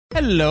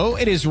Hello,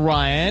 it is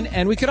Ryan,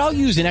 and we could all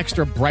use an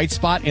extra bright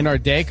spot in our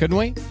day, couldn't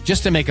we?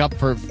 Just to make up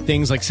for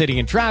things like sitting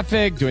in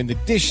traffic, doing the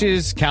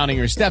dishes, counting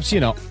your steps,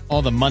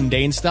 all the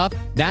mundane stuff.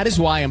 That is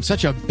why I'm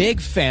such a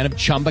big fan of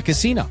Chumba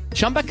Casino.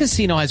 Chumba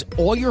Casino has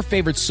all your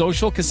favorite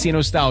social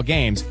casino-style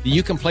games that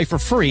you can play for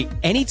free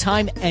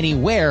anytime,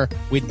 anywhere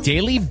with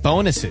daily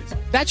bonuses.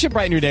 That should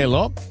brighten your day a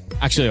little.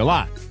 Actually, a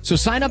lot. So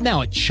sign up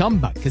now at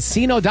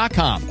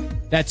ChumbaCasino.com.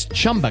 That's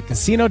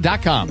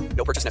ChumbaCasino.com.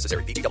 No purchase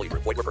necessary. VGW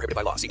Group. Void where prohibited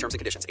by law. See terms and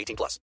conditions.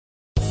 18+.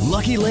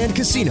 Lucky Land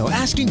Casino,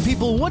 asking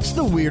people, what's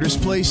the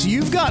weirdest place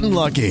you've gotten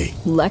lucky?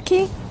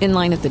 Lucky? In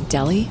line at the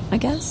deli, I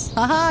guess?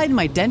 Aha, in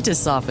my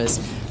dentist's office.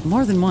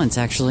 More than once,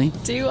 actually.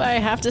 Do I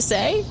have to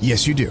say?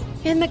 Yes, you do.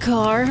 In the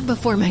car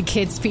before my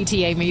kids'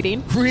 PTA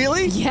meeting.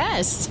 Really?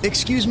 Yes.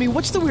 Excuse me,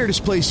 what's the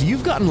weirdest place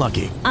you've gotten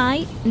lucky?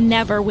 I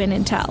never win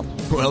and tell.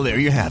 Well, there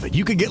you have it.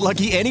 You can get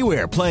lucky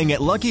anywhere, playing at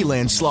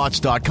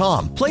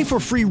LuckyLandSlots.com. Play for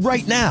free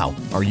right now.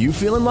 Are you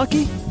feeling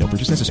lucky? No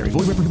purchase necessary.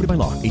 Void where prohibited by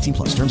law.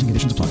 18+. Terms and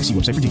conditions apply. See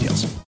website for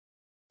details.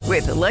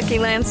 With the Lucky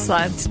Land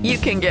Slots, you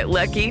can get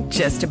lucky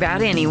just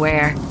about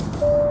anywhere.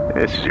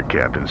 This is your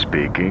captain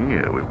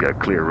speaking. We've got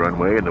clear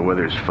runway and the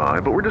weather's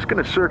fine, but we're just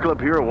going to circle up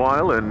here a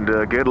while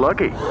and get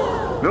lucky.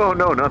 No,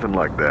 nothing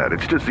like that.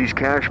 It's just these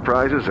cash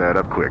prizes add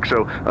up quick.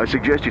 So I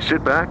suggest you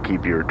sit back,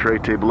 keep your tray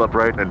table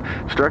upright, and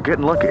start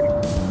getting lucky.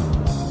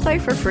 Play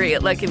for free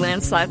at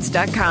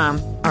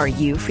LuckyLandSlots.com. Are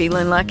you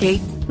feeling lucky?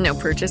 No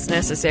purchase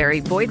necessary.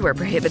 Void where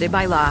prohibited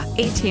by law.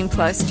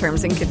 18+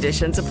 terms and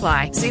conditions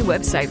apply. See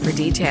website for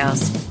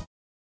details.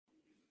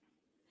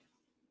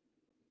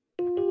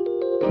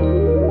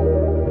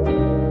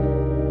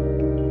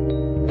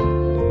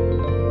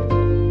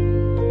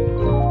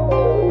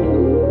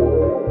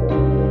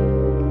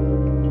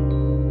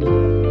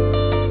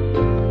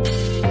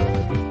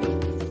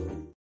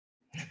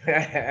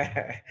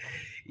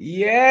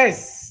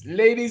 Yes,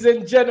 ladies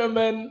and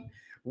gentlemen,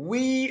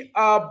 we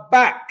are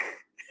back.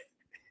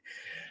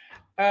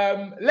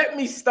 Let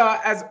me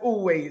start as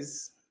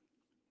always.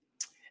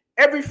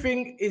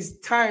 Everything is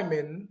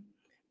timing,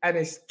 and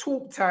it's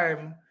talk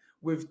time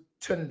with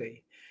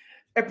Tunde.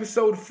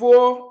 Episode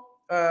 4.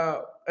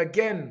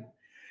 Again,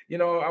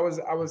 I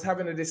was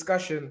having a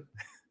discussion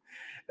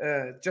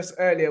just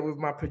earlier with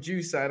my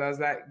producer, and I was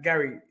like,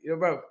 Gary,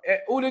 bro,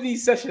 all of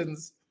these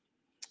sessions,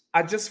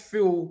 I just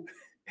feel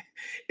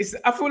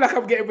I feel like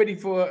I'm getting ready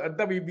for a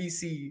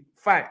WBC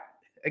fight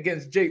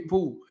against Jake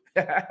Paul.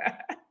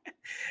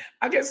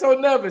 I get so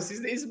nervous.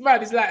 It's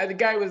mad. It's like the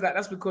guy was like,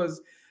 that's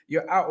because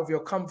you're out of your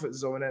comfort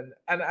zone.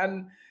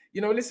 And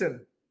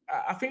listen,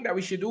 I think that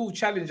we should all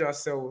challenge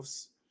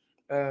ourselves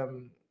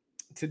to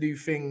do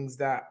things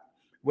that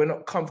we're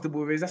not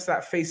comfortable with. That's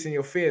like facing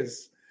your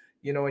fears,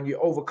 and you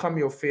overcome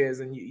your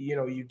fears, and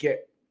you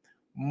get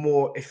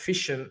more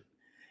efficient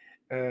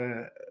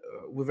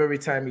with every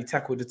time you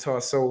tackle the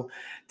task. So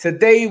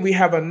today we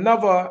have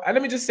another, and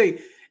let me just say,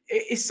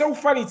 it's so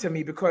funny to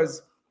me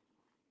because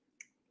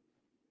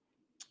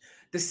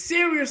the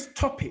serious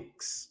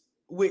topics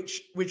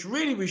which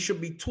really we should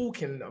be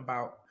talking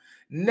about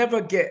never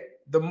get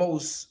the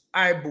most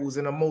eyeballs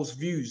and the most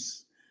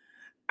views,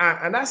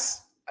 and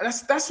that's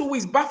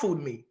always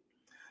baffled me.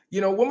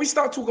 When we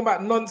start talking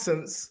about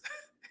nonsense,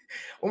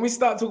 when we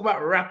start talking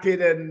about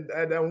rapping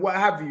and what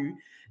have you,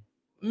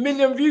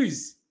 million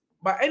views.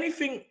 But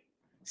anything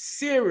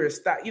serious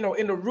that,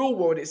 in the real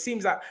world, it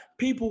seems like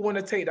people want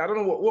to take that. I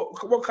don't know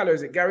what color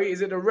is it, Gary? Is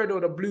it the red or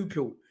the blue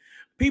pill?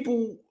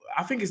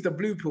 I think it's the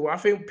blue pill. I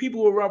think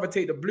people would rather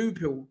take the blue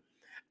pill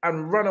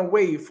and run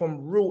away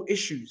from real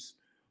issues,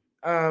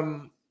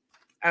 and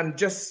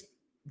just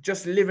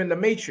live in the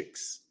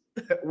matrix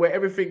where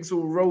everything's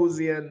all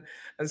rosy. And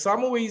so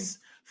I'm always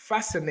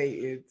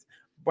fascinated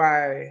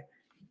by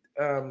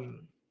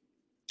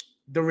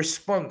the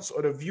response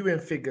or the viewing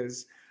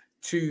figures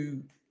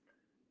to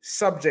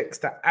subjects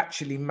that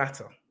actually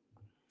matter.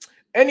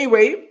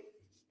 Anyway,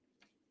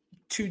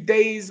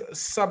 today's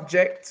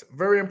subject,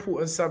 very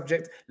important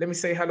subject. Let me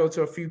say hello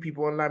to a few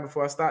people online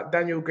before I start.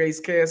 Daniel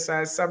Grace,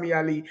 KSI, Sami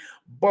Ali,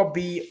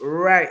 Bobby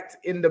Wright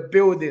in the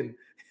building.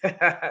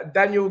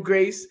 Daniel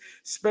Grace,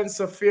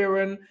 Spencer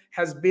Fearon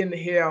has been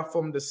here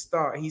from the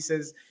start. He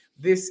says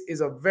this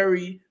is a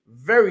very,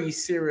 very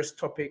serious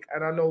topic,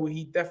 and I know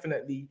he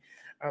definitely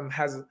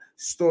has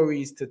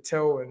stories to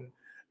tell and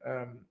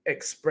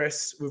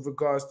express with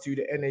regards to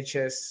the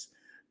NHS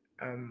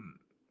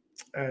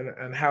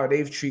and how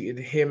they've treated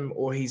him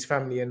or his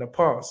family in the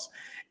past.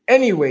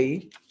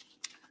 Anyway,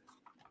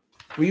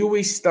 we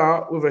always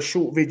start with a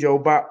short video,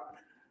 but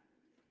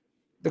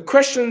the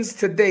questions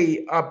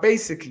today are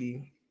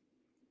basically,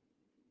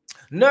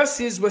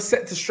 nurses were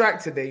set to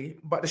strike today,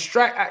 but the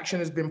strike action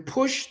has been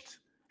paused,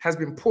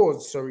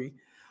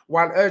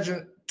 while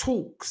urgent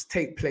talks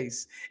take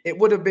place. It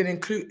would have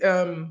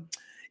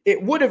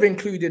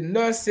included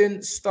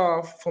nursing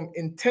staff from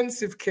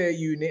intensive care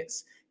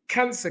units,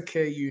 cancer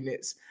care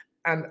units,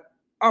 and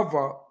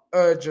other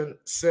urgent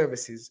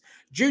services.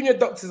 Junior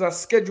doctors are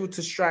scheduled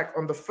to strike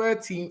on the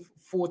 13th,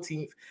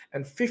 14th,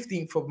 and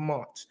 15th of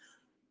March.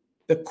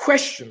 The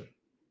question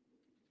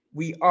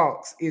we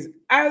ask is,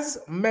 as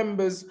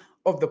members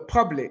of the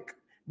public,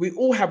 we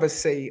all have a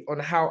say on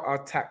how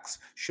our tax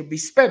should be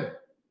spent.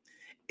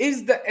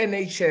 Is the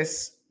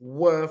NHS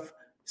worth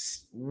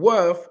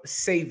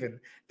saving?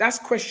 That's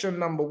question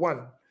number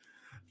one.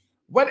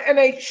 When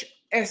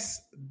NHS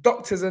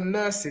doctors and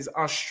nurses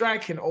are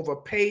striking over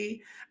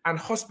pay and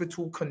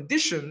hospital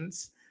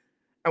conditions,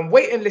 and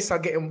waiting lists are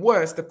getting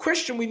worse, the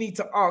question we need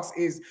to ask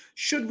is,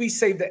 should we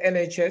save the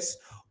NHS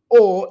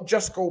or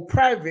just go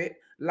private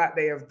like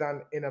they have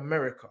done in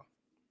America?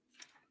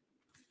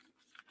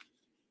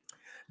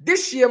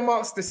 This year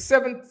marks the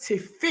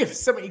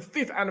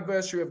 75th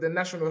anniversary of the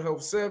National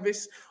Health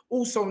Service,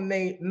 also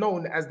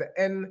known as the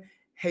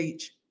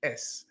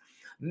NHS.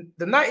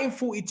 The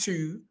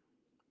 1942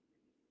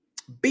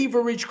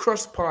 Beveridge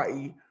Cross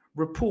Party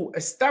report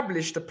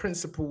established the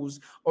principles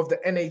of the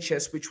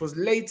NHS, which was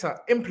later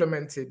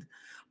implemented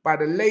by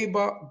the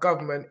Labour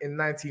government in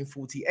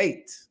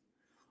 1948.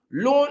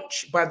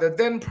 Launched by the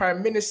then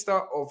Prime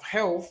Minister of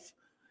Health,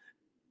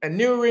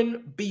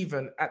 Aneurin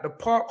Bevan, at the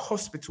Park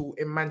Hospital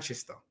in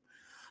Manchester.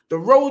 The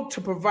road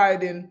to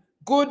providing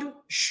good,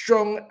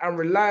 strong, and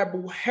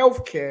reliable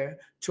healthcare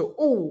to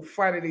all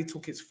finally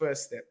took its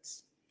first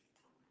steps.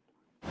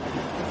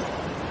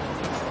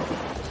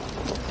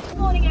 Good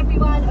morning,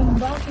 everyone, and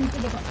welcome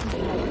to the Doctor's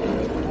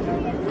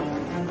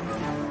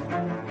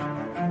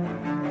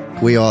Show.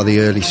 We are the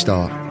early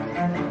start.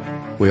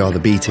 We are the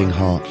beating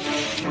heart,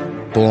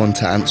 born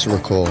to answer a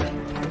call.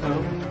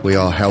 We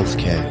are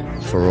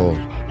healthcare for all.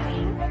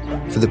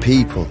 For the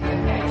people,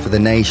 for the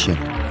nation,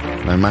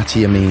 no matter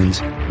your means,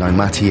 no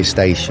matter your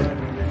station.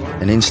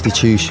 An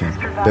institution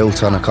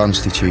built on a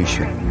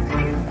constitution.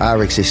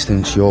 Our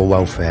existence, your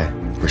welfare,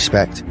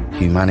 respect,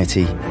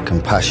 humanity,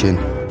 compassion,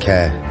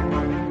 care.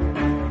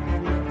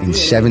 In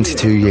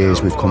 72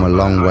 years we've come a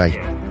long way,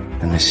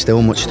 and there's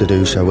still much to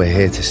do, so we're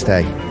here to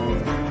stay.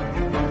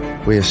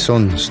 We are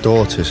sons,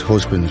 daughters,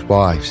 husbands,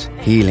 wives,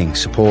 healing,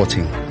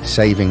 supporting,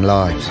 saving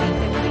lives.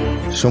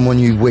 Someone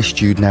you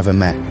wished you'd never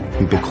met,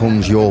 who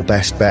becomes your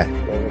best bet.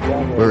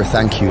 We're a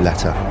thank you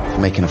letter for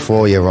making a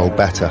 4-year-old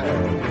better.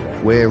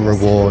 We're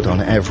reward on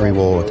every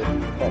ward.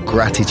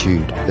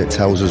 Gratitude that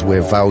tells us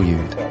we're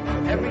valued.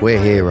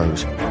 We're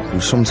heroes who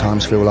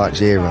sometimes feel like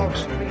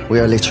zeros. We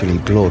are literally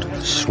blood,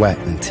 sweat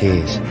and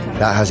tears.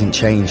 That hasn't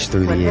changed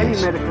through the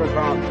years.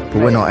 But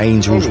we're not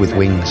angels with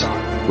wings.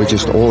 We're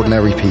just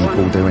ordinary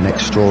people doing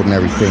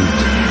extraordinary things.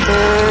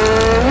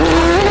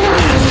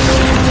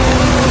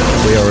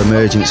 We are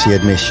emergency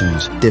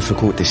admissions,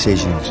 difficult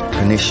decisions,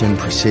 clinician,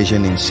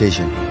 precision,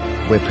 incision.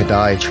 We're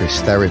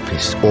podiatrists,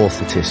 therapists,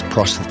 orthotists,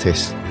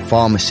 prosthetists,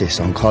 pharmacists,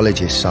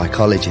 oncologists,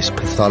 psychologists,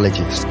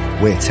 pathologists.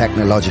 We're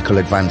technological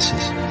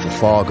advances for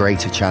far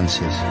greater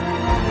chances.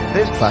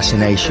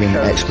 Fascination,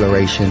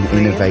 exploration,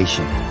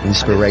 innovation,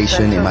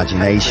 inspiration,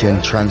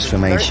 imagination,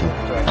 transformation,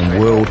 and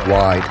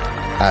worldwide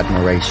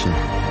admiration.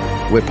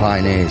 We're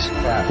pioneers.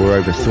 We're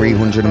over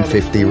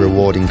 350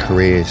 rewarding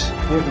careers.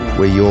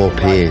 We're your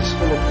peers,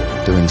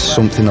 doing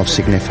something of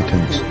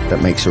significance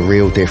that makes a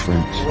real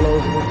difference.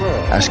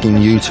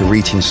 Asking you to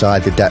reach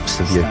inside the depths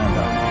of you,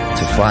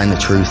 to find the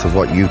truth of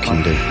what you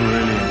can do.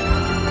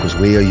 Because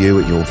we are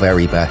you at your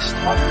very best.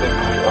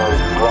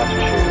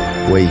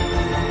 We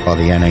are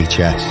the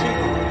NHS.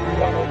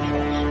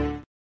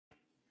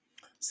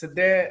 So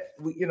there,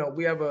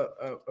 we have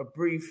a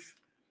brief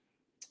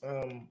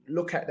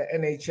look at the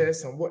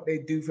NHS and what they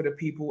do for the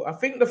people. I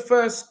think the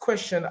first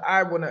question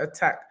I want to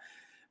attack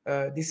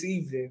this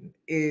evening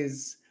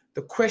is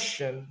the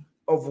question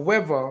of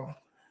whether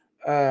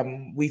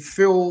we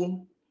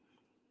feel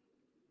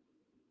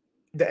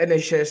the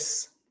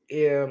NHS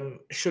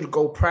should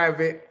go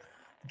private,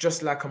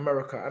 just like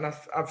America. And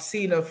I've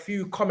seen a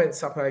few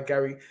comments up here,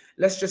 Gary.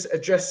 Let's just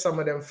address some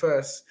of them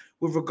first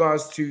with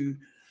regards to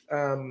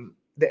the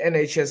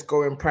NHS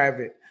going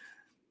private.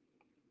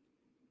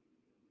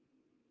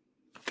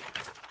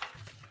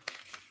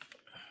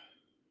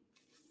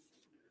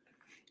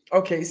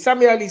 Okay,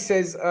 Sami Ali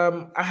says,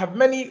 I have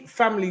many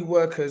family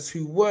workers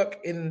who work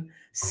in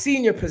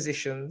senior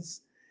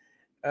positions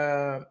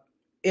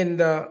in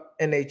the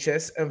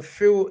NHS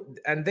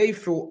and they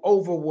feel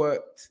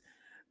overworked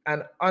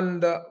and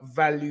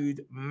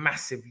undervalued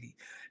massively.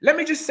 Let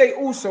me just say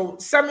also,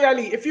 Sami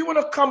Ali, if you want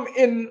to come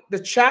in the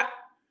chat,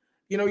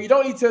 you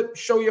don't need to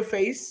show your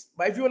face,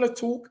 but if you want to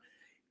talk,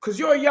 because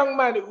you're a young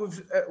man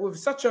with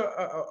such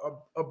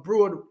a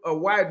broad, a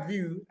wide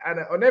view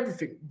and on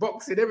everything,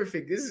 boxing,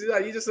 everything. This is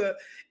like, you're just an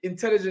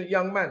intelligent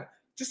young man.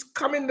 Just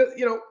come in.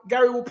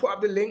 Gary will put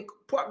up the link.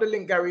 Put up the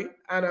link, Gary,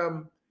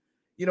 and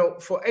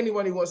for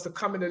anyone who wants to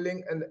come in the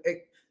link and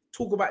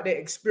talk about their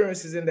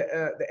experiences in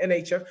the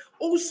NHS.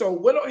 Also,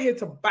 we're not here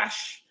to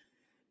bash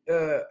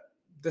the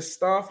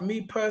staff.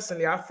 Me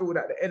personally, I feel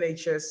that the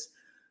NHS,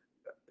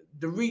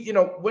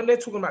 when they're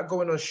talking about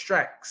going on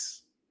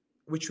strikes,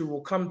 which we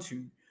will come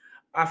to,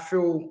 I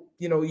feel,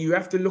 you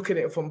have to look at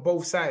it from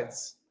both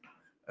sides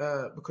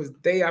because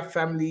they have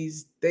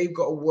families, they've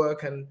got to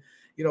work, and,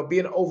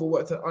 being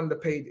overworked and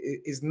underpaid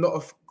is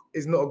not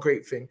a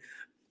great thing.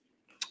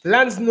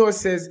 Lance Noor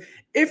says,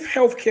 if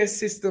healthcare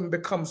system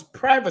becomes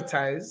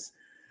privatized,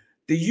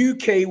 the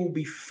UK will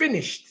be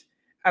finished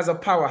as a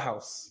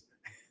powerhouse.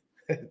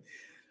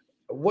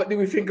 What do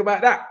we think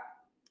about that?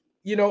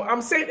 You know,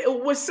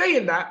 we're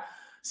saying that.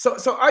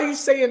 So are you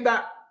saying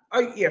that?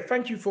 Yeah,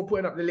 thank you for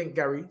putting up the link,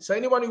 Gary. So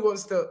anyone who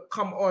wants to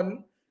come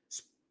on,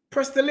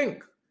 press the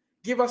link.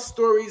 Give us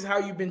stories, how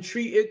you've been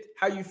treated,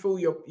 how you feel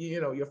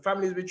your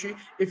family's been treated.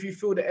 If you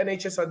feel the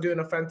NHS are doing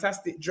a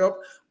fantastic job,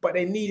 but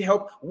they need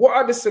help, what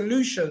are the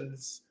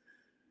solutions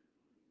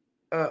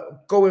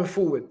going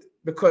forward?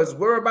 Because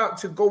we're about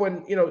to go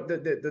and,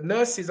 the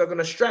nurses are going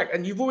to strike.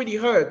 And you've already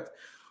heard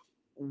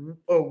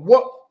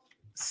what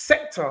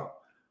sector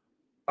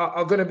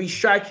are going to be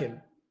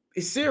striking.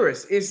 It's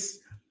serious.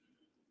 It's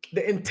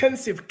the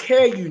intensive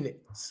care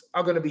units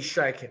are going to be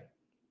striking.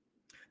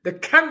 The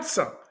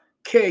cancer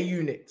care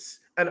units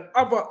and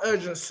other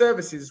urgent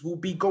services will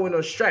be going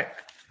on strike.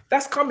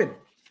 That's coming.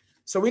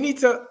 So we need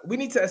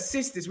to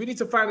assist this. We need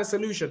to find a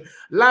solution.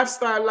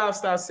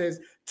 Lifestyle says,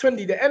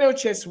 Tunde, the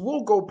NHS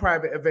will go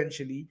private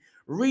eventually.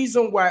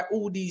 Reason why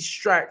all these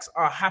strikes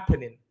are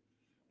happening.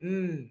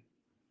 Again,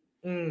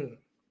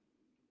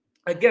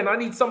 I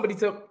need somebody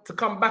to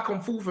come back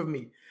and forth with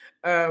me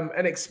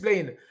and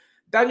explain.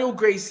 Daniel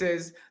Gray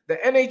says, the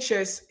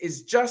NHS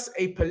is just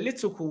a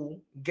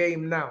political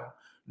game now.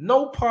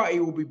 No party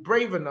will be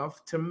brave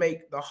enough to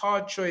make the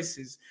hard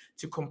choices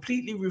to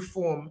completely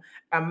reform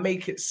and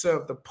make it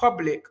serve the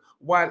public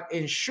while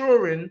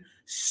ensuring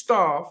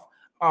staff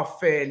are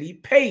fairly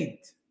paid.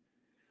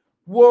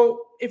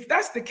 Well, if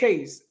that's the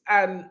case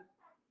and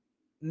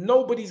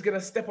nobody's going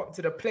to step up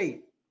to the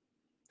plate,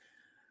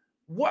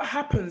 what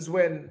happens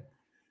when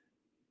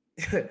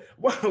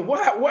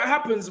what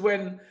happens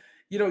when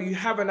you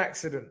have an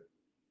accident,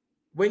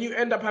 when you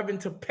end up having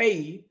to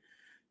pay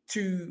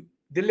to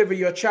deliver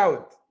your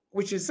child,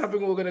 which is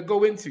something we're going to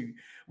go into?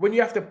 When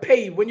you have to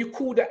pay, when you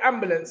call the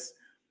ambulance,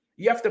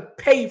 you have to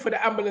pay for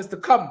the ambulance to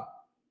come.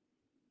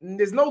 And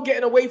there's no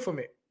getting away from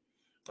it.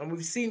 And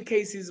we've seen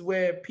cases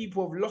where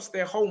people have lost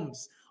their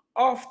homes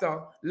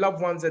after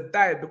loved ones have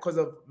died because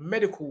of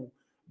medical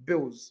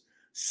bills.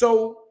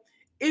 So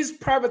is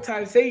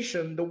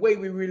privatization the way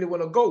we really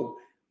want to go?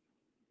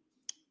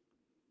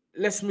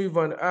 Let's move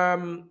on.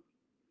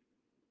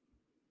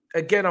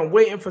 Again, I'm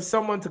waiting for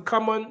someone to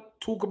come on,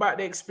 talk about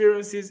their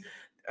experiences.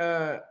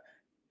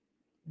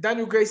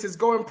 Daniel Gray says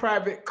going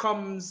private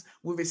comes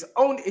with its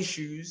own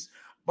issues,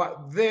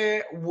 but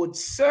there would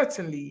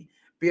certainly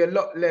be a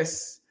lot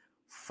less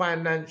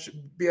financial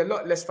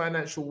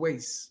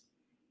waste.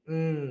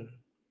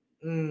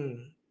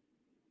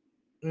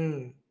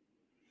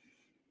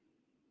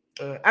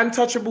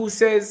 Untouchable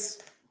says,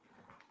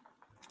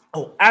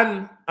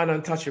 an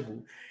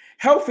untouchable.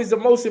 Health is the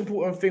most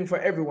important thing for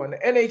everyone. The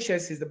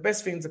NHS is the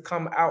best thing to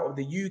come out of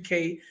the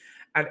UK,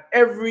 and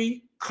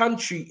every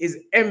country is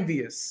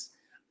envious.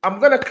 I'm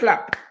going to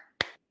clap.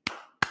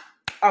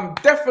 I'm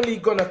definitely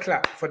going to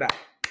clap for that.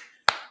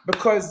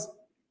 Because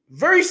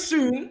very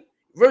soon,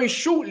 very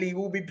shortly,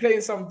 we'll be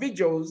playing some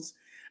videos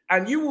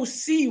and you will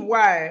see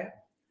why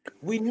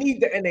we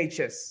need the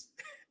NHS.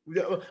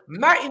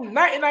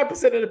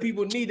 99% of the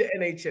people need the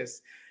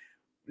NHS.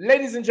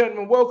 Ladies and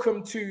gentlemen,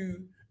 welcome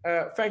to,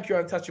 thank you,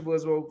 Untouchable,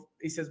 as well.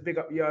 He says, big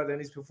up Yard and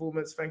his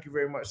performance. Thank you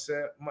very much,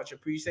 sir. Much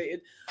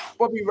appreciated.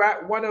 Bobby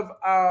Wright, one of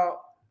our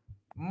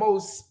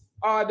most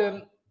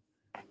ardent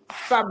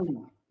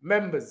family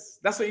members.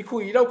 That's what you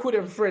call. You don't call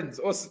them friends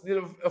or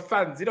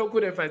fans. You don't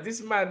call them fans.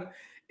 This man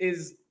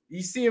is,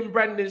 you see him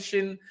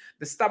brandishing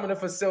the Stamina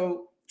for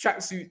Sale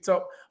tracksuit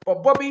top.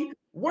 But Bobby,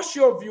 what's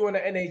your view on the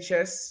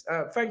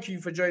NHS? Thank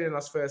you for joining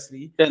us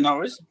firstly. Yeah, no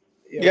worries.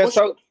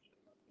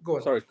 Go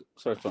on. Sorry,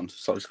 Tom.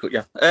 Sorry,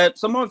 yeah.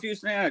 So my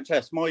views on the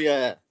NHS.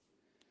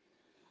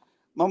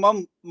 My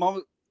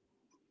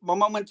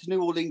mum went to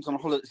New Orleans on a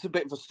holiday. It's a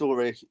bit of a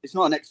story. It's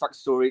not an X Factor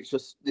story. It's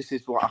just this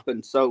is what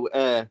happened. So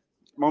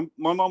my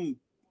mum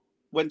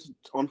went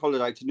on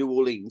holiday to New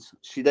Orleans.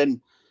 She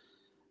then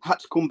had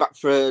to come back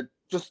for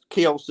just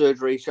keyhole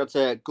surgery. She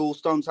had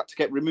gallstones had to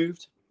get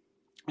removed.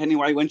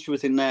 Anyway, when she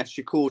was in there,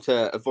 she caught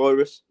a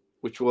virus,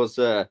 which was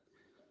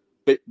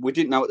but we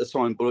didn't know at the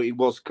time, but it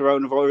was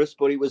coronavirus.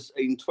 But it was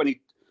in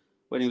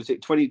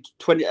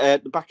 2020,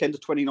 the back end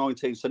of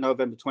 2019, so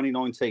November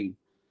 2019.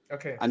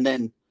 Okay. And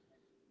then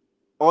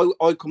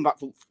I come back,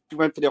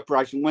 went for the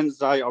operation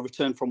Wednesday. I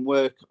returned from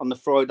work on the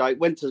Friday,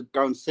 went to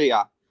go and see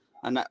her.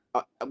 And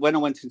when I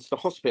went into the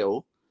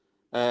hospital,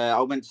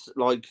 I went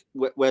like,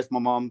 where's my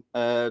mum?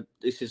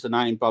 This is the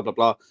name, blah, blah,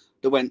 blah.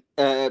 They went,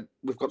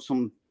 we've got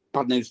some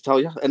bad news to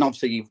tell you. And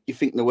obviously you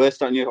think the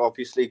worst, don't you?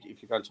 Obviously,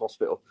 if you go to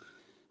hospital.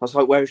 I was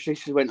like, where is she?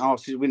 She went,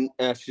 she's in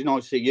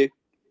ICU.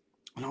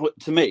 And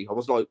to me, I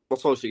was like,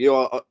 what's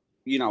ICU? I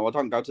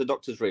don't go to the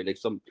doctors really.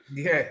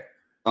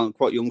 I'm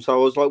quite young. So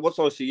I was like, what's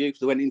ICU?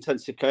 Because they went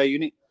intensive care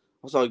unit.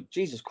 I was like,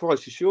 Jesus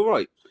Christ, is she all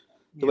right?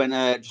 They went,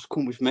 just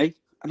come with me.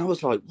 And I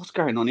was like, what's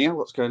going on here?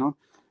 What's going on?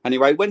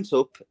 Anyway, went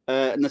up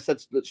and they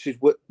said that she's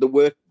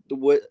the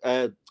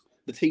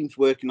team's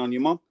working on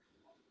your mum.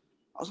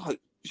 I was like,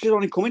 she's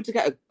only coming to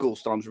get her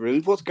gallstones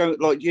removed. What's going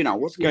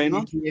what's going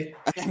on? Yeah.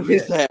 And I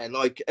was there,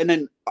 and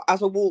then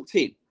as I walked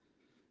in,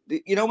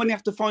 when you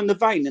have to find the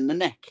vein in the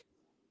neck.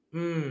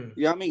 You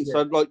know what I mean?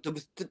 Yeah. So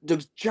there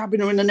was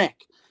jabbing her in the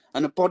neck,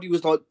 and the body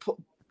was like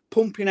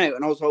pumping out,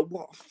 and I was like,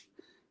 what?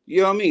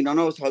 You know what I mean? And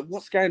I was like,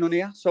 what's going on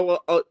here? So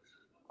I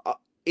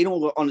in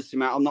all honesty,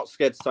 mate, I'm not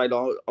scared to say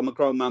that I'm a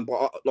grown man,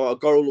 but I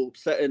got all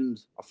upset and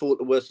I thought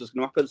the worst was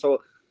going to happen. So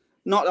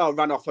not that I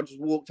ran off, I just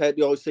walked out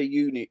the IC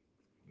unit,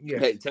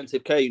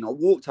 intensive care. I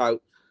walked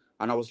out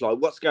and I was like,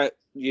 what's going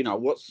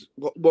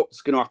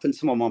to happen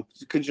to my mum?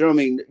 Because you know what I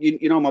mean?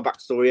 You know my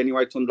backstory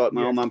anyway.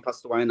 My old man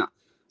passed away and that.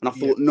 And I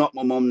thought, not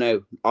my mum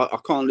now. I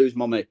can't lose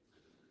mummy.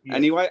 Yeah.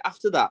 Anyway,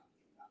 after that,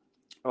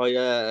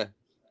 I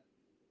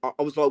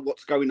was like,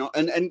 what's going on?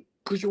 And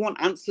because you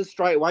want answers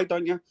straight away,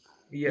 don't you?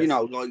 Yes.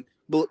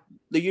 But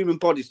the human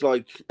body's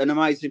like an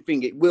amazing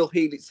thing. It will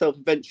heal itself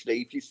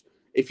eventually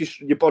if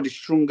your body's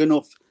strong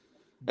enough,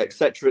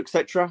 etc.,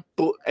 etc.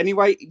 But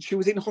anyway, she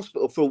was in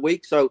hospital for a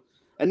week. So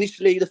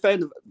initially, they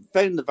found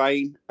the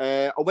vein.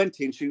 I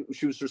went in. She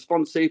was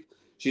responsive.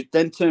 She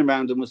then turned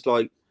around and was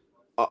like,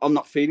 "I'm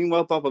not feeling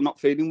well, Bob. I'm not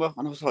feeling well."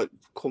 And I was like,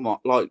 "Come on,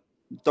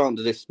 don't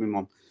do this to me,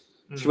 Mum."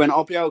 She went,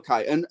 "I'll be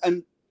okay."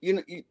 And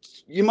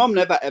your mum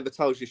never ever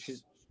tells you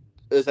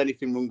there's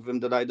anything wrong with them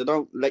today. They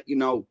don't let you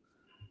know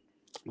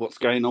what's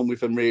going on with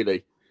them,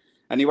 really.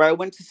 Anyway, I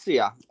went to see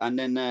her, and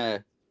then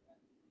the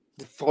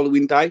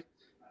following day,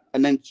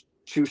 and then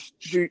she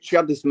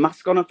had this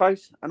mask on her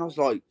face, and I was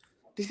like,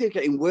 this is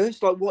getting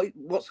worse. Like,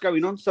 what's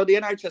going on? So the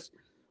NHS,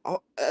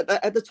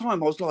 at the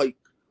time, I was like,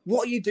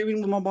 what are you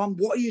doing with my mum?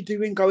 What are you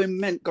doing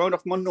going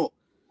off my nut?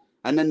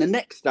 And then the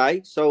next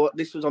day, so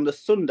this was on the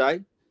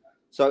Sunday,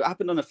 so it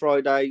happened on a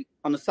Friday.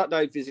 On a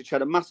Saturday visit, she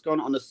had a mask on.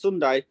 On the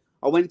Sunday,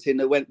 I went in,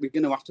 we're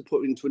going to have to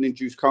put her into an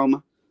induced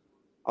coma.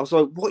 I was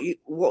like,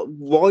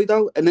 why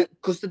though? And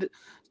because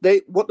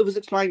what was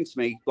explained to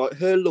me, like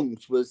her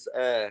lungs was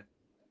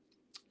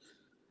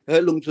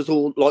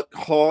all like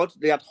hard.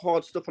 They had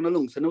hard stuff on her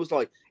lungs, and it was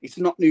like, it's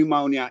not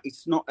pneumonia.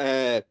 It's not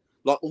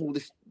like all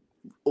this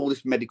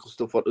medical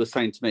stuff. What they were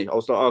saying to me, I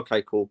was like,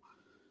 okay, cool.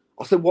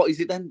 I said, what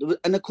is it then?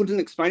 And I couldn't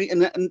explain it.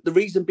 And the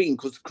reason being,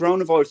 because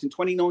coronavirus in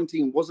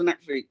 2019 wasn't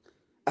actually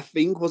a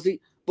thing, was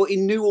it? But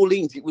in New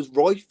Orleans, it was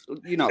rife.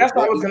 That's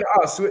what I was going to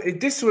ask. So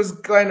this was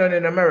going on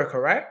in America,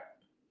 right?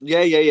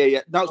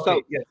 Yeah. No,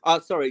 okay,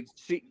 sorry.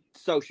 She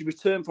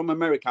returned from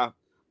America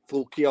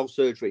for keyhole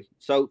surgery.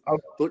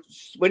 But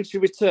when she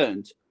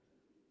returned,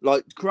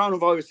 like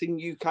coronavirus in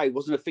UK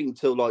wasn't a thing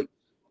till like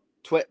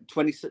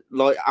 20,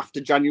 like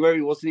after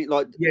January, wasn't it?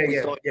 Like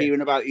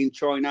hearing about it in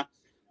China.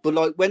 But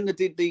like when they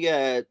did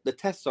the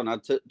tests on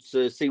her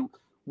to see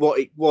what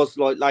it was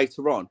like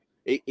later on,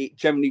 it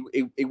generally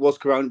it was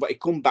corona, but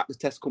the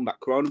test come back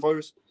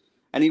coronavirus.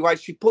 Anyway,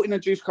 she put in a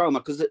induced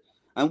coma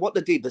and what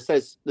they did,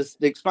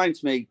 they explained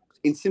to me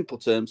in simple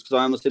terms, because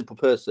I am a simple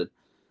person.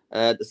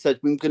 They said,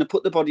 we're going to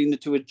put the body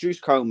into a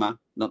induced coma,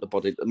 not the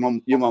body,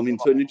 your mum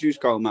into an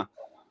induced coma,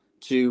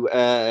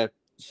 so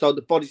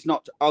the body's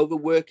not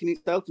overworking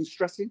itself and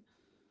stressing.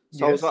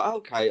 So I was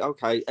like,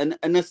 okay. And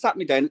they sat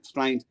me down and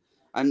explained.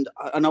 And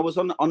I was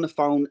on the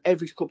phone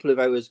every couple of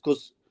hours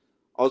because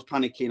I was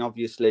panicking,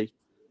 obviously.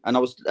 And I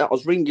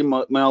was ringing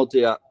my old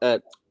dear,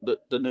 the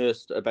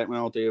nurse about my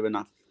old dear and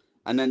that.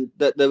 And then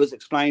there was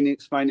explaining.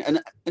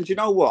 And you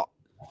know what?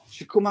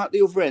 She come out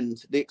the other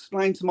end. They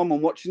explained to my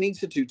mum what she needs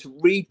to do to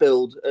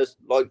rebuild,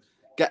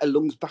 get her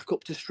lungs back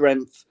up to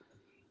strength.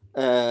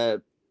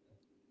 And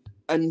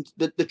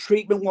the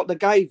treatment what they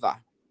gave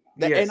her,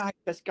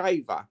 NHS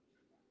gave her,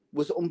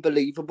 was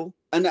unbelievable.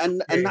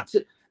 And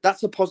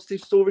that's a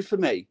positive story for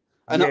me.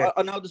 And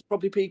I know there's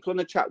probably people in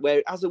the chat where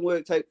it hasn't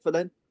worked out for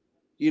them,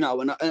 and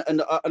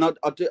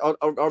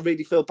I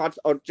really feel bad.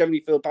 I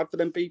generally feel bad for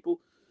them people.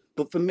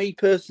 But for me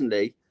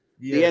personally,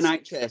 the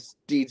NHS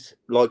did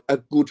like a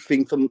good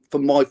thing for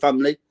my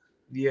family.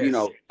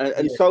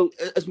 So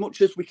as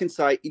much as we can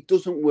say it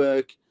doesn't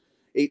work,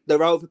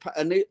 they're overpaid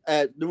and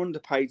they're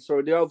underpaid.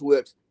 Sorry, they're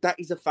overworked. That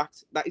is a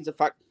fact.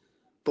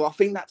 But I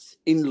think that's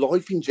in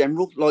life in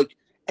general. Like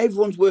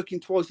everyone's working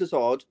twice as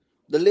hard.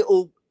 The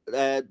little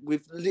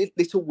with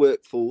little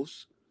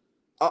workforce.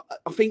 I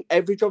think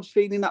every job's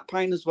feeling that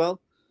pain as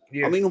well.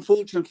 I mean,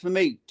 unfortunately for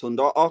me,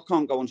 Tunde, I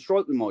can't go on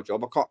strike with my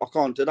job. I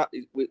can't do that.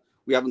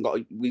 We haven't got.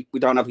 We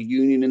don't have a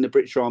union in the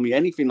British Army,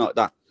 anything like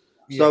that.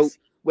 So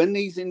when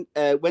these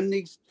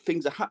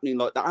things are happening,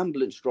 like the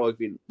ambulance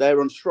driving,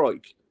 they're on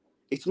strike.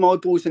 It's my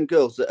boys and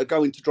girls that are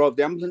going to drive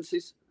the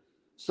ambulances.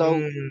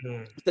 So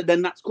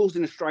then that's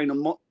causing a strain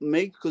on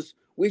me because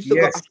we've still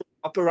got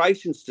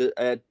operations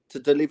to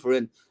deliver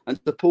and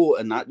support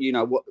and that.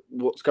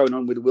 What's going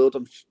on with the world.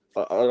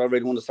 I don't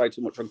really want to say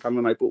too much on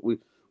camera, mate, but we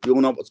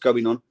all know what's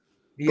going on.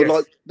 But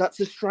like that's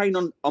a strain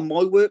on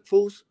my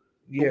workforce.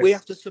 But we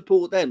have to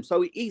support them.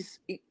 So it is.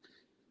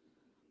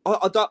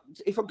 I don't,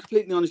 if I'm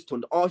completely honest,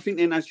 I think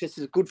the NHS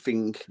is a good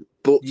thing,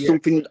 but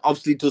something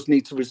obviously does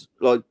need to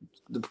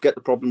get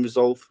the problem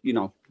resolved.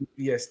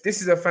 Yes,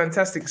 this is a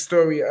fantastic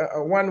story.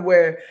 One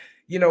where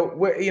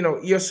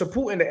you're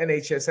supporting the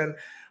NHS, and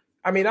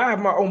I mean, I have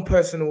my own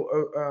personal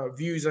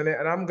views on it,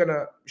 and I'm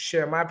gonna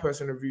share my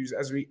personal views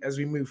as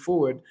we move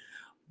forward.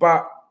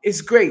 But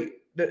it's great.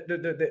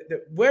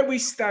 The where we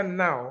stand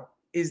now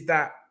is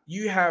that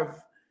you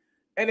have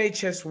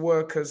NHS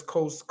workers,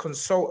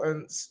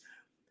 consultants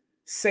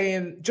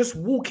saying just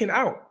walking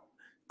out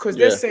because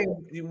they're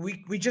saying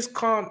we just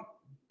can't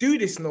do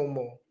this no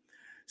more.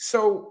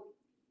 So,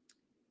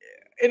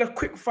 in a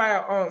quick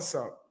fire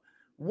answer,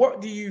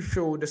 what do you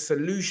feel the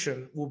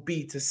solution will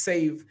be to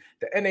save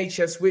the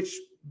NHS, which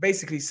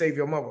basically save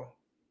your mother?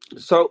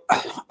 So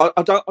I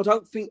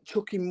don't think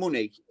chucking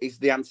money is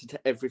the answer to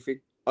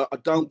everything. I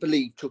don't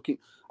believe chucking.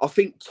 I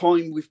think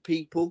time with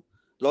people,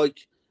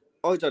 like,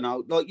 I don't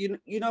know, like you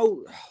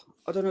know,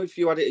 I don't know if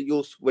you had it at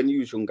yours when you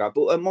was younger,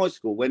 but at my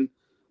school when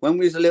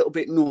we was a little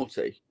bit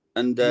naughty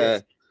and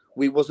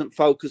we wasn't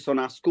focused on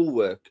our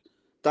schoolwork,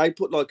 they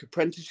put like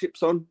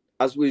apprenticeships on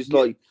as we was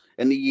like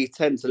in the year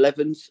 10s,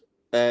 11s.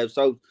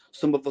 So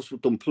some of us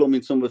have done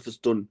plumbing, some of us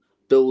done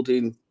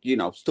building, you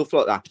know, stuff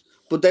like that.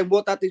 But then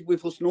what that did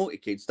with us naughty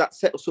kids, that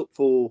set us up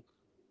for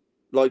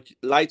like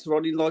later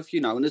on in life,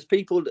 you know. And there's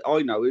people that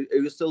I know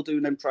who are still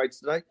doing them trades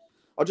today.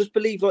 I just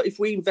believe like if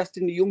we invest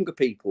in the younger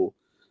people,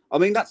 I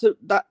mean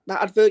that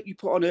advert you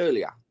put on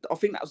earlier, I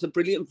think that was a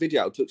brilliant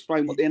video to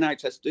explain what the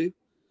NHS do.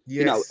 Yes.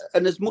 You know,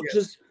 and as much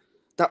as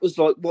that was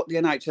like what the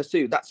NHS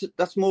do,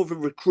 that's more of a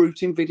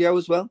recruiting video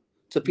as well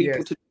to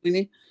people to join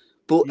in.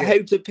 But how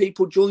do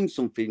people join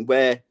something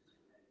where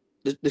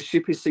the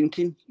ship is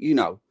sinking, you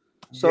know?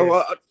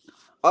 So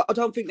I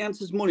don't think the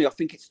answer is money. I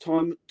think it's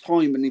time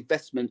and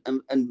investment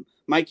and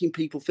making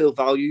people feel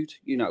valued,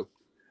 you know.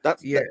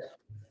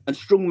 And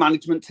strong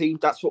management team.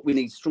 That's what we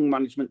need, strong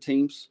management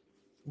teams.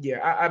 Yeah,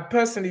 I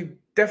personally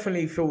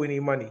definitely feel we need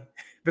money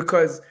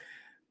because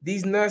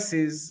these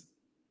nurses,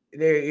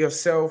 they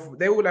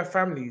all have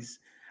families.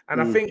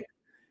 And I think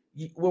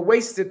we're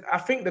wasted. I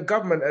think the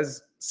government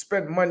has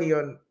spent money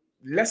on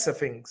lesser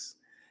things.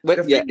 But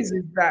the thing is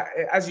that,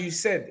 as you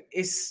said,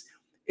 it's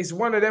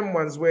one of them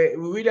ones where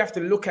we really have to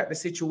look at the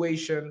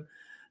situation.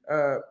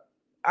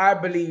 I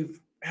believe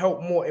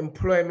help more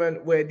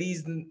employment where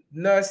these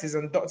nurses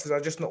and doctors are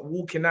just not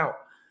walking out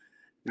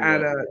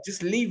and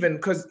just leaving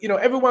because, you know,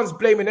 everyone's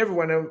blaming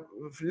everyone. And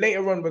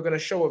later on, we're going to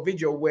show a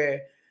video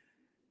where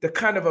the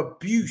kind of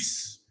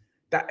abuse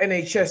that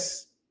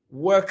NHS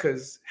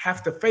workers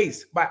have to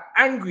face by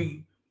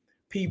angry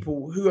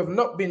people who have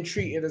not been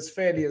treated as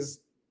fairly as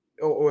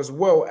or as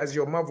well as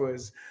your mother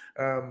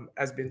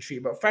has been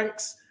treated. But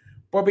thanks,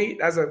 Bobby.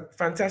 That's a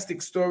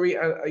fantastic story.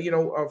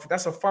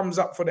 That's a thumbs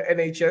up for the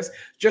NHS,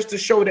 just to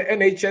show the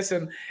NHS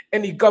and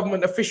any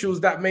government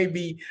officials that may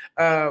be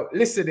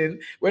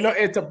listening. We're not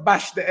here to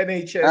bash the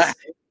NHS.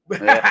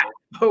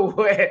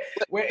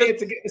 We're here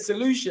to get the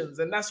solutions,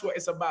 and that's what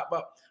it's about.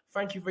 But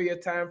thank you for your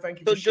time. Thank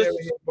you for sharing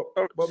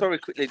it. Sorry,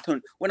 quickly,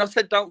 Tun. When I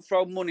said don't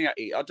throw money at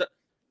it, I don't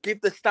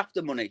give the staff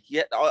the money.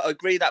 Yeah, I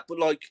agree that, but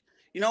like,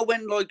 you know,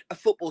 when like a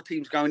football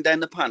team's going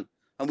down the pan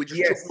and we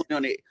just took money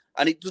on it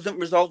and it doesn't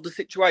resolve the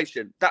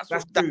situation. That's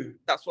what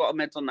I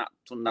meant on that.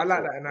 I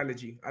like that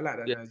analogy.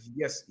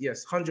 Yes,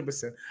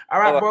 100%. All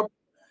right, Bob.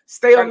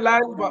 Stay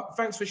online, but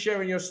thanks for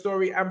sharing your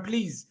story. And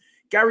please,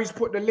 Gary's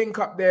put the link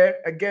up there.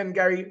 Again,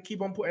 Gary,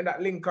 keep on putting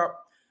that link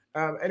up.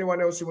 Anyone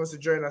else who wants to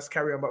join us,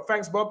 carry on. But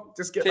thanks, Bob.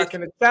 Just get back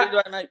in the chat. See you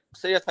later, mate.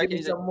 See you. Take Give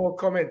me some more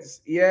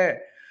comments. Yeah.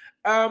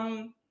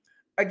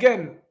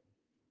 Again,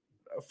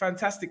 a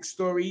fantastic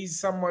story. He's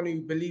someone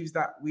who believes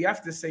that we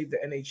have to save the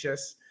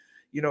NHS.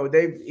 You know,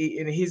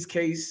 in his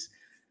case,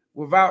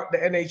 without the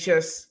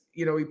NHS,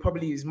 you know,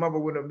 his mother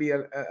wouldn't be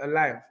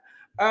alive.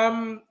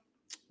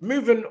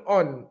 Moving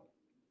on,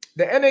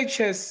 the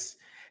NHS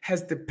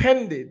has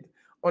depended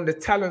on the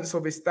talents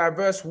of its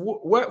diverse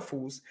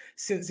workforce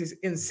since its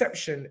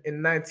inception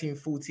in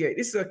 1948.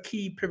 This is a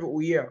key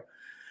pivotal year.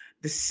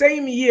 The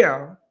same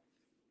year,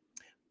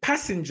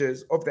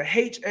 passengers of the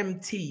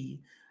HMT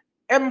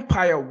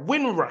Empire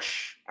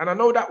Windrush, and I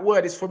know that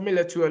word is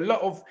familiar to a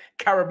lot of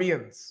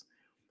Caribbeans.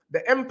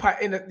 The Empire,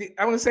 I'm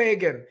going to say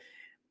again,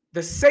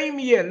 the same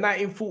year,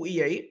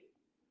 1948,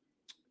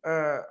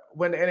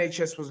 when the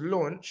NHS was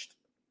launched,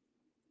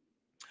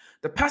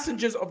 the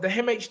passengers of the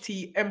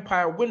HMT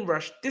Empire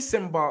Windrush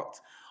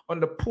disembarked on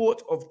the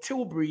port of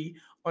Tilbury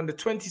on the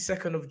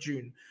 22nd of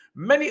June.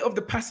 Many of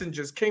the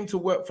passengers came to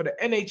work for the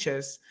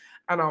NHS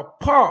and are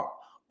part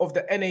of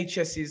the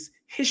NHS's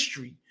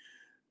history.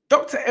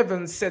 Dr.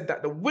 Evans said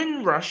that the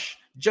Windrush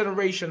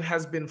generation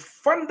has been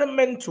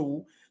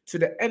fundamental to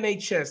the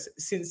NHS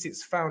since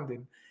its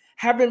founding,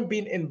 having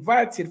been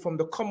invited from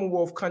the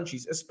Commonwealth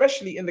countries,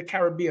 especially in the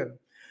Caribbean,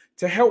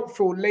 to help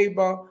fill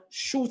labour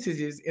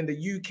shortages in the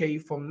UK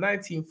from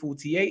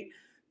 1948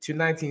 to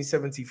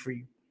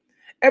 1973.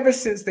 Ever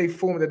since, they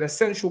formed an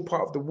essential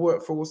part of the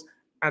workforce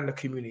and the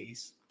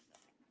communities.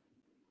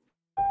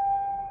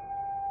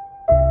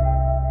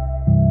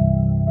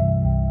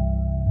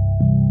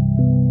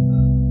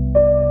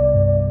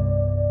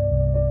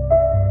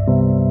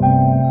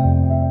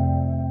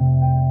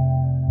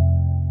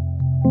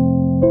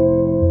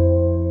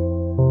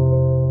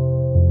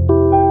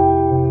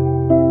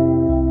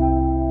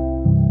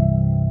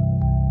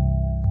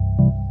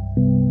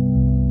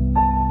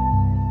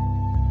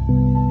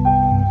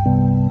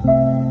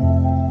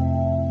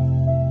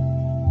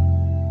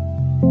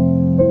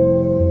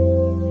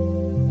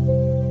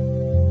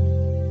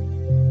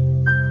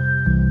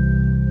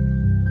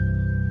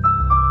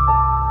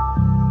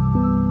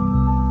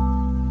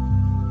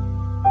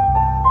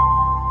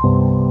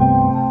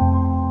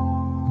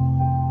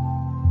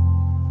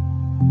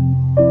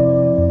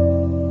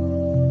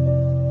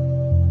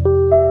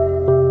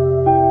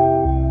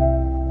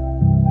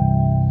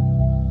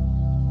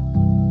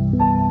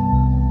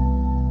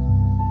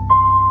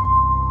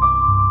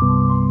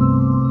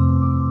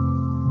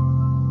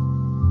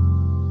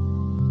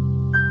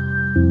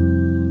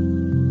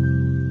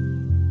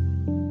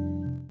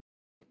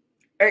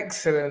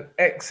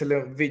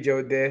 excellent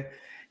video there.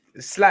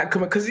 Slight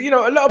comment, because a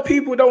lot of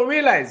people don't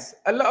realize,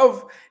 a lot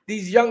of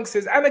these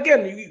youngsters, and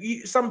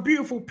again, some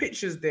beautiful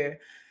pictures there,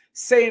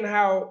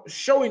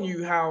 showing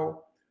you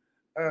how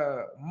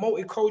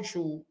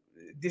multicultural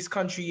this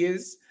country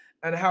is,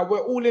 and how we're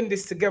all in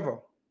this together.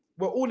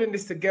 We're all in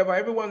this together.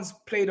 Everyone's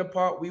played a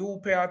part. We all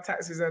pay our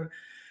taxes, and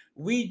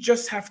we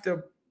just have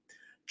to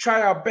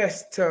try our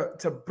best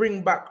to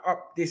bring back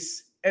up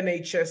this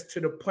NHS to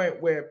the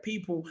point where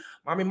people.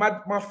 I mean, my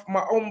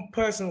own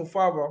personal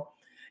father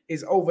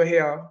is over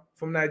here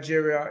from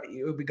Nigeria.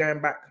 He'll be going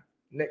back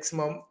next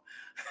month.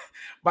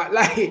 But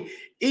like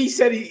he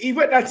said, he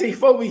went down to he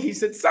phoned me. He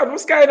said, "Son,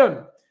 what's going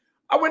on?"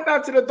 I went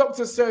down to the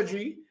doctor's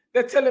surgery.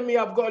 They're telling me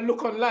I've got to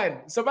look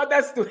online. So my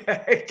dad's still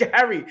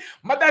Gary.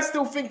 My dad's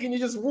still thinking you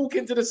just walk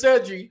into the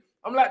surgery.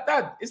 I'm like,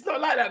 Dad, it's not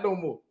like that no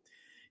more.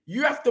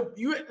 You have to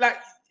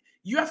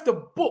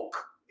book.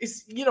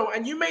 It's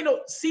and you may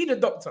not see the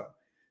doctor.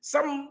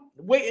 Some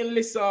waiting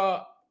lists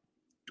are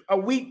a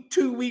week,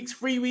 2 weeks,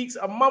 3 weeks,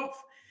 a month.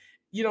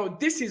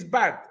 This is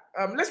bad.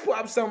 Let's put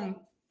up some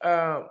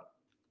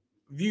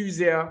views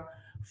here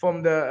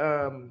from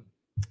the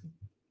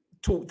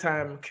Talk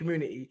Time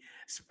community,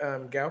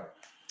 gal.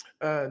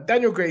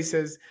 Daniel Gray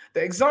says,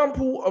 the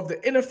example of the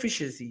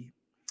inefficiency.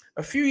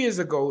 A few years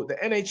ago, the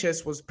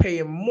NHS was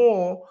paying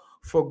more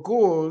for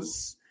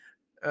gauze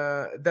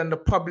than the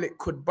public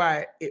could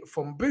buy it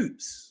from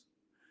Boots.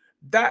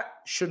 That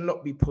should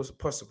not be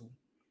possible.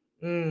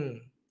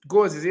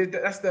 Gauze,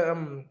 that's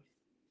the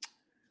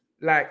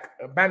like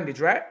a bandage,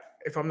 right?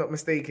 If I'm not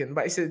mistaken.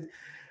 But he said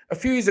a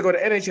few years ago, the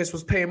NHS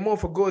was paying more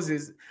for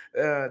gauzes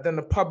than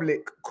the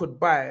public could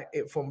buy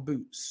it from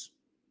Boots.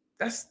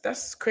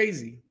 That's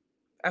crazy.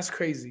 That's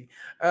crazy.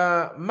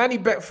 Manny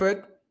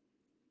Betford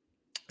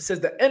says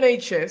the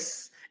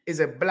NHS is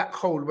a black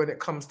hole when it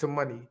comes to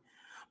money,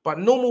 but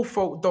normal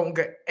folk don't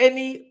get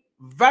any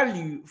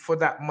value for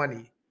that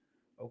money.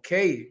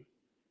 Okay,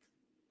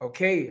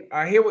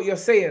 I hear what you're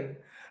saying.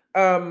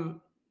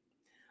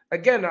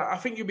 Again, I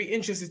think you'll be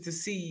interested to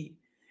see,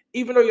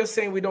 even though you're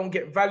saying we don't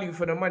get value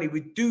for the money,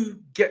 we do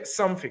get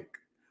something.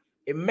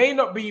 It may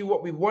not be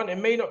what we want. It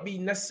may not be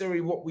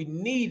necessarily what we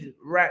need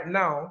right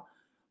now,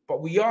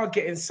 but we are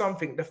getting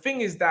something. The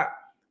thing is that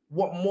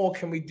what more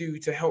can we do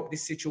to help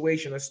this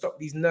situation and stop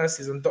these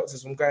nurses and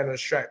doctors from going on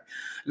strike?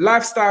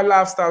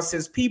 Lifestyle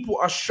says people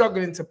are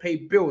struggling to pay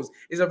bills.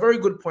 Is a very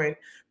good point.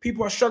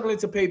 People are struggling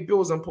to pay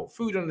bills and put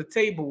food on the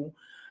table.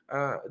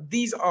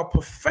 These are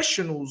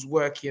professionals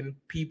working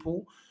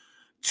people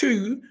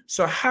too.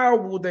 So how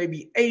will they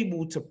be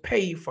able to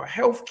pay for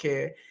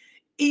healthcare?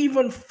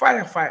 Even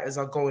firefighters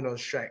are going on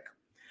strike.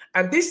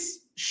 And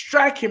this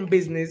striking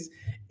business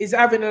is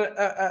having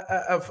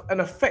an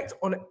effect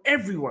on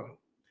everyone.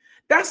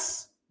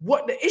 That's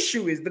what the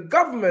issue is. The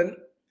government,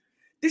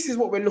 this is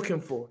what we're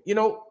looking for.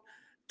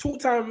 Talk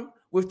Time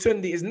with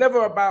Tunde is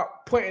never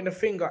about pointing the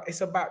finger.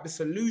 It's about the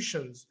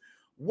solutions.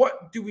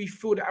 What do we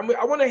feel that?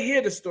 I want to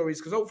hear the stories,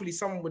 because hopefully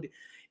someone would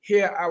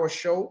hear our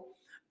show.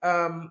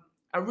 And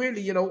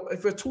really,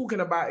 if we're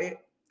talking about it,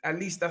 at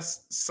least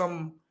that's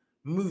some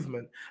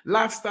movement.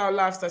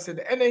 Lifestyle said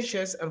the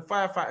NHS and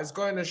firefighters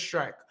going on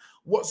strike.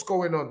 What's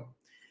going on?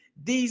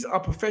 These are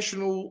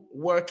professional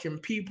working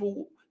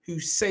people who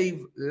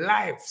save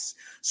lives.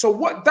 So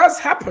what does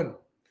happen?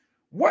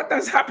 What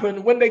does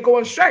happen when they go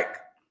on strike?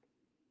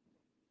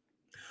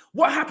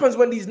 What happens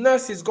when these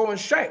nurses go on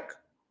strike?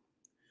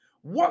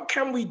 What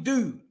can we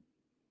do?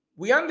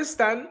 We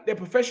understand they're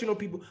professional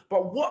people,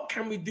 but what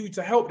can we do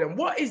to help them?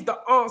 What is the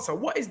answer?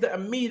 What is the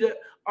immediate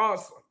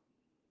answer?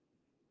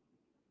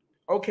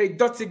 Okay,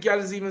 Dr. Gyal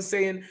is even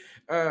saying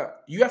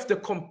you have to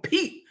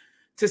compete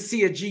to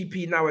see a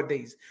GP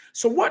nowadays.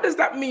 So what does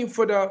that mean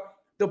for the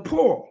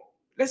poor?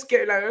 Let's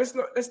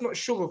not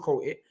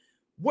sugarcoat it.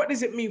 What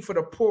does it mean for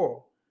the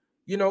poor?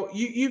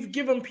 You've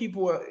given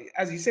people,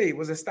 as you say, it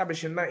was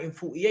established in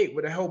 1948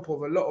 with the help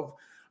of a lot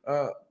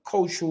of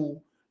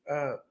cultural,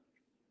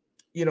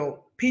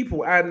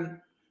 people, and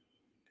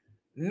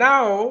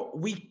now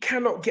we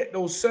cannot get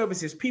those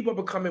services. People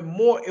are becoming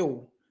more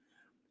ill.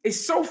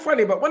 It's so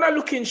funny, but when I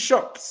look in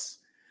shops,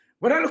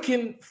 when I look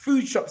in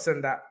food shops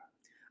and that,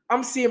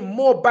 I'm seeing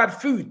more bad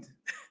food,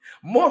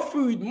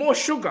 more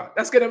sugar.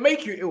 That's going to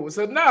make you ill.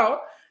 So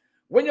now,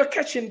 when you're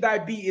catching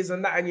diabetes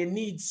and that, and you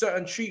need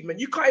certain treatment,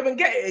 you can't even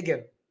get it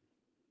again.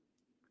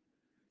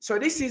 So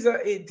this is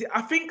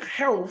I think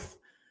health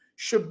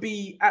should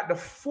be at the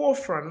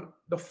forefront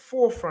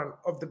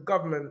of the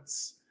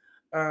government's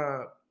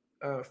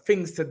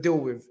things to deal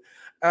with.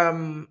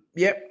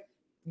 Yep,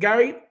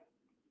 Gary.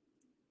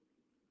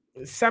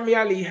 Sami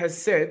Ali has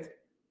said,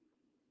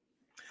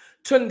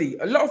 Tunde,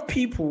 a lot of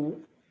people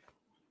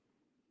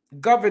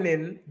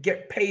governing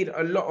get paid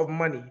a lot of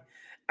money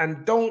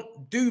and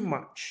don't do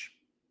much.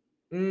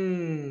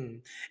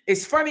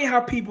 It's funny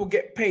how people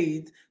get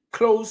paid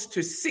close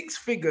to 6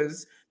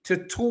 figures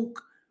to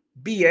talk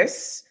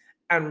BS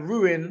and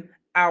ruin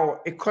our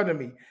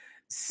economy.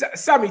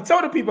 Sammy,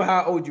 tell the people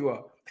how old you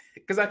are,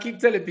 because I keep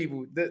telling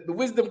people that the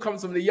wisdom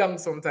comes from the young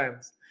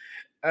sometimes.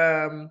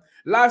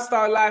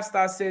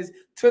 Lifestyle says,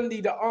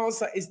 Tundi, the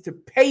answer is to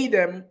pay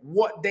them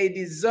what they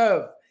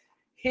deserve.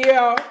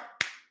 Here.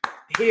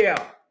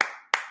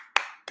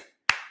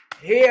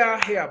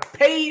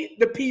 Pay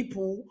the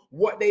people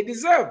what they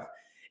deserve.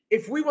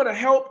 If we want to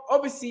help,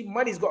 obviously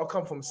money's got to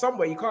come from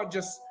somewhere. You can't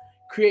just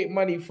create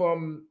money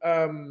from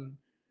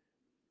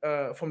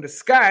the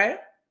sky.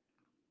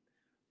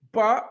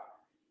 But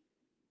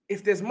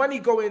if there's money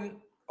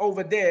going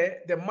over there,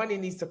 then money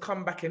needs to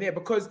come back in here.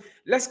 Because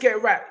let's get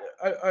it right.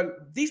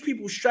 These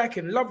people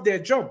striking love their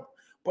job,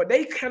 but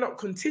they cannot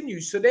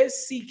continue. So they're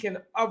seeking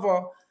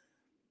other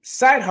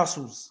side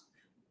hustles.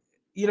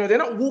 You know, they're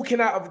not walking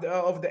out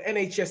of the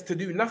NHS to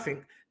do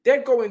nothing.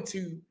 They're going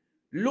to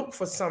look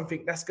for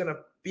something that's going to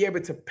be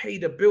able to pay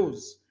the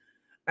bills.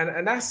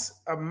 And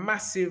that's a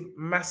massive,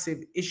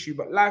 massive issue.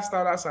 But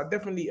lifestyle, I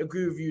definitely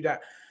agree with you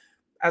that,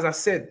 as I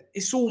said,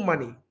 it's all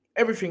money.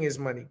 Everything is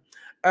money.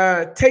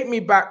 Take Me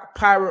Back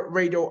Pirate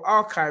Radio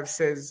Archive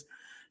says,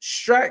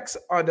 strikes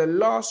are the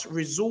last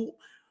resort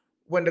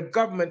when the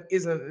government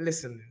isn't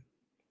listening.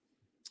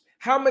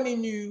 How many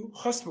new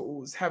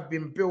hospitals have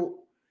been built?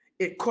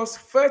 It costs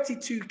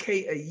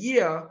 32k a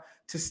year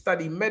to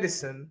study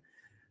medicine,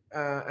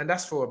 and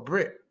that's for a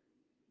Brit.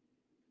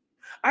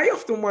 I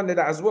often wonder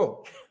that as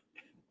well.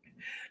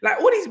 Like,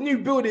 all these new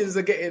buildings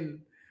are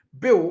getting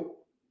built,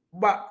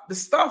 but the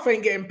staff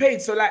ain't getting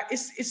paid. So like,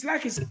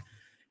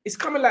 it's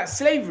coming like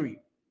slavery.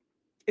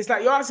 It's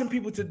like you're asking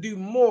people to do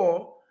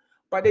more,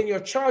 but then you're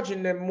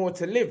charging them more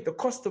to live. The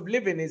cost of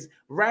living is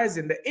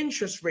rising. The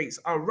interest rates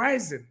are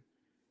rising.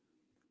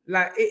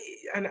 Like,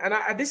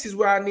 this is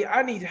where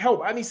I need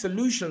help. I need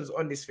solutions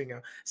on this thing.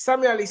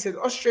 Sammy Ali said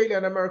Australia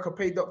and America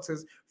pay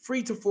doctors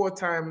 3 to 4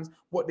 times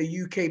what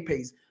the UK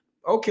pays.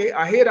 Okay,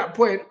 I hear that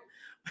point,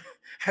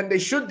 and they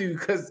should do,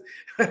 because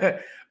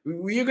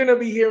you're going to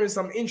be hearing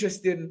some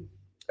interesting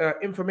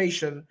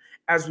information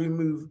as we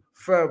move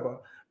further.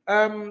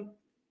 I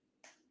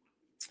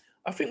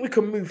think we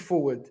can move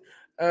forward.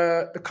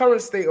 The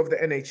current state of the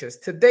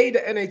NHS. Today, the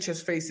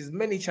NHS faces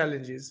many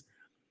challenges.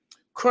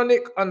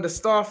 Chronic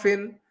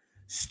understaffing,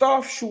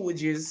 staff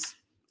shortages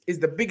is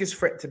the biggest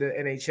threat to the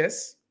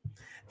NHS.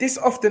 This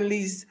often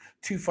leads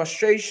to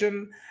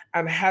frustration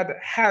and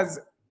has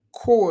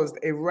caused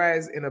a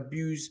rise in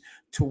abuse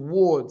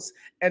towards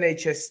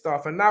NHS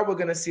staff. And now we're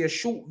going to see a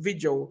short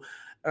video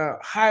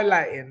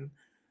highlighting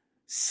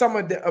some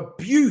of the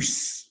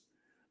abuse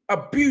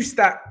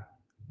that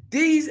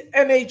these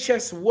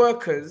NHS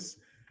workers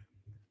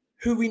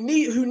who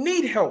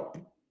need help.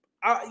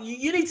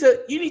 You need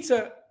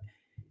to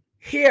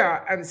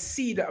hear and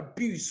see the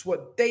abuse,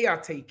 what they are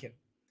taking,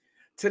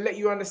 to let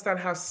you understand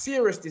how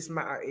serious this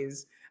matter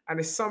is. And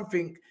it's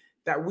something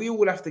that we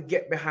all have to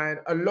get behind,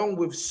 along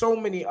with so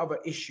many other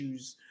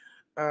issues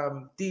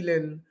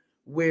dealing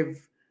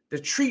with the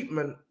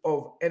treatment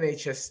of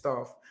NHS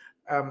staff.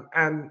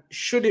 And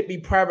should it be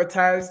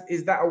privatized?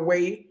 Is that a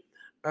way?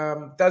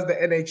 Does the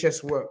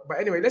NHS work? But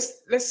anyway,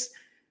 let's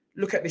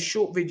look at this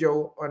short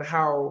video on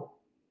how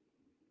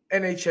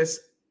NHS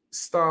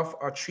staff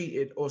are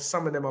treated, or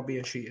some of them are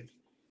being treated.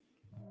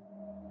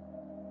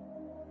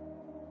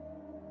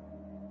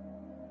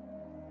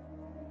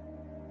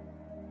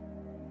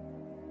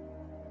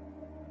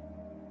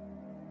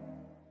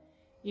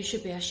 You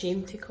should be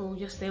ashamed to call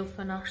yourself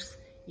a nurse.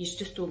 You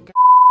just don't get.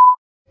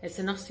 It's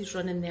the nurses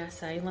running the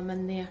asylum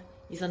in there.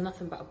 These are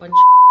nothing but a bunch of.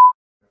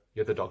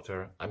 You're the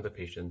doctor, I'm the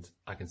patient,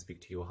 I can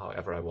speak to you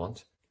however I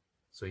want.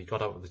 So he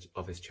got out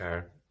of his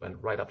chair, went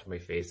right up to my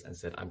face and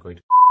said, I'm going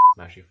to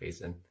smash your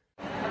face in.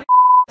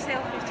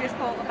 Yourself was just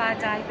thought I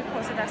die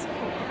because of this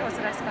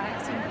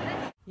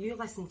vaccine. You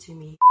listen to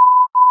me,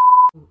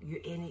 you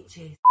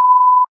NHS.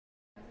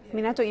 I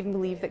mean, I don't even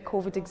believe that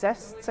COVID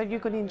exists. Are you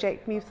going to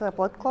inject me with a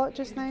blood clot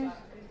just now?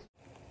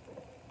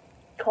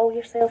 Call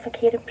yourself a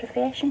caring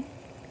profession?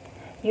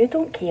 You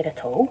don't care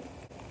at all.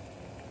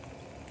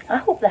 I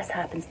hope this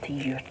happens to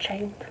your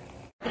child.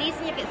 The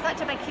reason you've got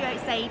such a big queue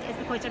outside is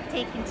because you're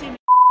taking too many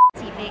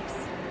tea breaks.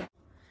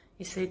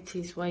 He said to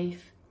his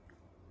wife,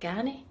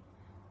 Gani,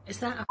 is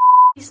that a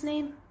his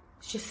name?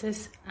 She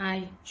says,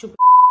 aye, she'll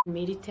be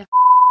married to a.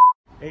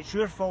 It's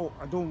your fault,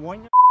 I don't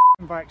want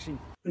your vaccine.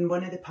 When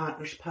one of the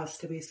partners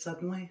passed away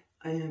suddenly,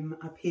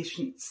 a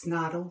patient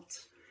snarled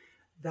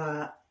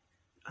that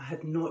I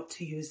had not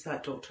to use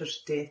that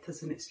doctor's death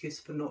as an excuse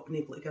for not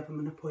being able to give him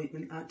an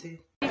appointment that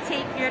day. You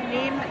take your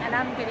name and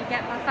I'm going to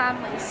get my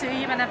family to sue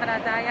you whenever I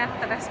die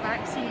after this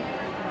vaccine.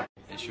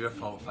 It's your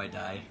fault if I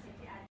die.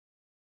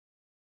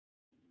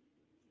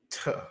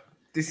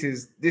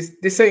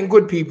 This ain't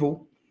good,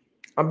 people.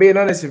 I'm being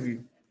honest with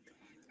you.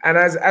 And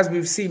as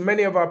we've seen,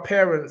 many of our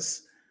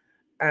parents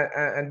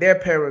and their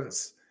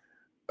parents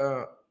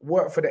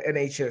work for the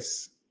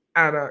NHS.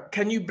 And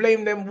can you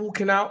blame them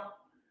walking out?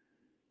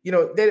 You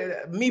know,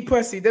 me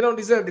personally, they don't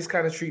deserve this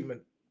kind of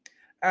treatment.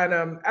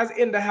 And as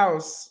In the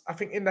House, I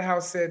think In the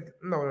House said,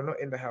 no,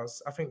 not In the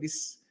House. I think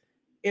this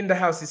In the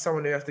House is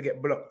someone who has to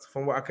get blocked,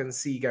 from what I can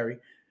see, Gary.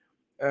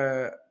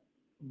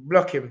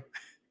 Block him.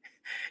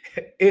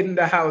 In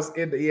the House,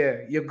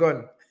 yeah, you're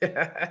gone.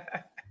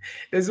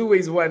 There's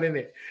always one in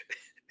it.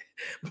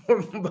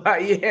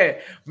 But yeah,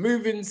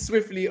 moving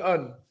swiftly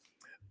on.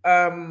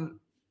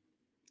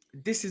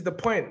 This is the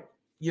point.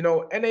 You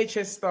know,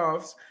 NHS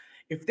staffs,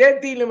 if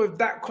they're dealing with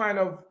that kind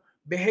of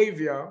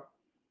behavior,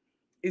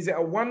 is it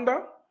a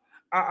wonder?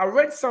 I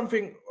read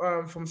something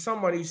from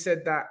someone who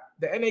said that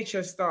the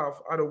NHS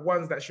staff are the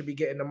ones that should be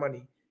getting the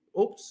money.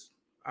 Oops,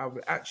 I've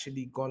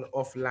actually gone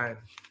offline.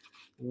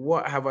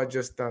 What have I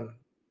just done?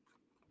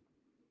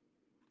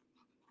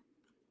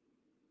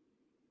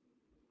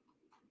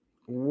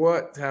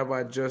 What have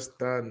I just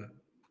done?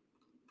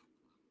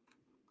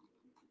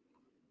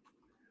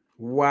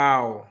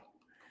 Wow.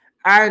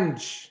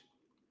 Ange.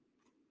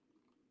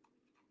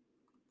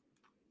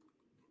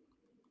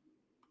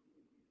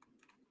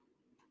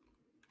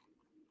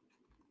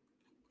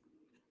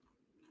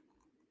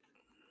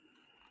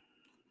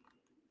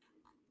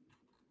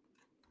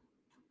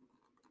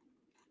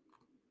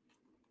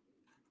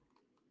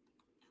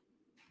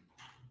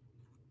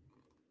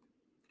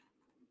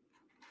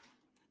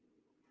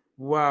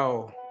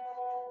 Wow.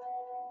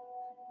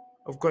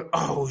 I've got,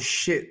 oh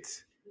shit.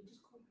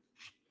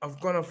 I've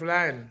gone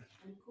offline.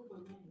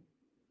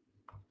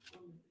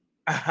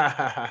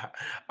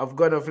 I've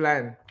gone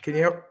offline. Can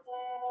you help?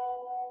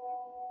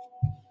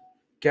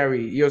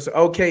 Gary, you're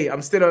okay.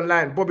 I'm still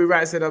online. Bobby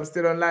Wright said I'm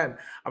still online.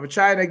 I'm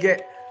trying to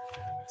get,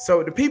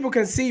 so the people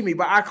can see me,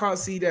 but I can't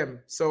see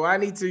them. So I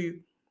need to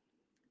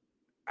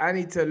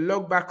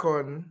log back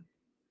on,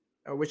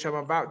 which I'm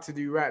about to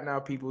do right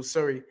now, people.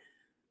 Sorry.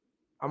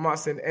 I'm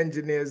asking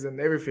engineers and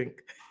everything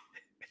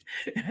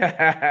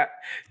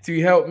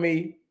to help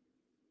me.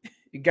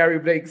 Gary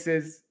Blake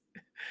says,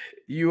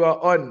 you are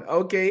on.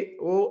 Okay.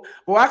 Well,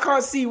 I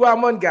can't see where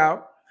I'm on,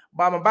 gal,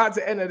 but I'm about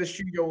to enter the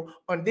studio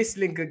on this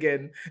link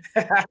again.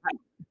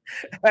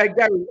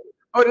 Gary.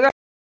 Oh, did I?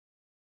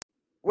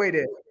 Wait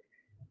there.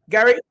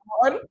 Gary,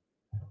 on?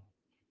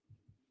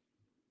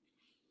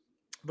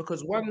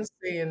 Because one's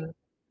saying,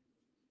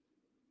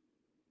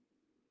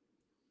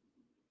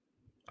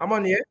 I'm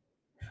on here,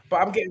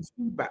 but I'm getting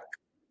feedback.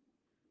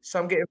 So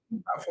I'm getting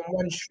feedback from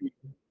one stream.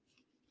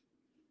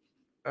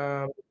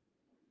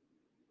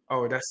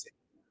 Oh, that's it.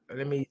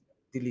 Let me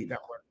delete that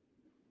one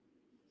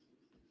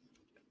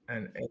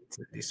and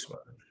enter this one.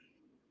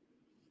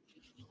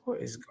 What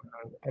is going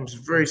on? I'm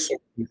very sorry,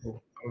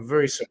 people. I'm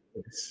very sorry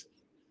for this.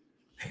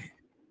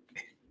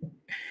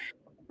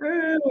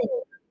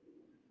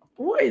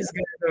 What is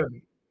going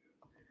on?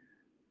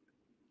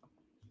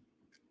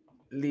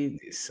 Leave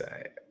this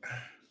side.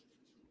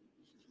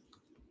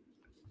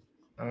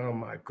 Oh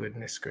my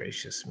goodness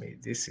gracious me.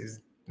 This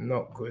is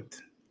not good.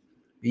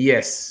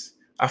 Yes,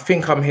 I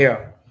think I'm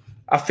here.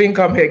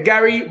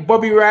 Gary,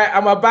 Bobby Wright,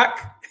 am I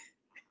back?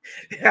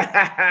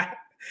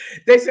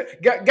 They said,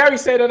 Gary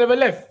said I never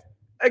left.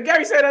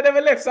 Gary said I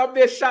never left. So I'm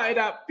there shouting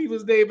out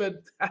people's name. And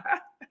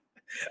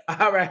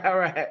all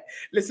right.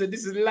 Listen,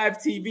 this is live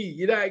TV.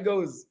 You know how it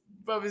goes.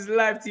 Bro, it's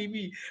live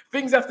TV.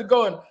 Things have to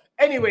go on.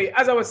 Anyway,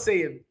 as I was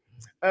saying,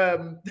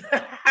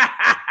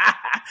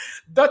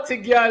 Dotty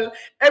girl,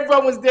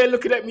 everyone was there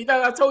looking at me.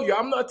 Now, I told you,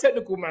 I'm not a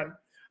technical man.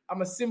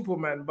 I'm a simple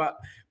man, but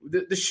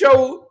the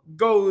show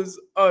goes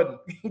on.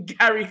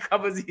 Gary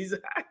covers his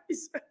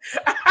eyes.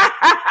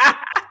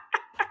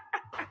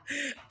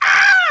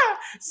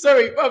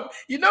 Sorry,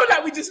 you know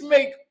that we just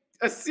make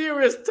a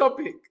serious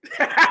topic.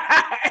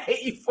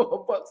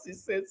 84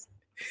 boxes says,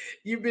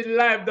 you've been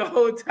live the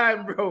whole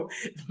time, bro.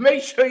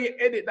 Make sure you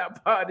edit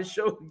that part of the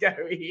show,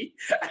 Gary.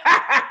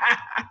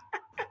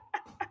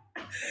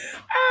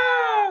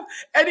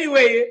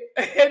 Anyway,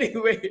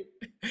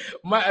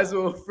 might as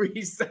well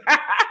freeze.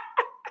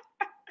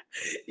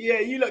 Yeah,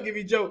 you lot give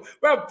me joke.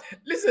 Bro,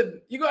 listen,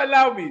 you gotta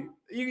allow me.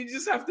 You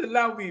just have to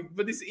allow me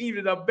for this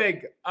evening. I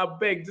beg,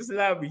 just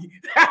allow me.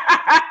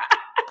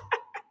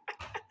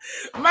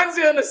 Man's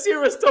here on a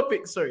serious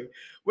topic. Sorry,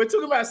 we're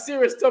talking about a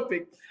serious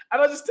topic,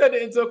 and I just turned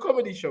it into a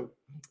comedy show.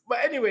 But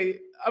anyway,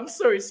 I'm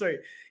sorry.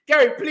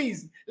 Gary,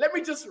 please let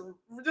me just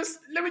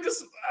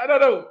I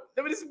don't know.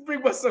 Let me just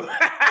bring myself.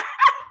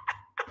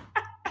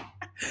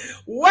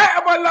 Why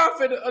am I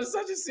laughing on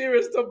such a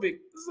serious topic?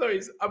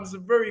 Sorry, I'm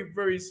very,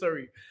 very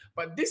sorry.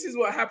 But this is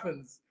what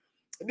happens.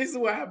 This is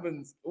what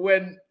happens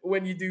when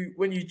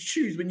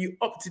you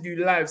opt to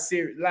do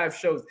live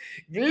shows.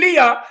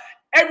 Leah,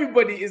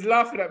 everybody is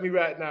laughing at me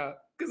right now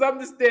because I'm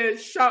just there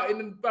shouting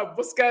and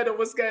what's going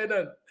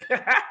on?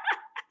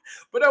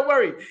 But don't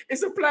worry,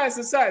 it's appliance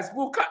and size.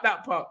 We'll cut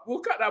that part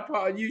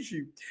on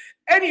YouTube.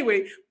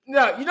 Anyway,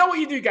 now you know what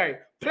you do, guys.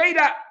 Play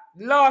that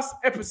last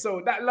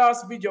episode, that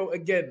last video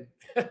again.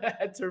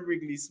 To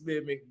Wrigley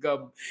Spearmint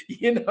Gum.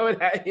 You know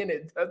that,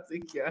 innit? That's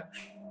it, yeah.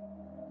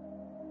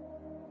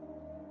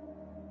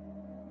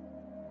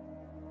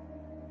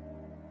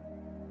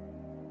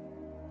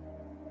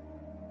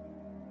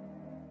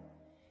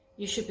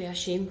 You should be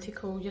ashamed to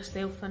call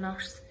yourself a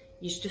nurse.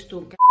 You just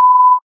don't get.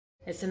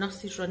 It's the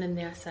nurses running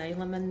the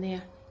asylum in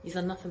there. These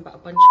are nothing but a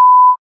bunch of.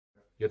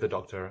 You're the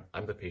doctor,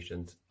 I'm the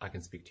patient, I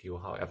can speak to you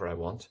however I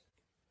want.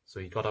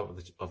 So he got out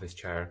of his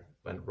chair,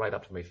 went right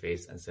up to my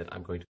face and said,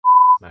 I'm going to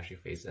smash your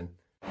face in.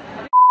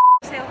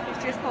 yourself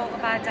has just got a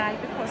bad eye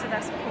because of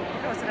this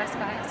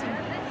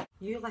vaccine.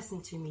 You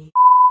listen to me,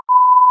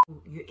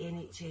 you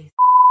NHS.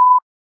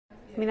 I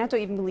mean, I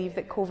don't even believe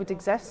that COVID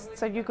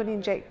exists. Are you going to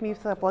inject me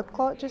with a blood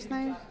clot just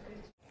now?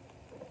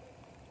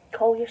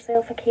 Call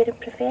yourself a caring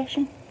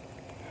profession?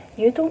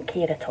 You don't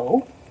care at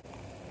all.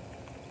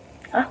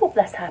 I hope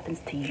this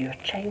happens to your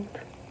child.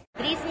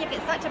 The reason you've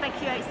got such a big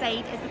queue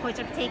outside is because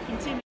you're taking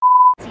too many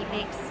tea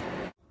breaks.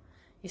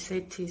 He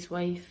said to his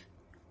wife,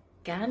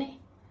 Granny,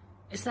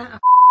 is that a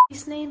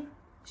his name?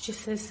 She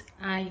says,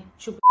 aye,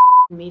 she'll be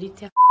married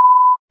to a.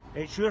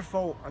 It's your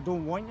fault. I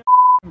don't want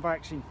your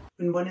vaccine.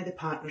 When one of the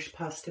partners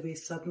passed away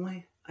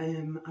suddenly,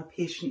 a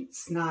patient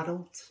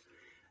snarled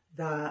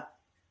that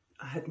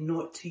I had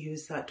not to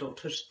use that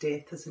doctor's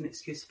death as an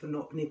excuse for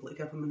not being able to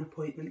give him an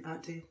appointment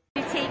that day.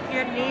 You take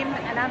your name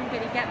and I'm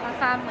going to get my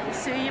family to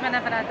sue you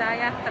whenever I die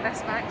after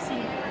this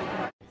vaccine.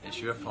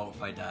 It's your fault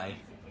if I die.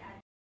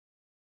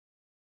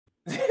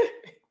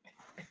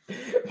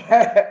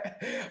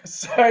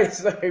 sorry,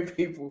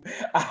 people.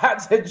 I had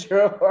to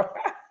draw.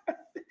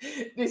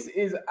 This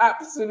is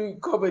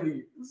absolute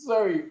comedy.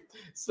 Sorry,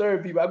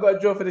 people. I got to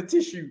draw for the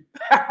tissue.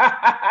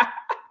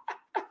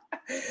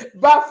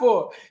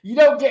 Baffle, you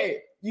don't get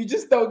it. You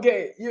just don't get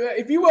it.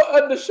 If you were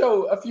on the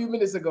show a few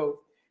minutes ago,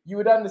 you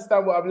would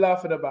understand what I'm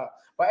laughing about.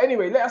 But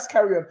anyway, let us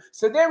carry on.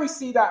 So there we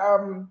see that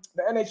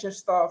the NHS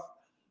staff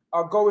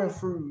are going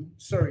through.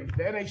 The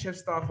NHS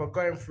staff are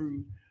going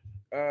through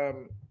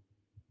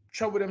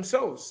trouble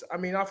themselves. I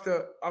mean,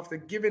 after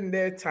giving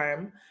their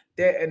time,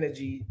 their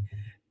energy,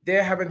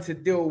 they're having to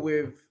deal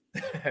with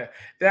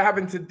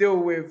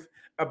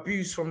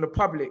abuse from the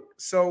public.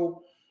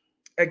 So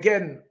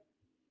again,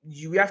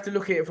 we have to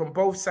look at it from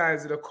both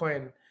sides of the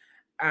coin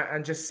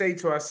and just say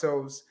to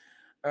ourselves,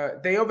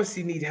 they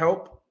obviously need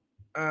help.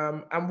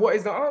 And what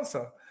is the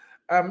answer?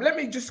 Let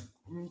me just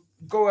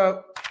go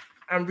out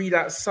and read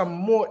out some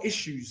more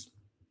issues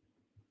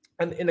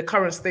and in the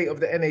current state of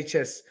the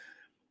NHS.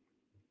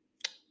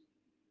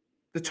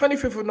 The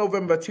 25th of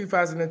November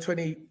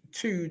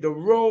 2022, the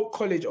Royal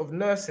College of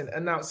Nursing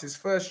announced its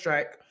first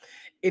strike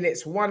in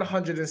its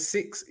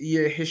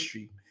 106-year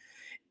history.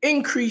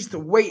 Increased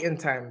waiting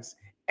times.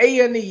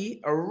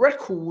 A&E, a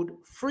record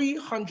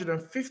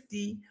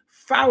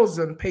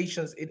 350,000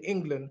 patients in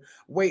England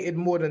waited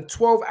more than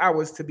 12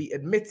 hours to be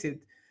admitted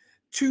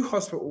to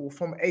hospital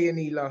from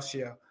A&E last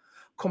year,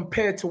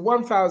 compared to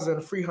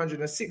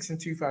 1,306 in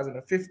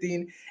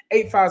 2015,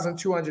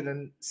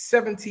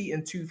 8,270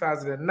 in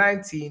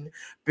 2019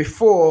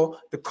 before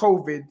the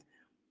COVID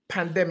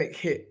pandemic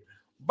hit.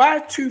 By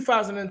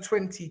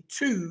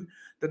 2022,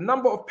 the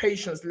number of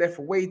patients left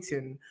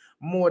waiting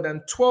more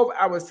than 12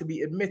 hours to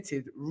be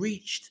admitted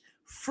reached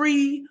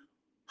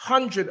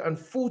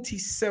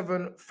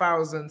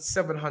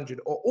 347,700,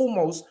 or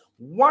almost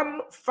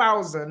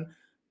 1,000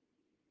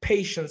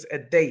 patients a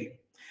day.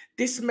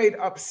 This made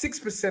up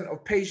 6%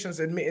 of patients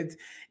admitted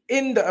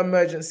in the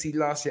emergency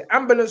last year.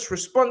 Ambulance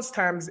response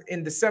times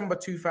in December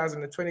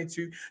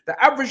 2022,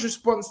 the average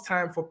response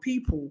time for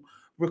people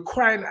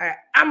requiring an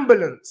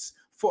ambulance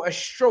for a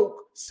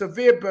stroke,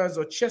 severe burns,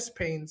 or chest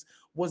pains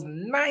was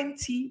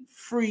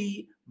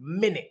 93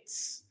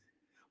 minutes,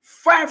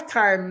 5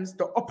 times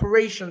the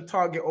operation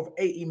target of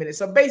 80 minutes.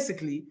 So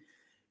basically,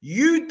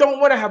 you don't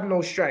want to have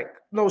no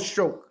stroke,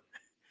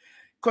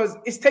 because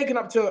it's taken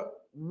up to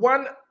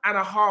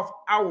 1.5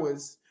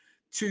 hours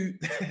to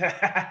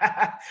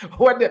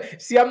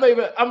see.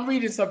 I'm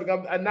reading something,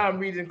 and now I'm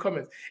reading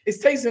comments. It's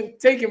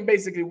taking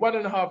basically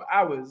 1.5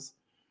 hours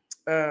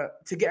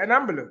to get an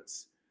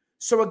ambulance.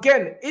 So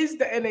again, is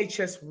the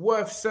NHS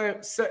worth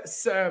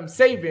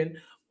saving,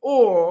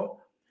 or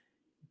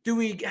do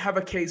we have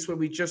a case where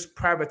we just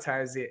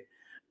privatize it?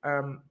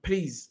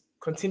 Please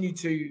continue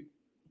to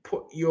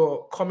put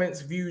your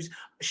comments, views,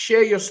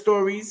 share your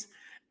stories,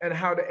 and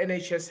how the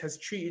NHS has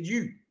treated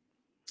you.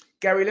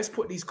 Gary, let's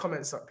put these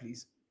comments up,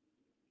 please.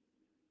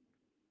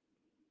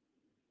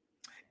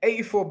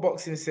 84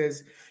 Boxing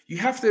says, you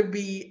have to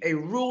be a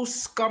real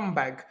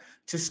scumbag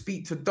to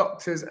speak to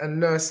doctors and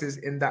nurses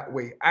in that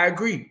way. I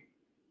agree,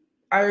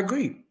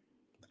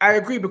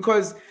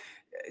 because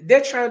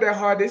they're trying their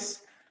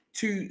hardest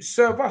to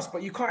serve us,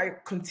 but you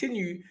can't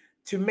continue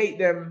to make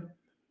them,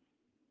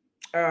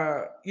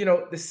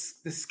 the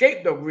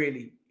scapegoat,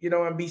 really,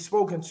 and be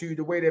spoken to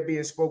the way they're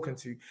being spoken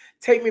to.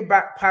 Take Me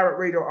Back Pirate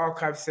Radio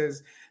Archive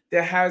says,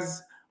 there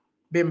has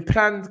been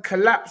planned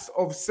collapse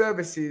of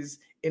services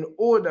in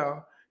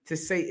order to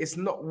say it's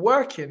not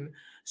working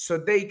so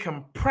they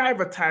can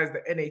privatize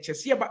the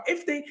NHS. Yeah, but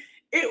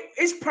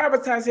is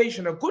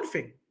privatization a good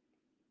thing?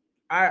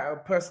 I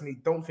personally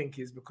don't think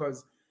it is,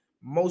 because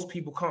most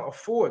people can't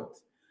afford.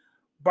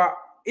 But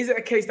is it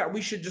a case that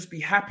we should just be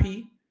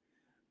happy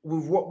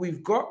with what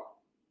we've got?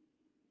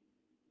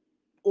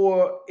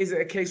 Or is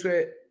it a case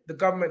where the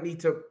government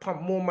need to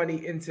pump more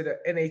money into the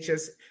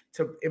NHS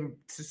so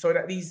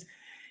that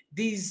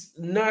these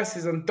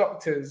nurses and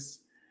doctors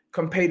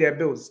can pay their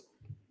bills?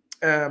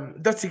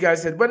 Dutty Guy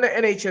said, when the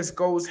NHS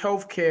goes,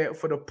 healthcare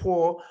for the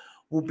poor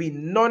will be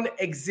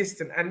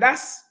non-existent. And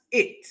that's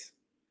it.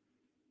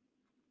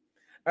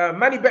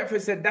 Manny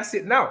Beckford said, "That's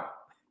it now.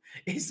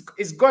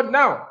 It's gone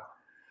now."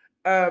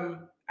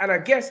 And I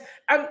guess,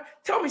 and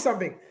tell me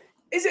something: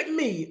 is it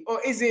me or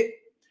is it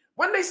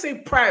when they say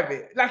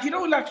private? Like you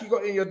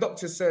got in your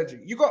doctor's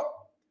surgery, you got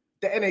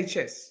the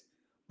NHS.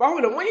 But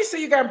hold on, when you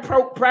say you're going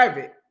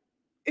private,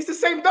 it's the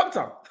same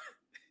doctor.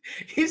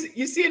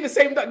 You seeing the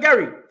same doctor,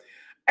 Gary?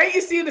 Ain't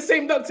you seeing the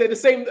same doctor in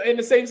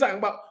the same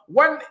something? But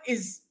one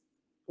is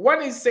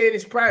saying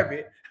it's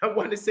private and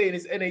one is saying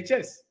it's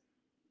NHS.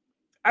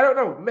 I don't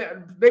know.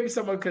 Maybe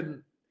someone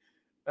can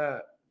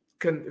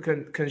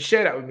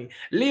share that with me.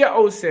 Leah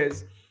O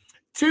says,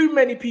 too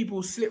many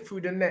people slip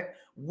through the net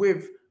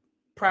with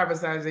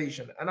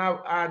privatization, and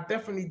I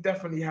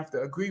definitely have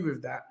to agree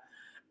with that.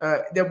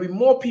 There'll be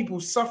more people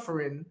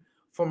suffering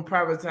from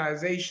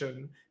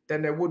privatization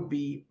than there would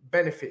be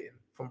benefiting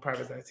from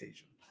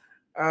privatization.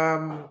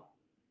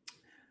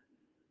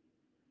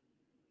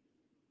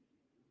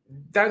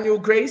 Daniel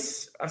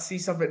Grace, I see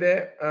something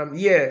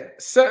there.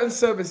 Certain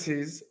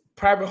services,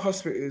 private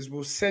hospitals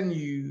will send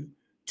you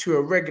to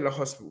a regular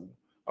hospital.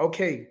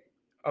 Okay.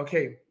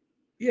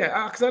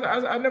 Yeah, because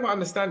I never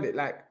understand it.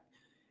 Like,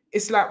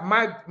 it's like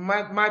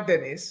my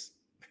dentist,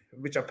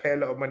 which I pay a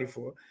lot of money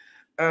for,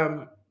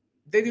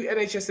 they do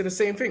NHS in the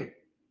same thing.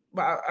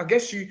 But I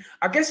guess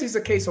it's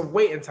a case of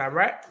waiting time,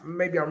 right?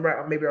 Maybe I'm right,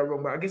 or maybe I'm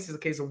wrong, but I guess it's a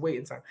case of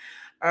waiting time.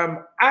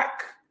 AC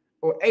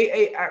or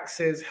AA Act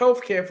says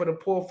healthcare for the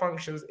poor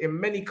functions in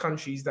many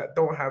countries that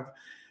don't have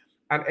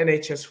an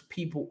NHS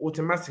people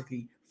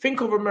automatically.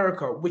 Think of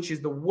America, which is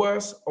the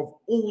worst of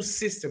all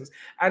systems.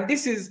 And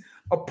this is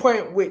a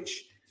point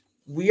which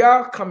we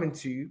are coming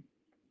to,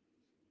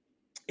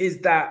 is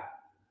that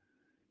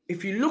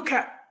if you look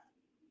at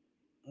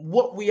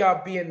what we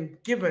are being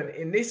given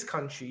in this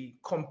country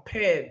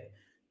compared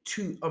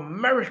to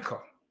America,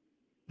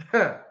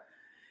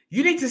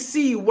 you need to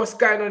see what's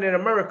going on in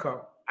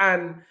America.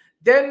 And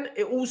then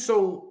it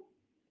also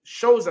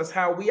shows us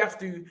how we have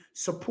to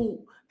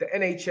support the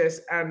NHS.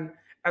 And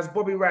as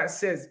Bobby Wright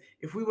says,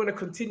 if we want to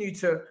continue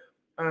to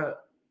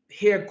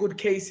hear good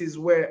cases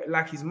where,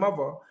 like his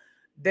mother,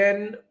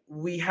 then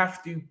we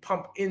have to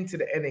pump into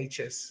the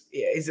NHS.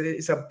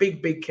 It's a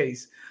big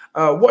case.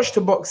 Watch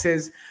the Box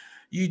says,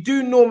 you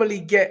do normally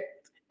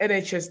get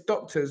NHS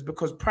doctors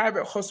because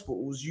private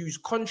hospitals use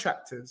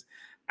contractors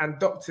and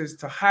doctors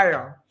to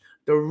hire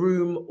the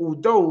room,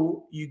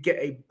 although you get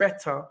a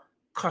better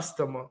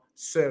customer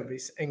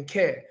service and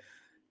care.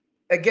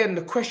 Again,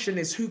 the question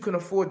is, who can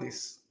afford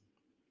this?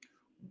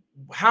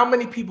 How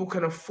many people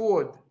can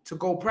afford to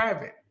go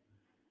private?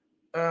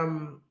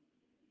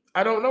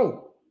 I don't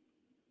know.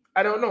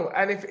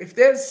 And if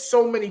there's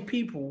so many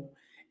people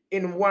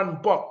in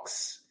one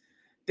box,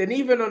 then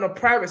even on a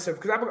private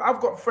service, because I've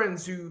got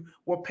friends who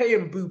were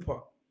paying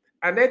Bupa,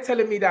 and they're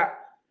telling me that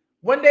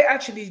when they're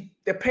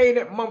paying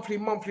it monthly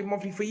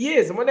for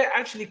years, and when it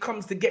actually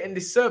comes to getting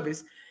this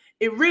service,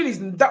 it really is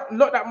not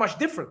that much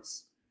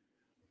difference.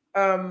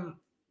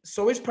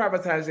 So is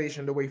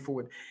privatization the way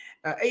forward?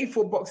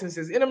 84 Boxing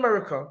says, in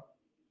America,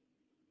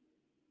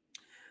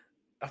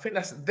 I think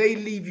they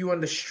leave you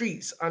on the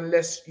streets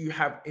unless you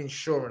have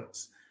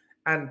insurance.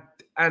 And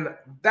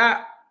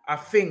that, I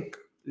think,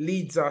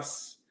 leads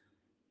us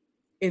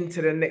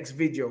into the next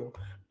video.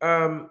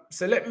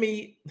 So let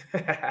me...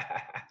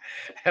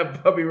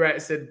 Bobby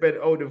Wright said Ben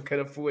Oldham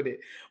can afford it.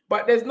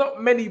 But there's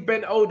not many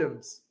Ben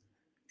Oldhams.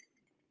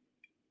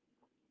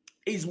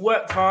 He's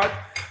worked hard.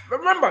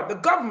 Remember, the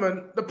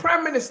government, the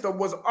Prime Minister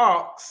was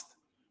asked,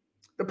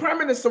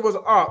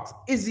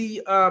 is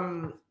he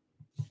on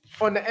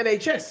the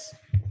NHS?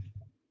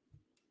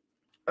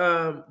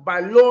 By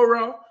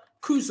Laura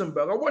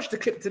Kusenberg. I watched the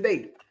clip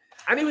today,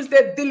 and he was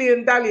there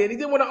dilly-dallying, and he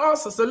didn't want to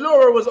answer. So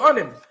Laura was on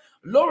him.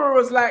 Laura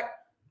was like,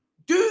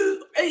 do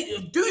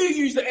you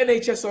use the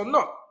NHS or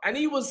not? And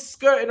he was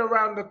skirting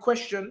around the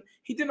question.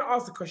 He didn't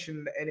ask the question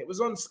in the end. It was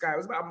on Sky. It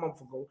was about a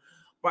month ago.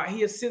 But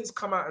he has since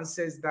come out and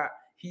says that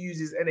he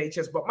uses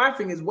NHS. But my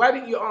thing is, why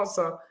didn't you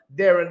answer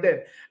there and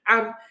then?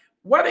 And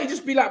why don't you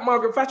just be like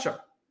Margaret Thatcher?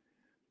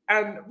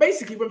 And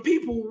basically, when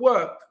people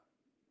work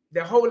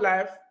their whole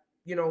life,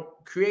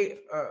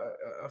 create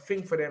a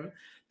thing for them,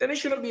 then they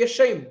shouldn't be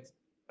ashamed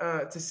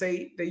to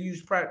say they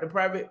use the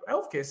private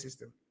healthcare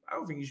system. I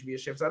don't think you should be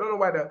ashamed. So I don't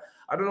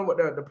know what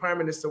the Prime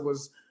Minister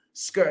was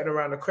skirting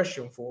around the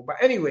question for. But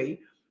anyway,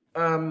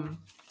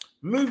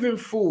 moving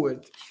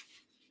forward,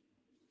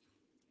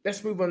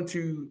 let's move on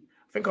to,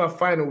 I think, our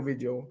final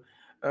video,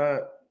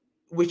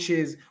 which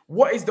is,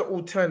 what is the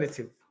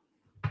alternative?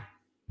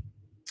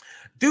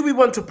 Do we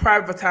want to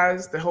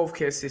privatize the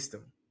healthcare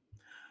system?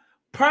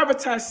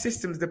 Privatized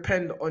systems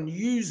depend on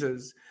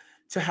users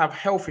to have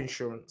health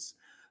insurance.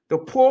 The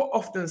poor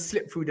often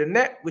slip through the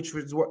net, which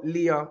was what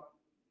Leah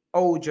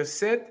O just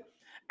said,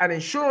 and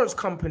insurance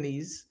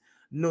companies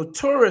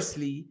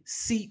notoriously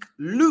seek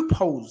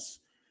loopholes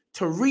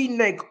to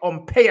renege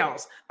on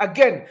payouts.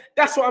 Again,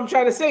 that's what I'm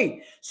trying to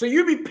say. So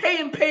you be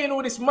paying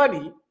all this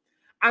money,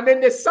 and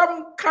then there's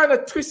some kind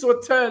of twist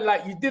or turn,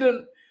 like you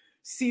didn't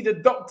see the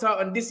doctor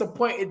on this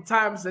appointed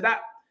time, so that,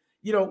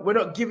 we're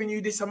not giving you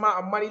this amount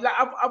of money. Like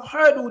I've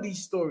heard all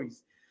these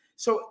stories.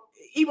 So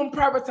even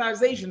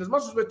privatization, as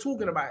much as we're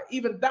talking about it,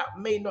 even that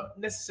may not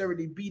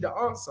necessarily be the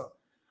answer.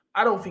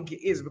 I don't think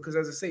it is, because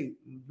as I say,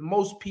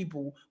 most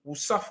people will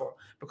suffer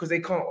because they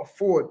can't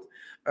afford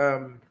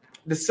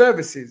the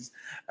services.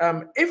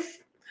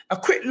 If a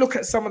quick look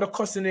at some of the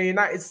costs in the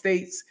United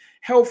States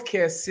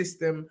healthcare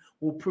system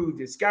will prove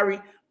this.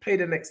 Gary, play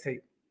the next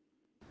tape.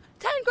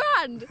 10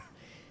 grand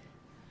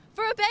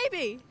for a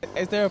baby.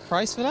 Is there a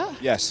price for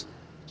that? Yes.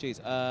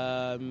 Jeez,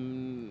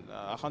 $100,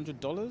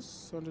 $200.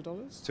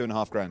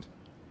 $2,500.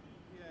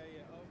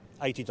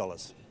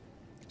 $80.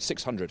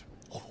 $600.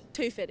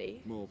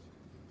 250. More.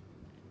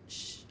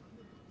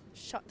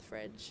 Shut the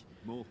fridge.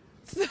 More.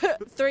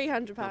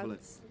 £300. Double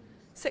it.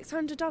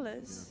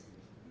 $600.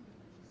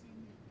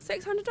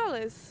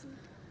 $600.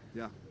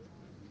 Yeah.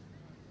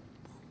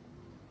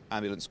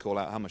 Ambulance call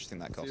out. How much do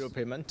you think that costs? Zero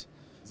payment.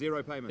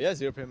 Zero payment? Yeah,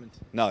 zero payment.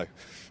 No.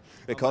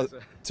 It costs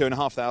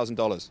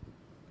 $2,500.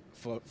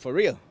 For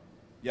real?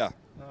 Yeah.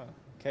 Oh,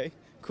 okay,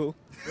 cool.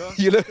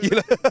 you look.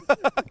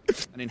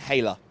 An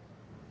inhaler.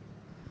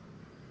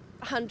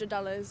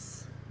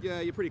 $100.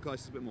 Yeah, you're pretty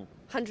close. It's a bit more.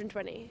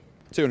 120.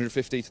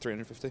 250 to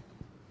 350.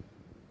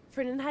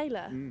 For an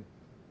inhaler?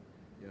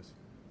 Yes.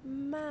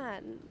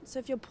 Man, so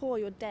if you're poor,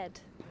 you're dead.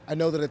 I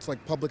know that it's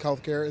like public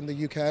healthcare in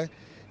the UK.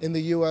 In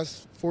the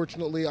US,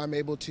 fortunately, I'm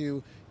able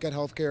to get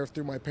healthcare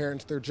through my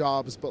parents, their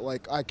jobs, but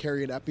like I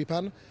carry an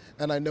EpiPen,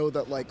 and I know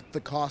that like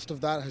the cost of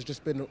that has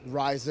just been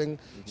rising.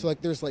 So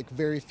like there's like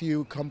very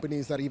few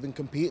companies that even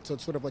compete, so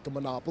it's sort of like a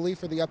monopoly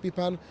for the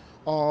EpiPen.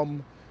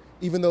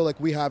 Even though like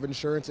we have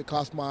insurance, it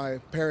costs my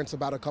parents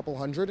about a couple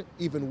hundred,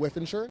 even with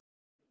insurance.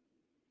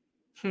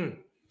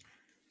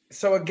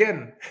 So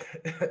again,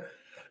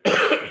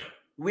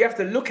 we have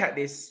to look at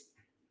this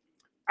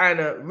and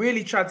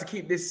really try to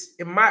keep this,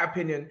 in my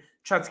opinion,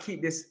 try to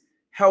keep this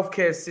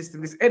healthcare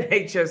system, this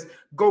NHS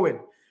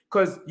going.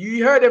 Because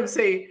you heard them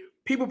say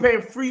people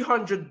paying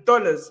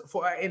 $300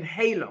 for an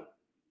inhaler.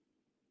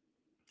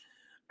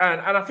 And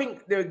I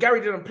think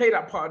Gary didn't play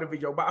that part of the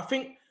video, but I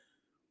think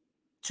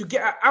to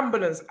get an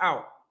ambulance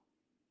out,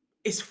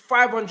 it's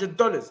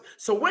 $500.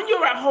 So when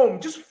you're at home,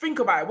 just think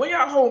about it. When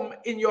you're at home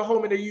in your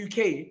home in the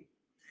UK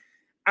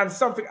and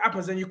something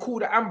happens and you call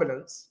the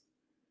ambulance,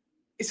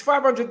 it's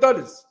 $500.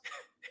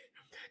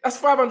 That's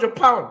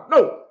 £500.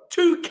 No,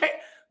 2K.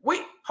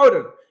 Wait, hold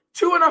on.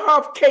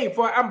 2.5K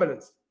for an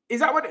ambulance. Is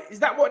that what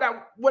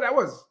that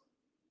was?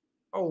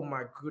 Oh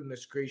my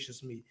goodness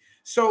gracious me.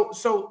 So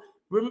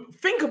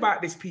think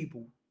about this,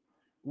 people.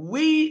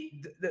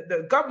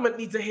 The government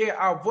needs to hear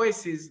our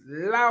voices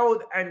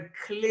loud and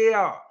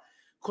clear.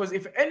 Because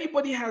if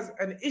anybody has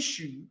an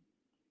issue,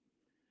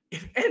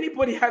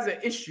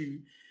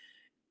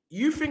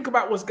 you think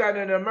about what's going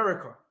on in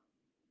America.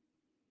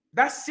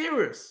 That's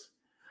serious.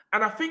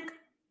 And I think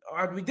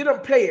we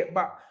didn't play it,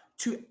 but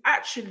to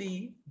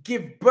actually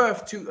give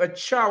birth to a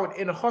child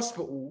in a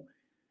hospital,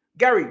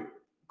 Gary,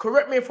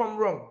 correct me if I'm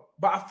wrong,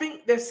 but I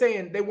think they're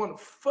saying they want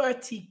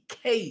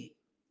 30K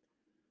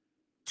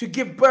to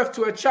give birth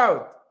to a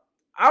child.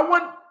 I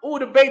want all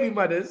the baby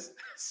mothers,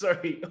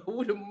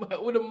 all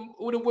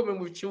the women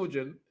with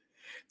children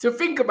to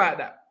think about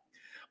that.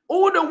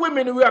 All the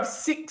women who have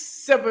 6,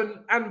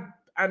 7, and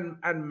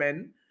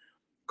men,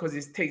 because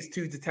it takes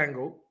 2 to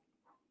tango,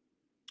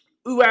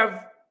 who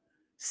have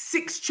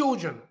 6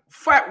 children,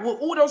 5. Well,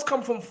 all those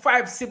come from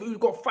 5 siblings. We've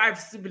got 5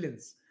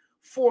 siblings,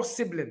 4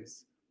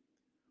 siblings.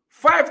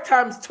 5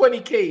 times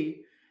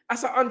 20K,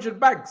 that's 100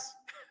 bags.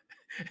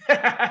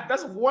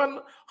 That's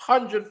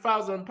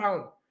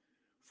 £100,000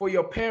 for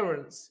your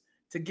parents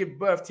to give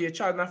birth to your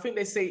child. And I think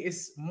they say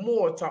it's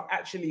more to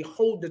actually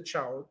hold the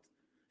child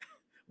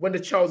when the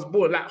child's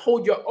born. Like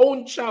hold your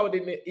own child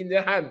in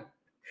your hand.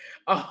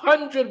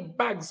 100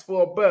 bags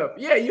for a birth.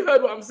 Yeah, you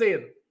heard what I'm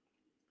saying.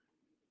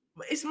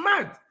 It's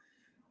mad.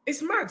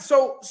 It's mad.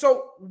 So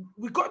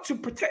we got to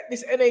protect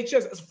this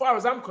NHS as far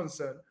as I'm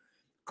concerned,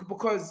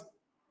 because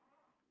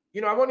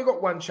I've only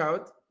got one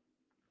child.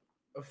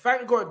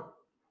 Thank God,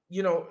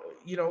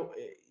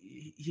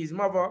 his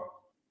mother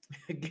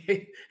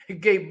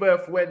gave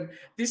birth when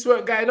this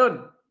weren't going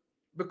on,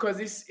 because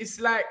it's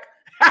like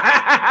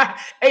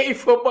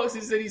 84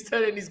 boxes and he's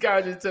turning his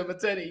garage into a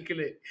maternity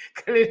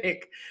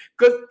clinic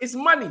because it's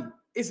money.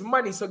 It's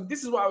money. So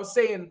this is what I was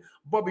saying,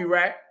 Bobby,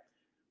 right?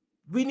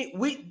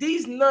 We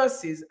these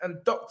nurses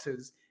and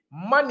doctors,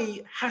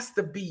 money has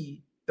to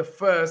be the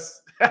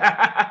first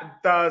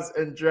does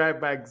and dry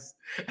bags.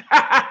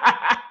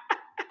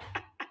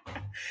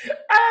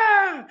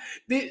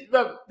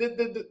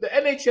 The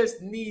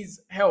NHS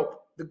needs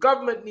help. The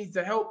government needs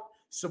to help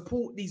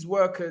support these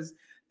workers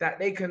that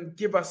they can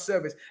give us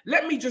service.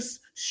 Let me just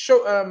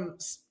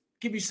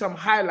give you some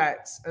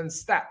highlights and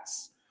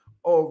stats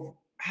of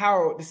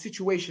how the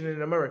situation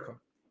in America.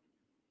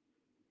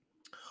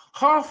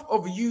 Half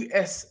of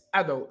US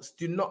adults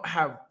do not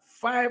have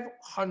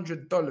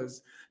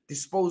 $500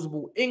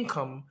 disposable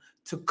income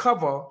to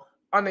cover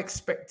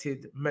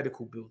unexpected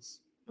medical bills.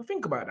 Now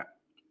think about that.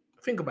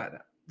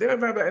 They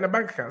don't have that in a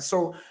bank account.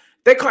 So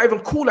they can't even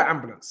call an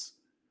ambulance.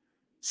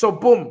 So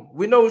boom,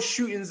 we know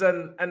shootings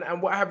and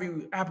what have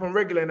you happen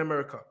regular in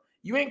America.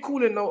 You ain't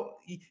calling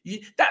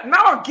that.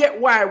 Now I get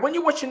why when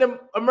you're watching them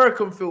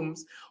American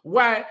films,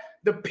 why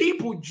the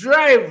people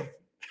drive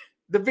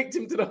the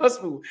victim to the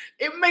hospital.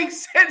 It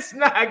makes sense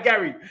now,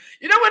 Gary.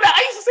 You know when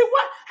I used to say,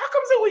 what? How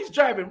come they're always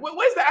driving?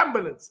 Where's the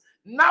ambulance?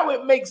 Now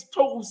it makes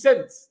total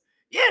sense.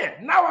 Yeah,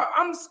 now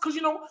I'm because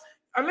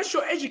unless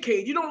you're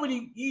educated,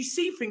 you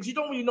see things, you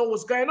don't really know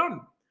what's going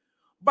on.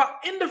 But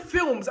in the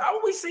films, I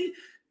always say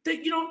that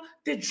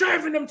they're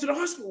driving them to the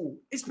hospital.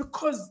 It's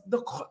because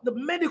the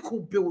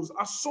medical bills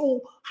are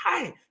so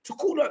high. To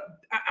call an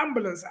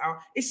ambulance out,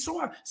 it's so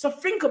high. So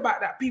think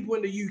about that, people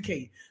in the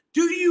UK.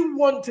 Do you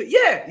want to?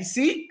 Yeah, you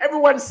see,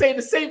 everyone's saying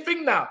the same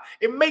thing now.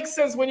 It makes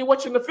sense when you're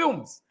watching the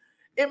films.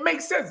 It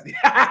makes sense.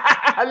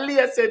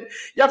 Leah said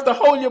you have to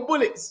hold your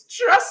bullets.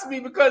 Trust me,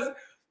 because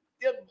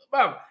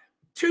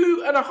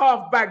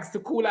 2.5 bags to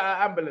call out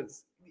an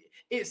ambulance.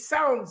 It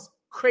sounds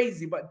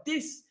crazy, but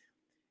this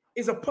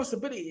is a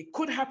possibility. It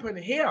could happen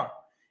here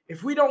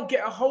if we don't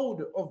get a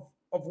hold of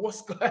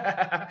what's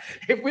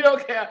if we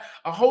don't get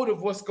a hold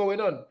of what's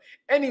going on.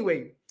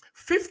 Anyway,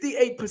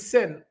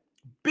 58%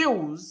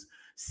 bills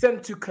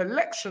sent to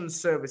collection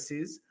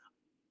services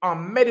are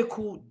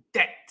medical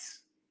debt.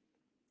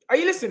 Are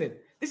you listening?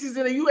 This is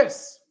in the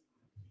US.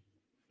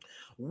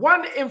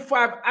 1 in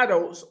 5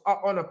 adults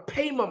are on a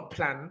payment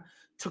plan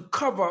to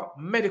cover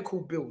medical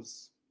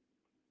bills.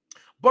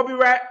 Bobby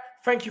Wright,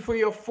 thank you for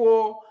your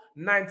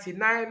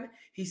 $4.99.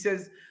 He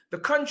says the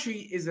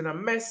country is in a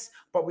mess,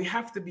 but we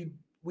have to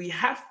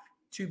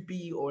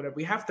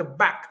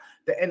back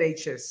the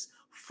NHS.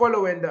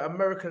 Following the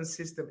American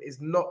system is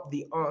not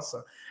the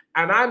answer.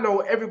 And I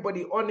know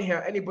everybody on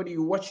here, anybody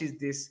who watches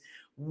this,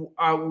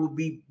 will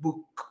be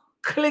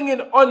clinging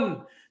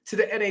on to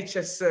the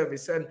NHS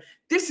service. And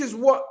this is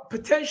what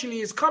potentially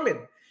is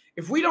coming.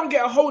 If we don't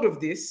get a hold of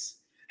this,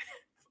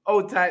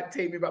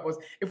 take me back, boss.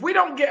 If we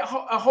don't get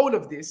a hold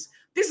of this,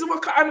 this is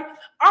what I'm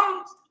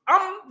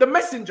the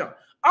messenger.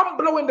 I'm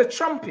blowing the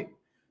trumpet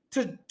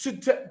to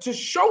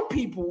show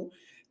people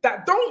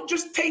that don't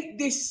just take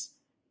this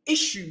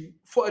issue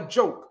for a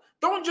joke.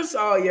 Don't just, the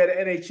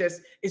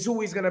NHS is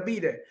always going to be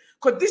there.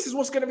 Because this is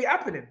what's going to be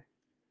happening.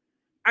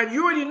 And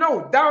you already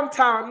know,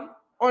 downtown,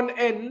 on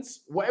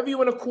ends, whatever you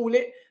want to call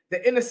it,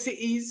 the inner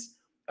cities,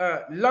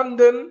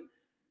 London,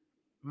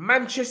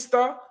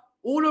 Manchester,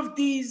 all of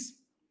these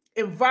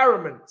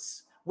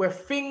environments where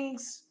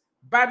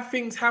bad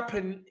things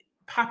happen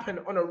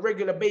on a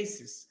regular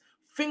basis.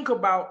 Think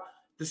about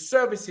the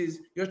services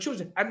your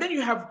children. And then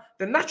you have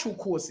the natural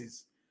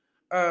causes,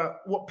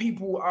 what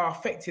people are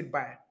affected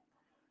by.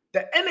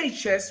 The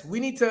NHS,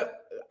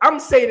 I'm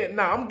saying it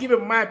now, I'm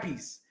giving my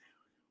piece.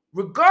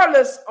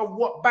 Regardless of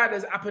what bad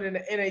has happened in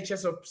the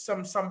NHS or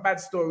some bad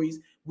stories,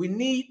 we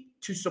need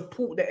to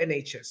support the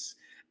NHS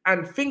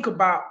and think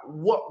about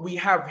what we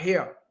have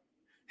here.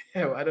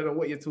 Hell, I don't know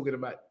what you're talking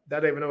about. I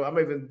don't even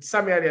know.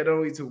 Sammy Ali, I don't know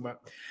what you're talking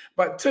about.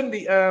 But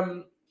Tundi,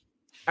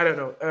 I don't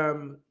know.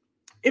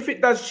 If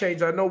it does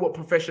change, I know what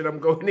profession I'm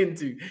going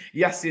into.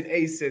 Yasin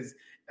A says.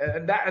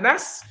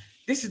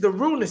 This is the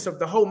realness of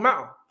the whole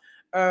matter.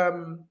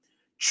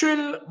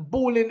 Trill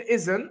Balling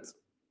isn't.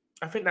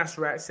 I think that's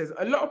right. It says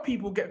a lot of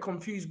people get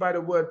confused by the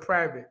word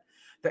private.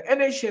 The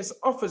NHS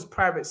offers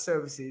private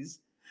services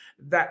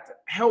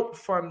that help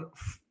fund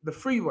the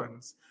free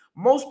ones.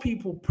 Most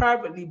people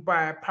privately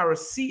buy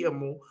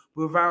paracetamol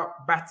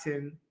without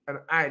batting an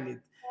eyelid.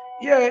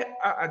 Yeah,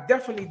 I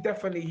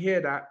definitely hear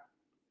that.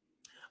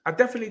 I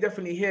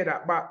definitely hear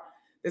that. But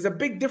there's a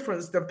big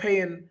difference than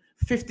paying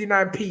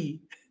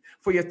 59p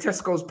for your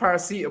Tesco's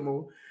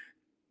paracetamol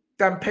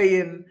than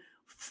paying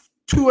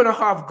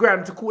 2.5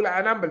 grand to call out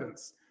an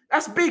ambulance.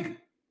 That's big.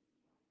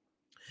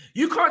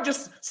 You can't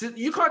just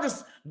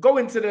go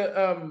into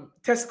the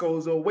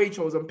Tesco's or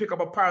Waitrose and pick up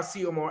a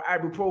paracetamol or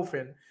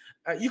ibuprofen.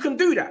 You can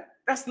do that.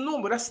 That's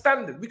normal. That's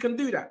standard. We can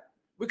do that.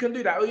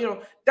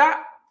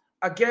 That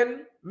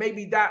again,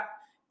 maybe that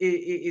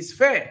is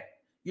fair.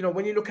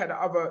 When you look at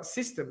the other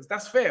systems,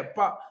 that's fair.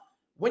 But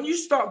when you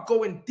start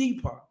going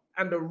deeper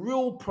and the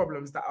real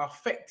problems that are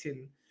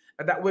affecting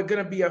and that we're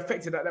going to be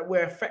affected, that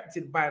we're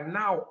affected by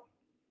now,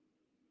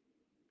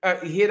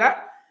 you hear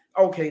that?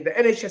 Okay, the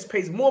NHS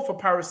pays more for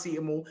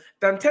paracetamol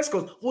than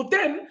Tesco's. Well,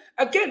 then,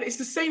 again, it's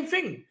the same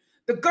thing.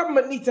 The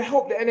government need to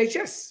help the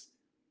NHS.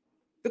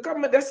 The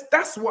government,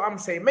 that's what I'm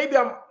saying. Maybe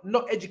I'm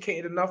not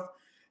educated enough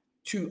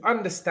to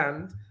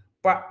understand,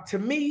 but to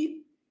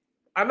me,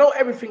 I know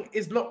everything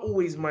is not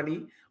always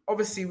money.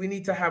 Obviously, we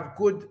need to have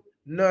good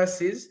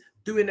nurses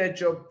doing their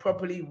job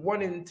properly,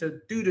 wanting to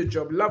do the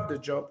job, love the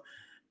job.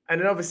 And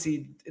then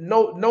obviously,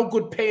 no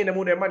good paying them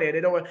all their money. They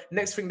don't.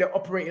 Next thing, they're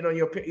operating on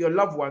your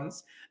loved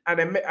ones, and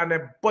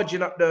they're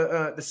budging up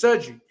the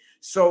surgery.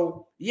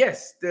 So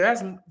yes, there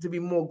has to be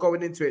more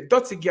going into it.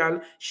 Dottie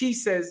Gal, she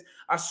says,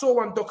 I saw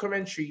one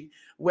documentary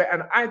where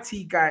an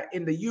IT guy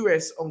in the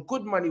US on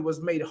good money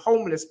was made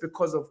homeless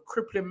because of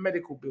crippling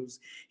medical bills.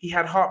 He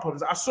had heart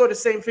problems. I saw the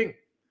same thing.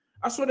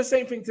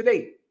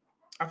 today.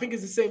 I think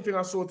it's the same thing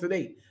I saw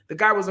today. The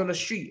guy was on the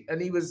street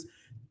and he was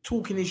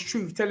talking his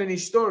truth, telling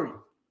his story.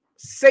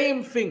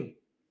 Same thing.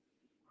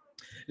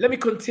 Let me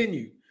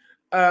continue.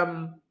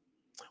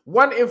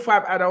 1 in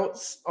 5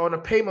 adults are on a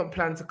payment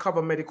plan to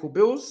cover medical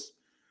bills.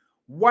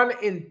 1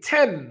 in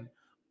 10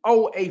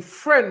 owe a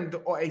friend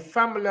or a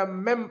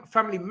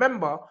family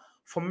member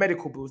for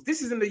medical bills.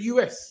 This is in the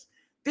US.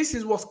 This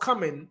is what's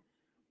coming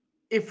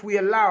if we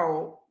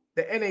allow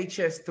the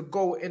NHS to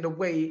go in the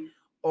way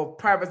of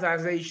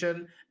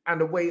privatization and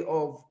the way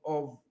of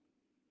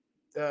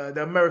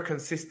the American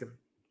system.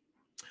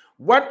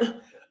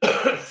 1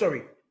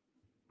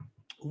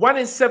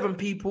 in 7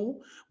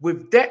 people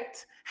with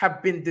debt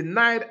have been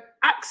denied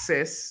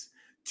access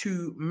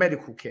to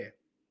medical care.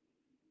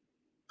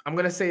 I'm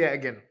going to say that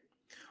again.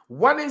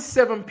 1 in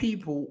 7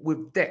 people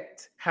with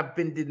debt have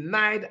been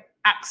denied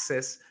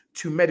access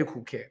to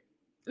medical care.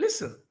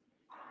 Listen.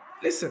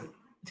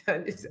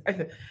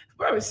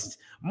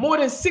 More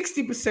than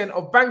 60%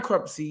 of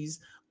bankruptcies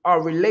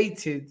are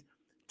related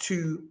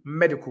to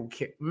medical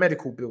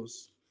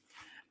bills.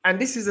 And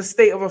this is a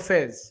state of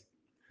affairs,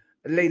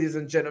 ladies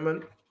and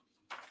gentlemen.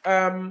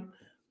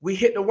 We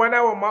hit the 1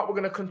 hour mark. We're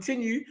going to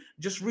continue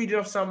just reading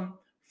off some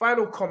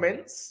final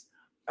comments.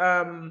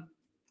 And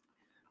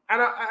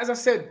as I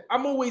said,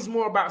 I'm always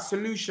more about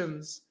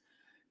solutions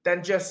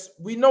than just,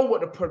 we know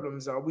what the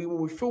problems are. We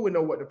feel we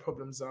know what the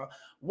problems are.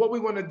 What we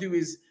want to do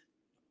is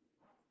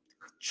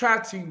try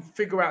to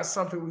figure out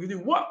something we can do.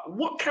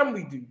 What can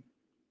we do?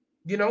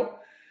 You know,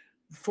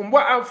 from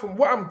what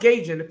I'm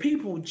gauging, the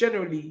people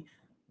generally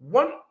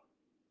want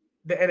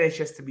the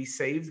NHS to be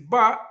saved,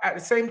 but at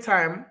the same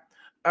time,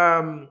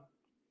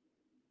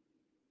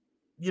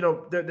 you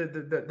know,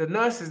 the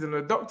nurses and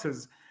the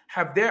doctors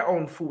have their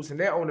own thoughts and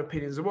their own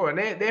opinions as well, and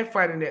they're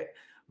finding it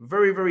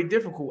very, very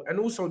difficult, and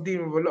also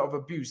dealing with a lot of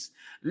abuse.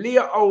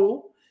 Leah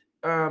O,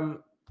 let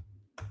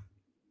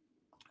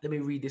me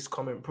read this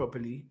comment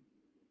properly.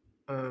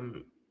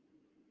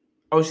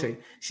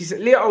 She said,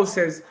 Leah O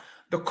says,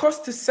 the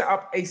cost to set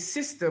up a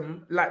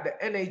system like the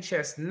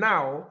NHS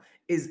now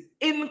is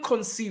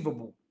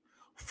inconceivable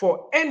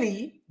for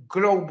any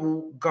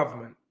global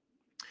government.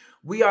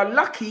 We are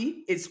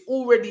lucky it's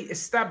already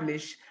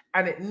established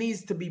and it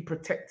needs to be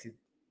protected.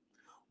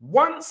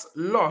 Once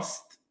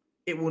lost,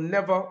 it will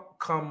never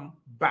come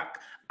back.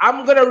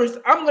 I'm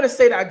gonna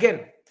say that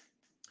again.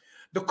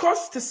 The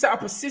cost to set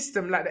up a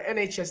system like the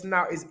NHS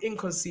now is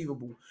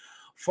inconceivable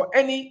for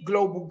any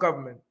global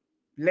government,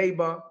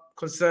 Labour,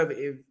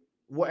 Conservative,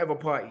 whatever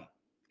party.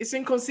 It's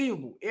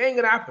inconceivable. It ain't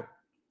gonna happen.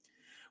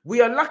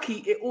 We are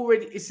lucky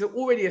it's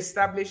already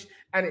established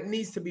and it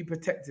needs to be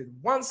protected.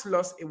 Once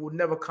lost, it will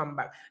never come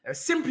back.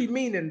 Simply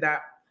meaning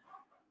that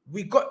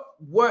we got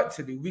work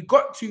to do. We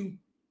got to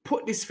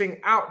put this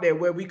thing out there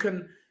where we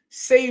can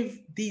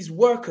save these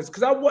workers.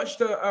 Because I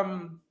watched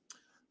a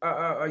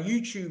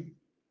YouTube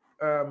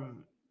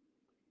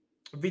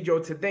video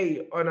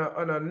today on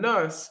a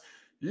nurse.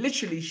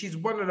 Literally, she's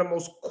one of the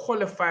most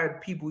qualified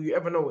people you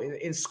ever know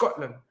in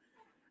Scotland.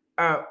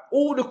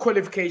 All the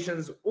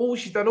qualifications,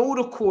 she's done all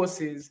the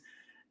courses,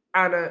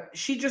 and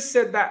she just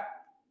said that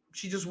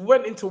she just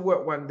went into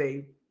work one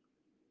day,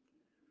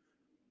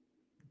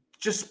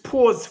 just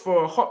paused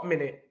for a hot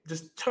minute,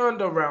 just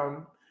turned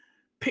around,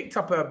 picked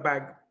up her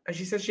bag, and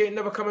she said she ain't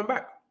never coming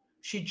back.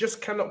 She just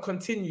cannot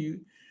continue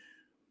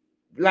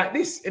like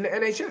this in the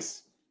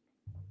NHS.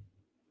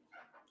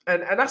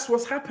 And that's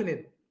what's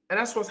happening.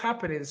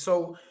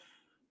 So,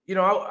 you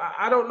know,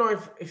 I don't know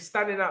if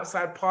standing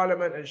outside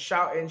Parliament and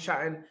shouting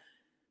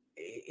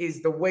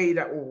is the way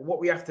that, or what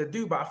we have to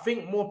do, but I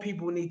think more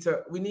people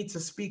we need to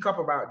speak up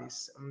about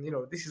this. You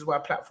know, this is why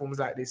platforms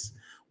like this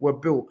were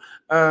built.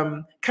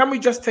 Can we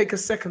just take a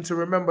second to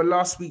remember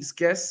last week's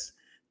guest,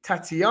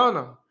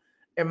 Tatiana?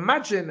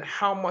 Imagine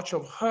how much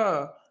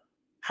her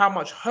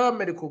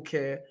medical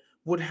care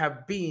would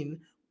have been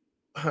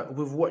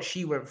with what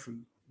she went through.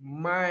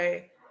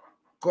 My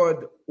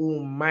God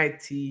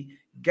Almighty,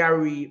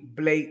 Gary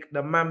Blake,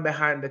 the man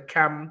behind the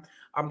cam.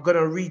 I'm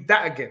gonna read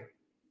that again.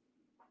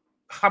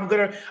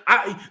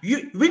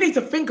 We need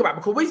to think about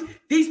it, because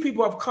these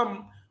people have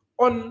come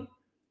on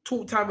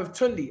Talk Time with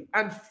Tunde,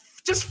 and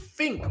just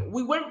think,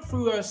 we went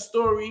through her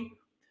story,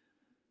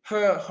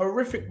 her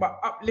horrific but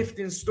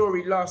uplifting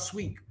story last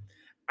week,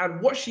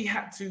 and what she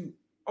had to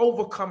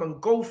overcome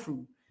and go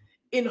through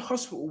in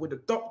hospital with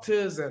the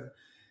doctors and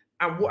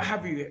what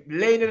have you.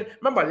 Laying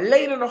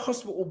in a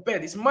hospital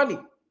bed is money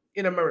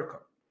in America.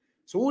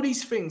 So all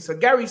these things. So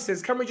Gary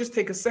says, can we just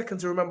take a second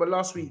to remember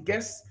last week's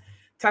guest,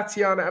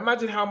 Tatiana?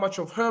 Imagine how much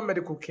of her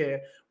medical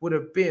care would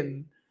have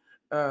been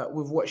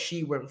with what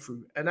she went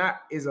through. And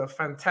that is a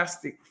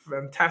fantastic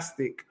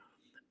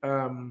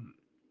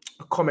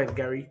comment,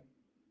 Gary.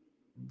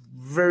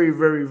 Very,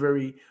 very,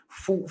 very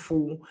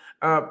thoughtful.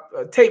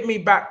 Take Me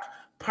Back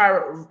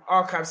Pirate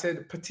Archive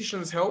said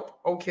petitions help.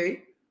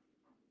 Okay.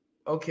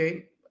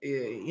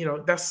 You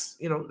know, that's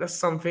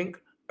something.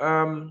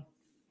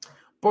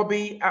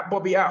 Bobby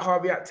at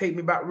Harvey at Take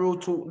Me Back, real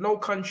talk. No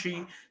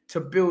country to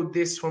build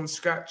this from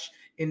scratch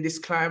in this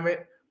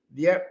climate.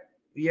 Yep.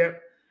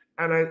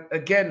 And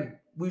again,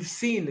 we've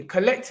seen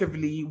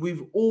collectively,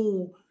 we've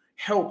all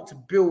helped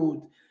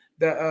build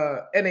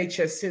the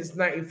NHS since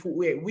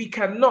 1948. We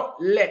cannot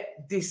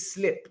let this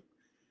slip,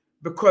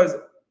 because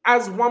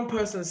as one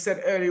person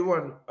said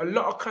earlier on, a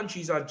lot of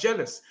countries are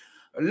jealous.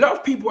 A lot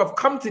of people have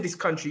come to this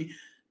country.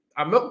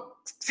 I'm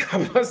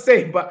not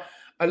saying, but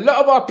a lot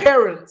of our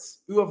parents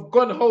who have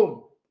gone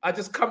home are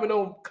just coming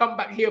home, come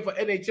back here for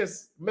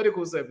NHS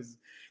medical services.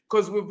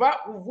 Because with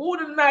all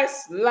the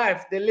nice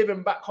life they're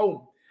living back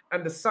home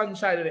and the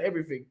sunshine and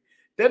everything,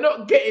 they're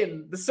not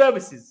getting the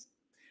services.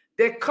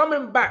 They're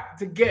coming back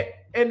to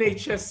get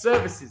NHS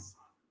services.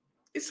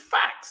 It's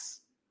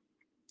facts.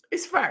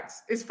 It's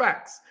facts. It's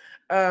facts.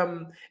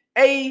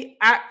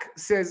 AAC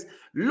says,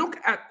 look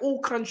at all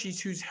countries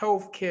whose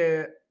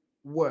healthcare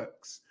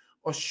works.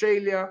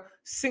 Australia,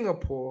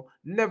 Singapore,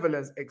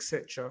 Netherlands,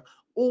 etc.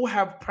 all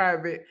have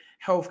private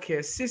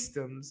healthcare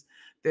systems.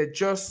 They're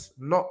just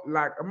not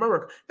like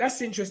America.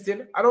 That's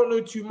interesting. I don't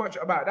know too much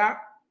about that.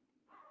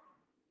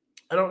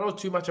 I don't know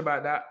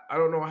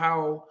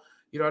how,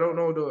 I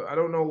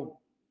don't know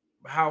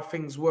how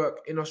things work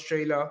in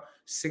Australia,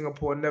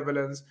 Singapore,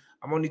 Netherlands.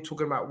 I'm only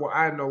talking about what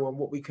I know and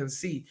what we can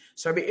see.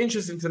 So it'd be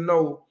interesting to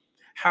know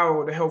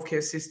how the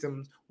healthcare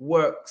system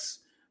works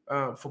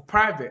for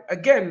private.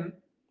 Again,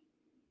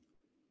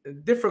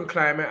 different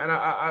climate, and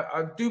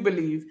I do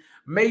believe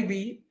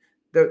maybe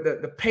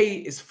the pay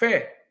is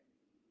fair.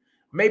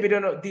 Maybe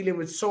they're not dealing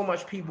with so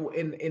much people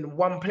in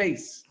one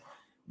place,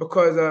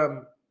 because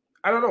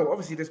I don't know.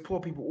 Obviously, there's poor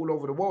people all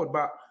over the world,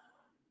 but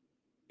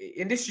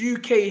in this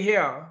UK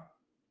here,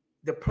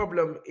 the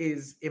problem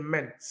is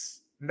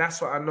immense. And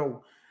that's what I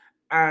know.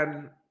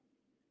 And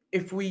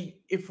if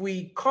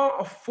we can't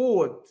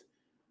afford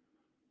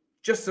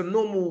just a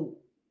normal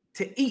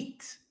to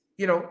eat,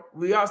 we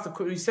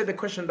said the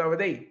question the other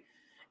day.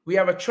 We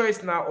have a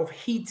choice now of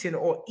heating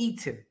or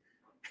eating.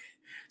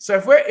 So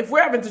if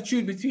we're having to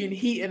choose between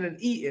heating and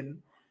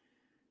eating,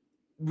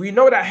 we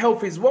know that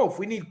health is wealth.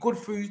 We need good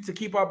food to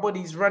keep our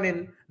bodies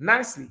running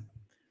nicely.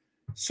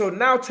 So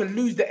now to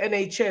lose the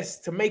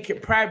NHS, to make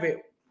it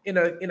private in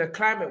a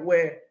climate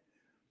where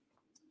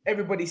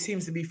everybody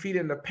seems to be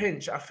feeling the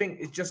pinch, I think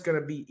it's just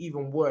going to be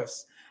even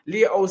worse.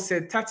 Leah O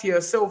said, Tati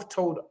herself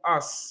told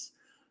us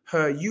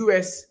her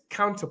US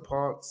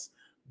counterparts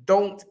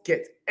don't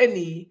get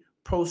any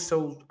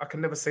I can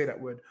never say that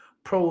word,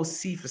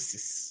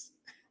 procephasis.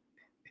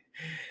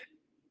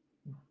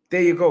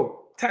 There you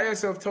go. Tati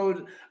herself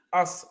told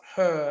us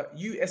her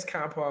US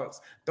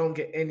counterparts don't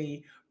get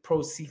any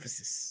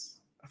procephasis.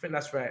 I think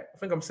that's right. I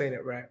think I'm saying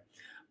it right.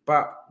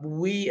 But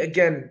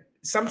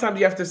sometimes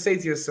you have to say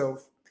to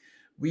yourself,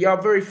 we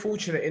are very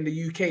fortunate in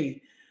the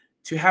UK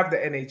to have the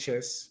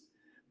NHS.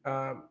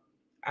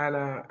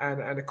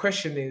 And the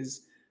question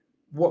is,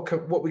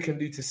 what we can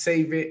do to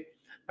save it,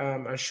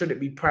 and should it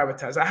be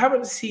privatized? I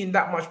haven't seen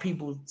that much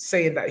people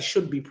saying that it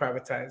should be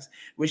privatized,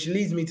 which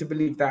leads me to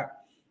believe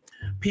that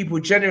people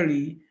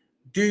generally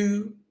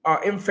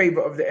are in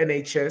favor of the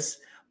NHS,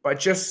 but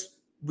just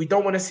we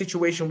don't want a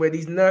situation where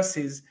these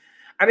nurses,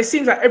 and it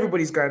seems like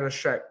everybody's going on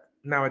strike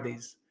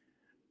nowadays,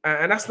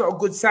 and that's not a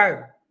good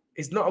sign.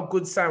 It's not a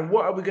good sign.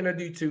 What are we going to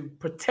do to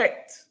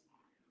protect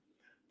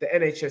the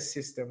NHS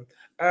system?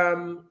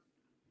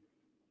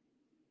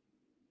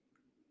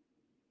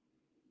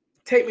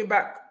 Take Me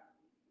Back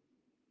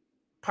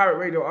Pirate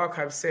Radio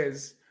Archive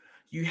says,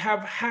 you have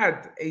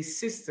had a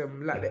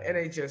system like the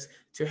NHS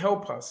to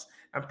help us,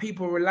 and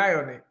people rely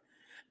on it.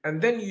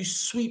 And then you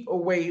sweep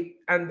away,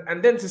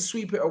 and then to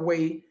sweep it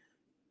away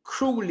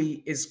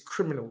cruelly is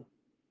criminal.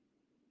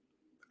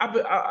 I've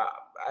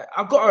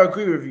got to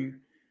agree with you.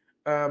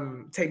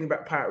 Take Me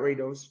Back Pirate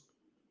Radios.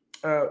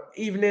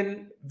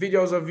 Evening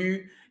videos of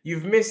you.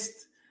 You've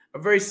missed a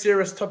very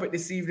serious topic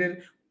this evening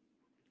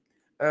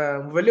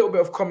with a little bit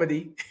of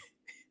comedy.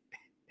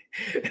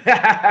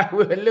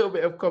 With a little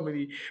bit of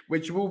comedy,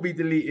 which will be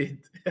deleted.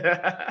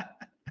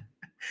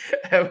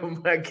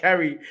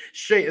 Gary,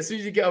 straight as soon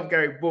as you get off,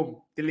 Gary, boom,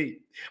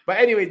 delete. But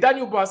anyway,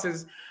 Daniel Barr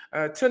says,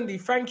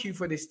 Tunde, thank you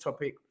for this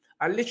topic.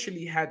 I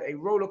literally had a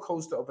roller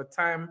coaster of a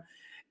time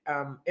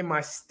in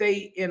my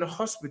stay in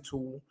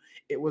hospital.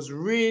 It was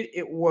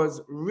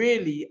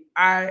really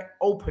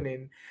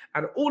eye-opening,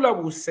 and all I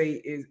will say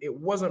is it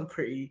wasn't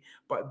pretty,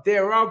 but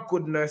there are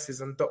good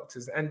nurses and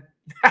doctors. And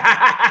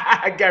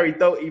Gary,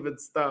 don't even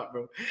start,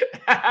 bro.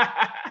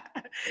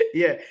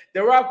 Yeah,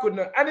 there are good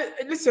nurses.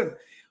 And listen,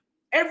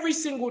 every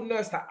single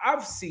nurse that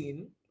I've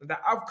seen,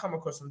 that I've come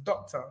across, and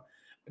doctor,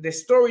 the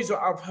stories that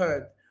I've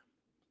heard,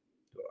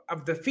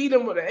 of the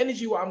feeling, the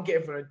energy, what I'm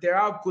getting from them, there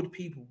are good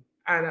people.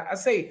 And I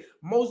say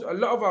a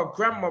lot of our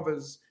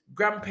grandmothers,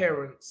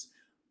 grandparents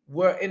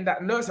were in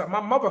that nursing.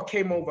 My mother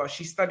came over,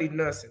 she studied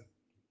nursing,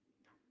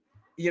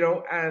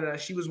 and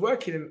she was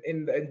working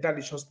in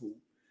Dulwich Hospital.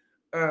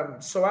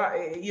 So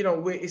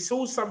it's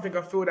all something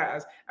I feel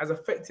that has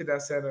affected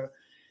us, and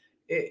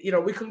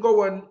we can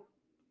go on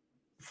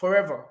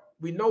forever.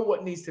 We know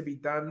what needs to be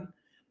done,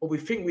 or we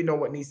think we know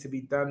what needs to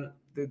be done.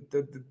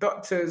 The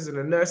doctors and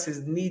the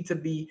nurses need to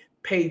be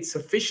paid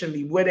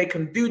sufficiently where they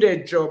can do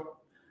their job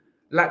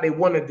like they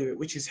want to do it,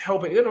 which is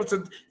helping.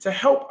 To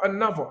help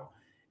another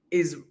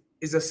is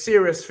is a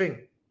serious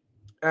thing.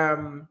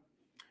 A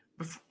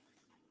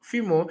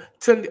few more.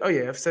 Tundi, oh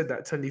yeah, I've said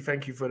that. Tundi,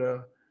 thank you for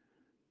the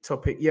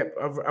topic. Yep,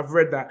 I've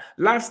read that.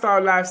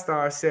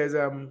 Lifestyle says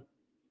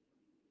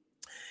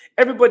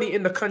everybody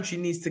in the country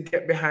needs to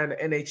get behind the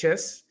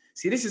NHS.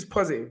 See, this is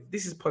positive.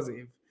 This is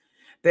positive.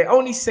 They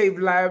only save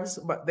lives,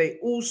 but they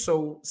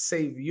also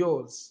save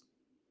yours.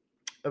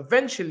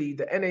 Eventually,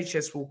 the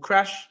NHS will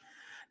crash.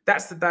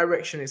 That's the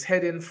direction it's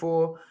heading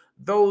for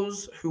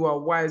those who are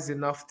wise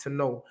enough to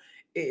know.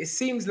 It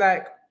seems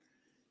like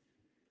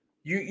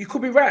you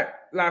could be right,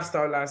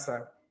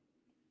 lifestyle.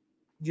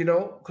 You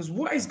know, because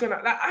what is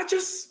gonna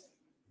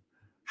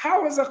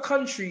how is a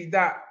country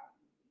that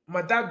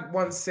my dad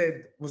once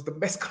said was the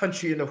best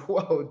country in the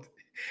world?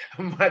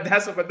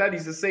 That's what my dad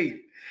used to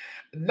say.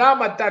 Now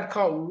my dad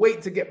can't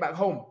wait to get back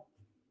home.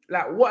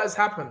 Like, what has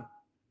happened?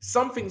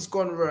 Something's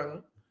gone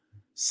wrong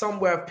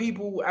somewhere.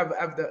 People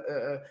have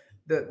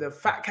the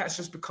fat cats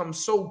just become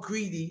so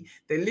greedy,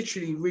 they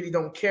literally really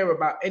don't care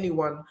about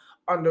anyone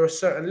under a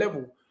certain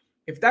level.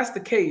 If that's the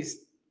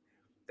case,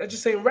 that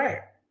just ain't right.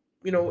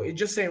 You know, it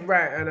just ain't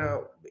right.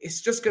 And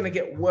it's just going to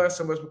get worse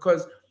and worse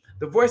because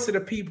the voice of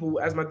the people,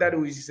 as my dad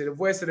always used to say, the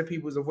voice of the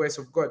people is the voice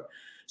of God.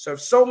 So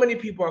if so many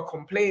people are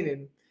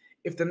complaining,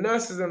 if the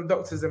nurses and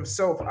doctors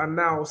themselves are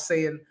now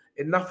saying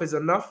enough is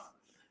enough,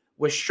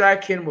 we're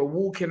striking, we're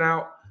walking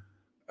out,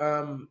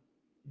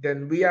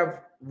 then we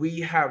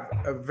have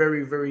a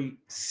very, very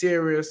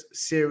serious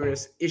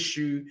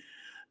issue.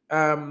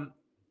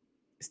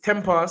 It's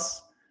 10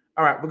 past.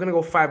 All right, we're going to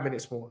go 5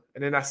 minutes more,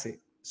 and then that's it.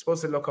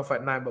 Supposed to lock off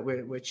at 9, but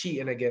we're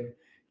cheating again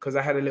because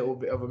I had a little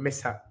bit of a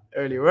mishap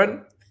earlier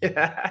on.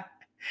 Have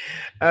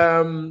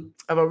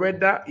I read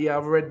that? Yeah,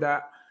 I've read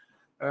that.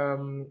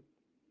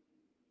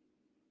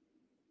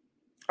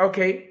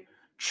 Okay.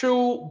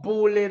 True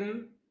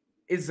Balling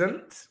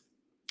Isn't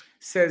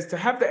says to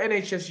have the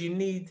NHS you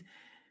need.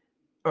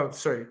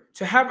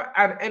 To have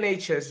an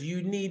NHS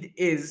you need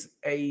is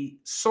a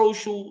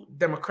social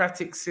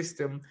democratic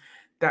system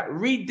that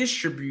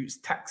redistributes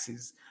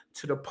taxes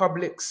to the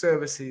public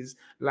services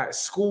like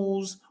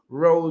schools,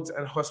 roads,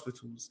 and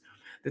hospitals.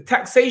 The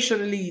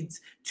taxation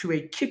leads to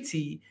a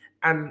kitty,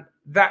 and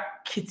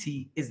that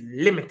kitty is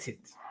limited.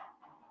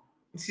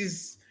 This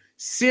is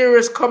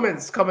serious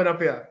comments coming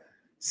up here.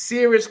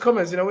 Serious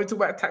comments. You know, we talk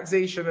about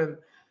taxation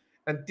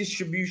and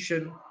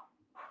distribution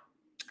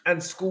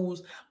and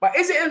schools. But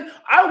is it?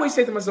 I always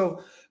say to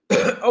myself,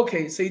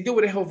 okay, so you deal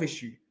with a health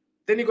issue.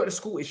 Then you got the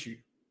school issue.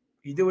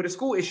 You deal with the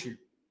school issue.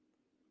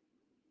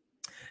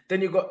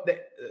 Then you got the,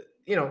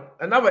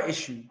 another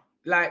issue.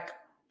 Like,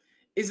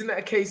 isn't it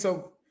a case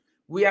of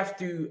we have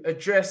to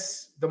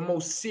address the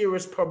most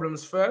serious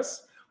problems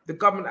first? The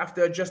government have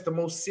to address the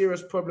most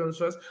serious problems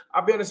first.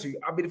 I'll be honest with you.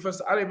 I'll be the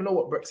first. I don't even know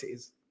what Brexit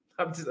is.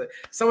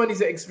 Someone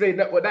needs to explain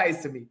what that is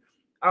to me.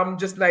 I'm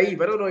just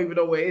naive. I don't even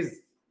know what it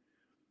is.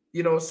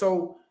 You know,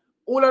 so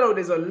all I know,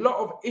 there's a lot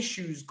of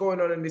issues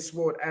going on in this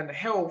world, and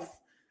health,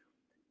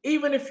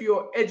 even if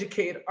you're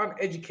educated,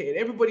 uneducated,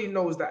 everybody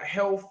knows that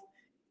health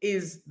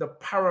is the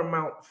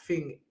paramount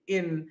thing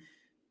in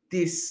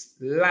this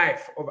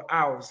life of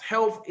ours.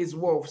 Health is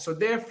wealth. So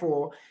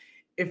therefore,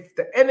 if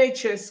the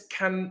NHS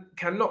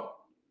cannot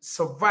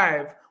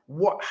survive,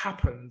 what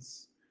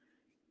happens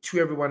to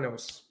everyone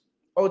else?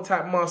 Old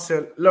type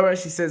Marcel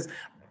Lawrence, she says,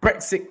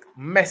 Brexit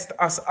messed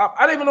us up.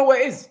 I don't even know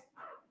what it is.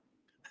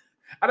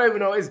 I don't even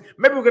know what it is.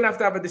 Maybe we're going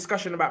to have a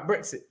discussion about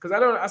Brexit because I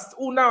don't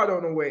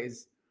know what it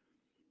is.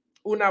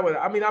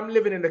 I mean, I'm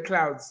living in the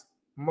clouds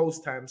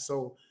most times.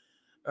 So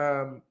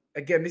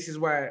again, this is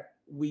why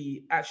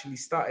we actually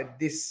started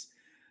this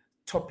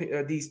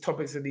topic, these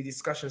topics and these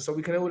discussions, so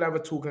we can all have a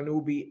talk and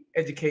all be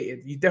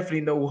educated. You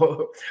definitely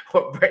know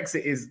what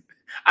Brexit is.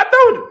 I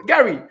don't,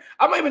 Gary.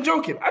 I'm not even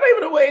joking. I don't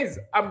even know what it is.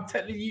 I'm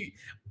telling you.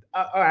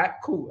 All right,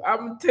 cool.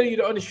 I'm telling you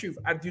the honest truth.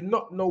 I do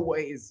not know what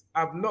it is.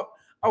 I've not.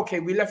 Okay,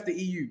 we left the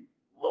EU.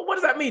 Well, what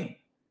does that mean?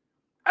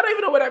 I don't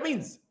even know what that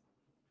means.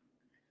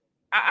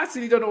 I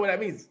actually don't know what that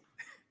means.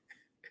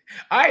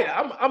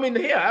 I'm in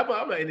here. I'm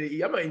not in the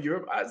EU. I'm not in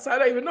Europe. So I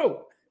don't even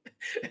know.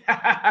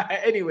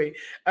 Anyway,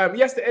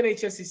 yes, the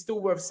NHS is still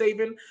worth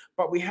saving,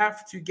 but we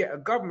have to get a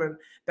government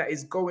that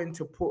is going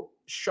to put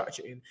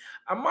structure in.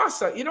 And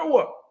Masa, you know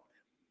what?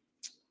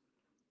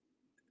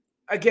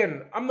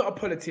 Again, I'm not a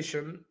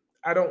politician.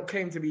 I don't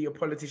claim to be a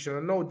politician. I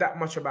know that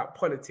much about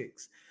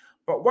politics.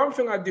 But one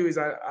thing I do is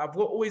I've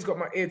always got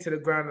my ear to the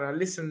ground and I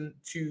listen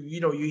to,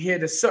 you hear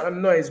the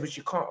certain noise which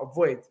you can't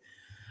avoid.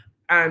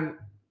 And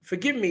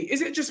forgive me,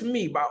 is it just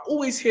me? But I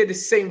always hear the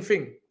same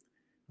thing.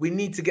 We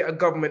need to get a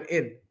government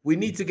in. We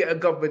need to get a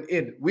government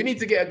in. We need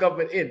to get a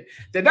government in.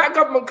 Then that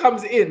government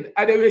comes in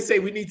and then they say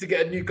we need to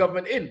get a new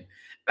government in.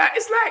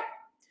 It's like,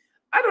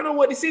 I don't know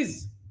what this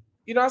is.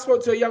 I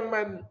spoke to a young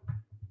man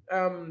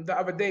the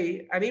other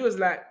day and he was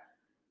like,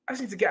 I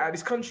just need to get out of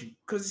this country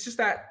because it's just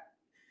that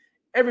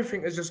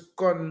everything has just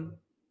gone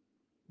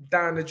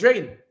down the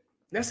drain.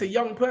 That's a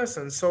young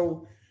person.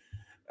 So,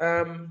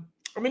 all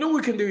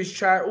we can do is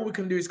try. All we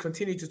can do is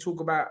continue to talk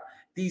about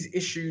these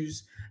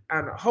issues.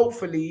 And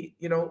hopefully,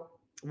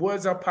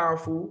 words are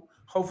powerful.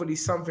 hopefully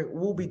something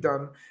will be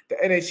done. The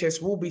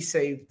NHS will be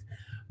saved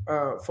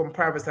from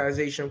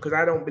privatization, because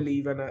I don't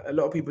believe, and a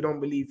lot of people don't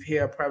believe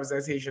here,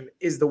 privatization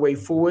is the way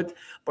forward.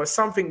 But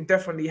something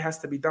definitely has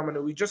to be done,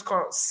 and we just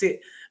can't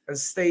sit and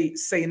say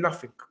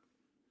nothing.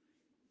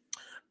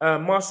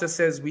 Master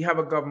says we have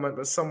a government,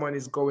 but someone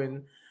is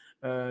going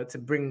to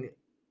bring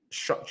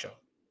structure.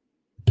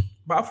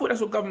 But I thought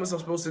that's what governments are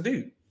supposed to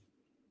do.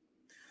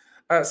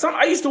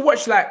 I used to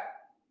watch like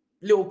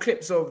little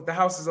clips of the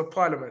Houses of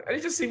Parliament, and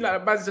it just seemed like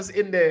the man's just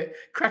in there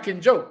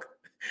cracking joke.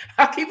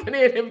 I keep on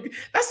hearing him.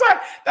 That's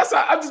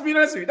why I'm just being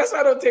honest with you. That's why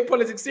I don't take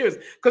politics serious.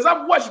 Because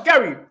I've watched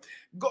Gary.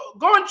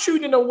 Go and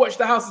tune in and watch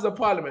the Houses of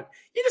Parliament.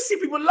 You just see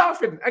people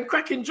laughing and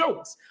cracking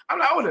jokes. I'm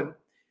like, hold on.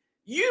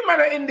 You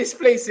man are in this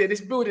place here,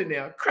 this building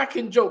here,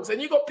 cracking jokes,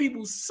 and you got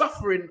people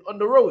suffering on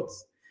the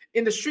roads,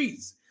 in the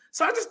streets.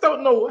 So I just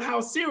don't know how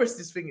serious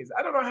this thing is.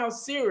 I don't know how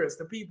serious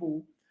the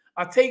people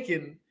are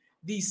taking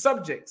these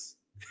subjects.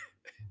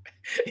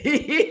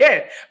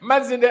 Yeah,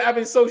 man's in there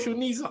having social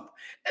knees up.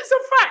 It's a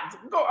fact.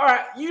 All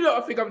right, you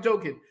lot think I'm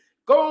joking.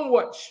 Go and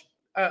watch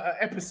an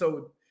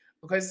episode,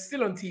 because it's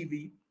still on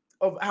TV,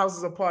 of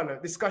Houses of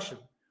Parliament discussion.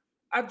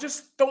 I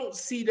just don't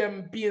see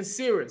them being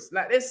serious.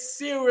 Like, there's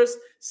serious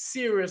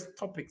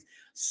topics.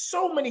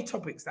 So many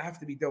topics that have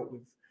to be dealt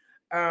with.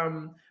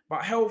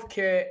 But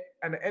healthcare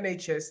and the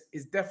NHS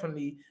is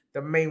definitely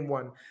the main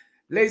one.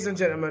 Ladies and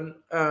gentlemen,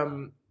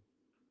 I'm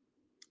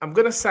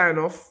going to sign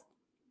off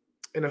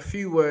in a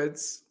few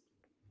words,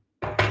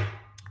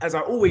 as I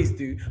always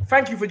do.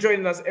 Thank you for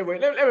joining us,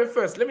 everyone.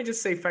 Let me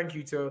just say thank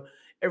you to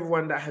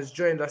everyone that has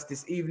joined us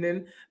this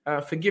evening.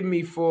 Forgive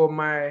me for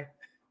my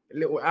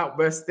little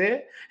outburst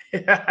there.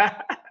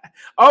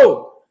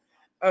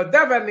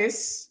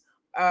 Davanis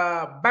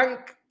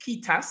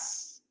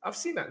Bankitas. I've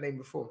seen that name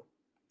before.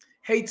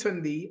 Hey,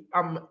 Tunde,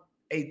 I'm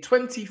a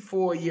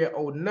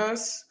 24-year-old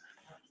nurse.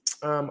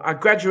 I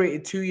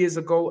graduated 2 years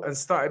ago and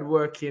started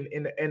working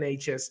in the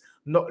NHS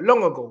not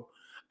long ago.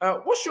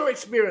 What's your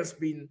experience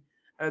been,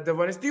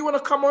 Davanis? Do you want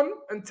to come on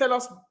and tell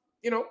us,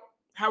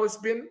 how it's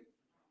been?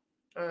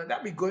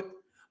 That'd be good.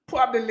 Put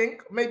up the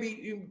link.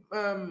 Maybe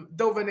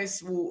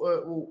Davanis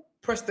will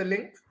press the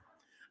link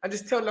and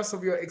just tell us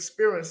of your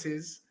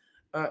experiences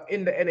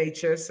in the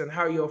NHS and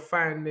how you're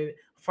finding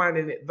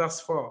it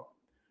thus far.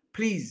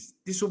 Please,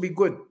 this will be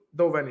good,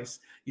 Davanis.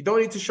 You don't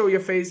need to show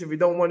your face if you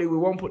don't want to. We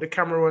won't put the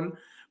camera on.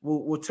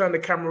 We'll turn the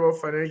camera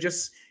off and then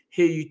just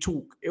hear you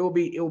talk. It will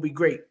be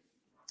great.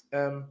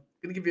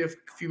 Gonna give you a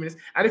few minutes,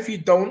 and if you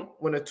don't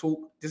want to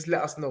talk, just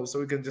let us know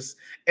so we can just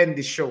end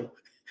this show.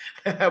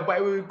 But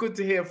it would be good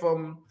to hear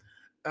from.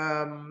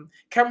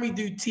 Can we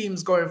do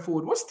teams going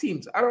forward? What's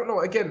teams? I don't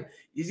know. Again,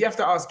 you have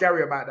to ask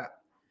Gary about that.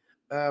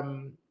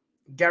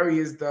 Gary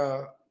is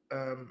the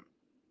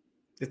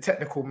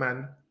technical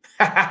man.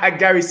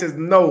 Gary says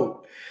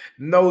no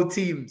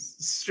teams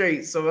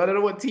straight. So I don't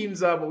know what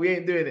teams are, but we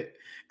ain't doing it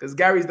because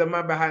Gary's the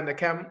man behind the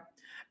cam,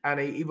 and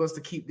he wants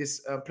to keep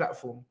this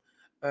platform.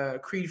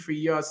 Creed 3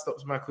 yards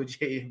stops Michael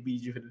J and B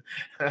Jordan.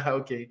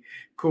 Okay,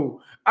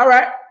 cool. All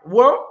right.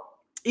 Well,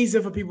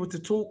 easier for people to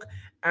talk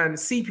and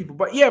see people.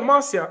 But yeah,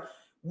 Marcia,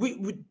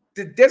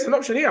 there's an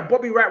option here.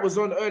 Bobby Wright was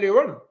on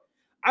earlier on.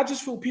 I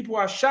just feel people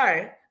are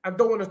shy and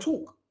don't want to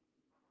talk.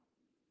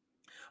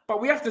 But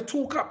we have to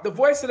talk up. The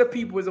voice of the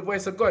people is the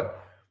voice of God.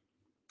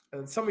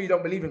 And some of you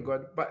don't believe in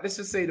God, but let's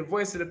just say the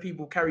voice of the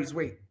people carries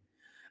weight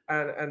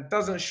and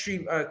doesn't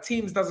stream.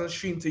 Teams doesn't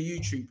stream to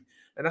YouTube.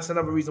 And that's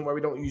another reason why we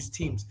don't use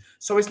Teams.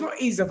 So it's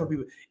not easier for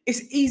people.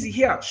 It's easy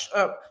here.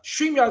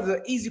 StreamYard is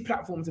an easy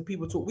platform to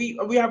people talk.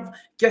 We have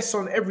guests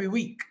on every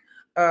week.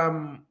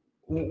 When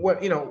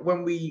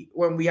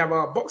we have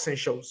our boxing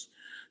shows.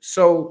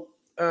 So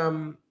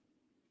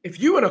if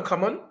you want to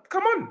come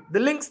on. The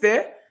link's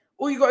there.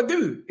 All you got to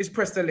do is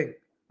press the link.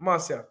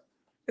 Marcia,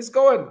 let's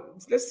go on.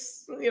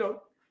 Let's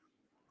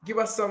give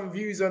us some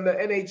views on the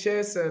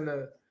NHS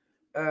and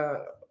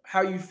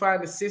how you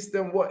find the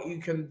system, what you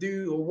can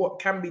do or what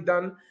can be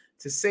done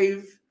to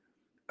save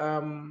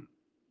our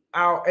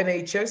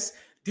NHS.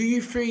 Do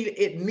you feel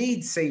it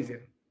needs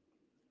saving?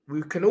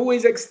 We can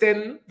always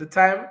extend the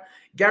time.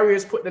 Gary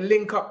has put the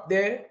link up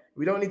there.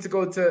 We don't need to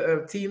go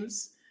to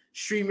Teams.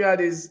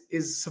 StreamYard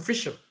is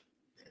sufficient.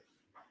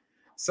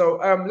 So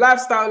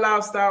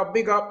lifestyle,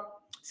 big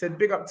up. Said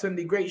big up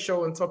Tunde, great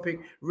show and topic.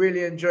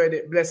 Really enjoyed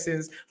it.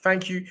 Blessings.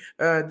 Thank you.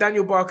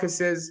 Daniel Barker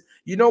says,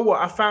 you know what?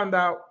 I found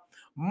out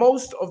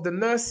most of the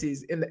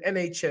nurses in the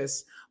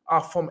NHS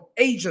are from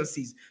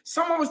agencies.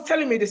 Someone was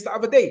telling me this the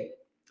other day.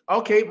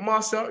 Okay,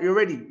 Master, you're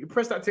ready. You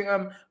press that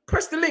thing.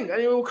 Press the link and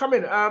it will come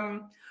in.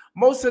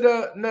 Most of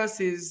the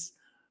nurses,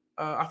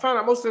 I found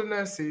out most of the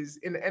nurses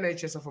in the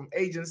NHS are from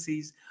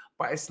agencies,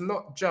 but it's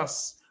not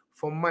just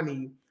for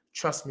money.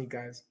 Trust me,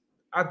 guys.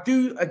 I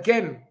do,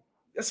 again,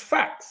 that's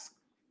facts.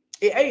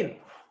 It ain't.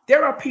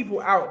 There are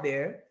people out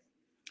there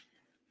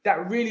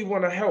that really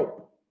want to help.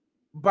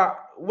 But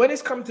when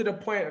it's come to the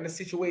point and the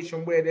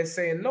situation where they're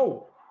saying,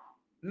 no,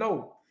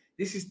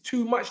 this is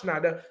too much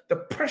now. The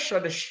pressure,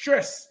 the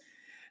stress,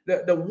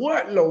 the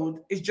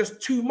workload is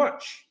just too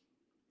much.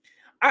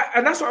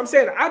 And that's what I'm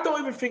saying. I don't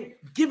even think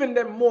giving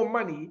them more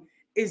money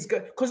is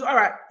good. Because, all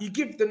right, you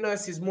give the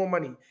nurses more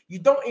money. You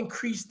don't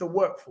increase the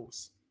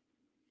workforce,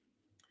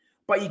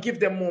 but you give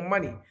them more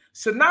money.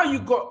 So now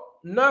you've got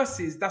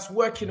nurses that's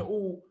working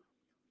all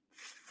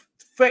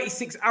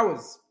 36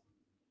 hours.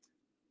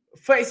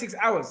 36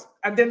 hours.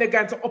 And then they're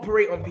going to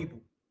operate on people.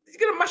 It's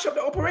going to mash up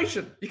the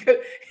operation. You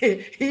get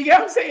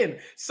what I'm saying?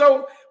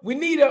 So we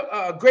need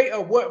a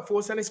greater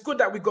workforce, and it's good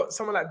that we got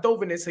someone like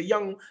Dovinis, a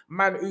young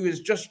man who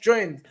has just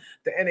joined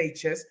the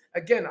NHS.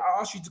 Again,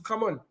 I ask you to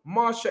come on.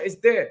 Marsha is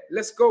there.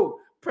 Let's go.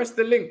 Press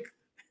the link.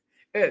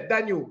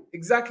 Daniel,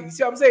 exactly. You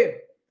see what I'm saying?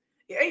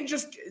 It ain't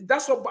just,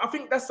 that's what, I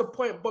think that's the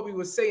point Bobby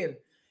was saying.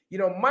 You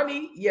know,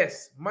 money,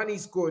 yes,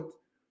 money's good.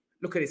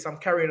 Look at this. I'm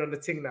carrying on the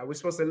thing now. We're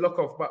supposed to lock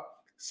off, but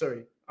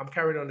sorry, I'm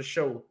carrying on the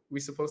show. We're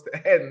supposed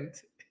to end.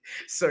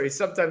 Sorry,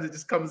 sometimes it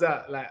just comes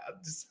out like I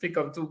just think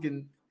I'm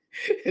talking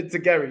to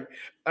Gary.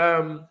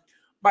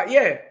 But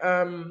yeah,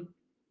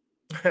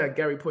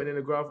 Gary putting in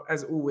a graph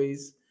as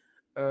always.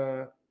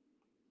 Daniel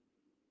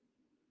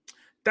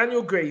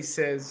Gray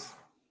says,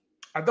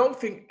 I don't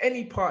think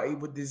any party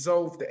would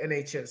dissolve the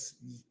NHS.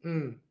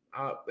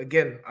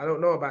 Again, I don't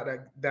know about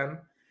that, Dan.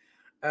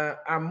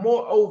 And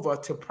moreover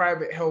to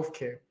private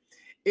healthcare,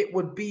 it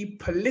would be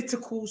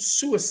political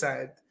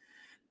suicide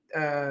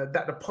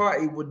that the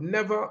party would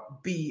never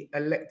be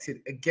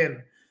elected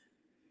again.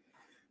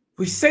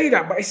 We say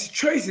that, but it's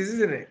choices,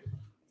 isn't it?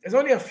 There's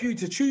only a few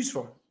to choose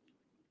from.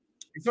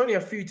 It's only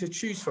a few to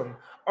choose from.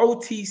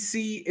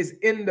 OTC is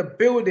in the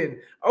building.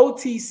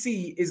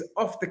 OTC is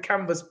off the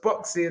canvas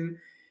boxing.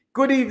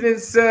 Good evening,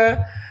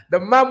 sir. The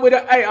man with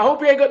hey, I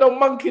hope you ain't got no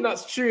monkey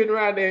nuts chewing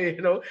around there,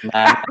 you know.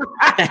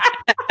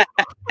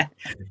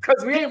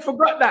 Because we ain't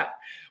forgot that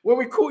when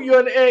we caught you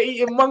on the air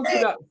eating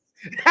monkey nuts.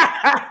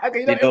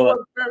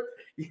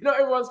 You know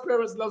everyone's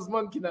parents loves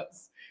monkey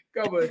nuts.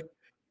 Come on.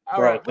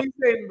 All right, what you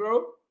saying,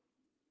 bro?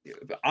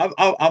 I'm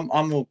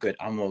all good.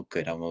 I'm all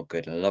good.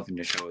 I'm loving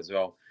the show as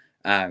well.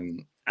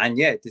 And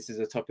yeah, this is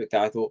a topic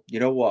that I thought, you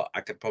know what,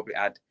 I could probably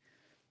add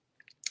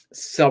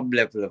some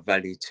level of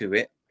value to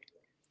it.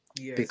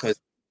 Yes. Because,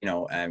 you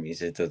know, you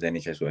said the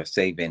NHS worth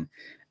saving,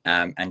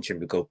 and should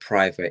we go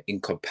private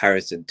in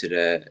comparison to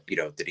the, you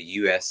know, to the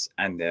US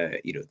and the,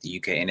 you know, the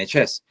UK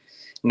NHS.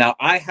 Now,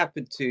 I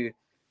happen to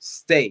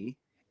stay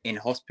in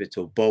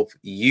hospital, both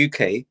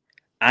UK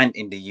and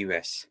in the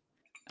US.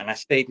 And I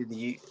stayed in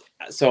the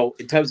so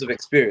in terms of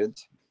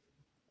experience,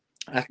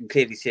 I can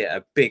clearly see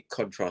a big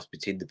contrast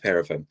between the pair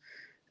of them.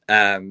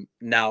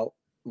 Now,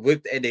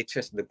 with the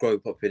NHS and the growing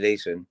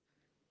population,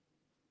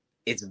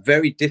 it's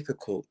very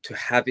difficult to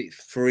have it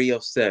free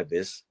of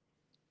service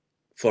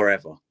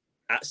forever.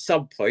 At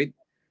some point,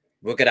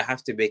 we're going to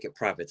have to make it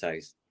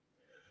privatized.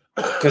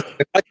 Because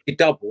if it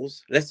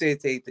doubles, let's say,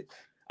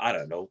 I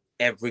don't know,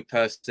 every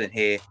person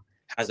here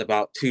has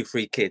about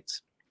 2-3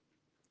 kids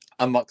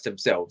amongst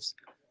themselves,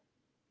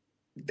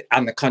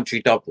 and the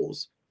country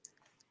doubles.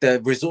 The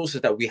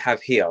resources that we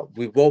have here,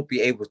 we won't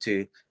be able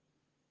to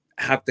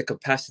have the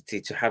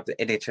capacity to have the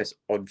NHS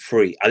on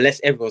free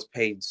unless everyone's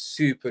paying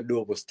super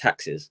enormous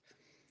taxes.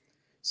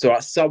 So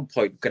at some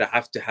point, we're going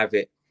to have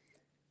it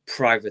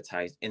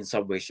privatized in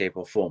some way, shape,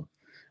 or form.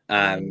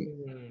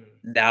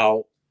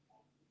 Now,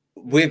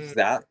 with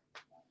that,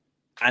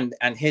 and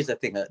here's the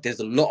thing: there's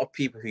a lot of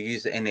people who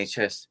use the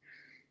NHS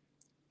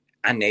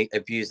and they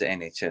abuse the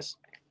NHS.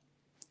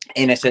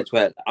 In a sense,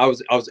 where I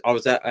was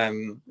at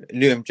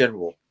Newham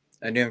General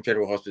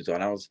Hospital,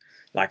 and I was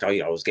like,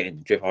 I was getting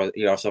the drip.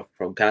 I suffered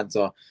from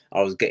cancer.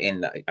 I was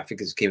getting, like, I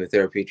think it's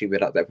chemotherapy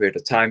treatment at that period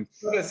of time.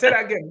 Say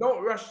that again.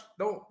 Don't rush.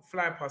 Don't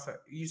fly past it.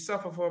 You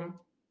suffer from?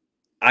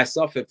 I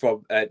suffered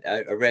from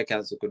a rare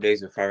cancer called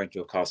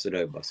nasopharyngeal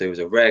carcinoma. So it was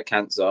a rare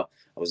cancer.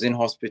 I was in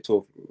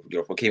hospital, you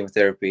know, for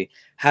chemotherapy.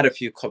 Had a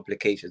few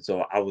complications.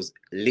 So I was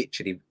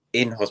literally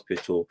in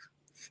hospital,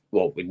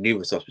 well, with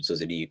numerous hospitals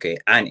in the UK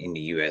and in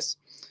the US,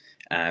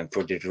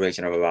 for the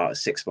duration of about a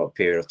 6-month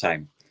period of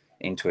time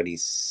in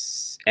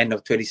end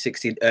of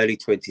 2016, early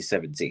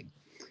 2017.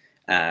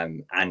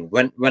 And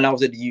when I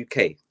was in the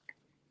UK,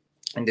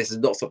 and this is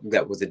not something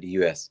that was in the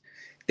US,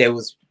 there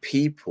was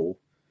people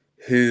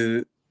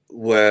who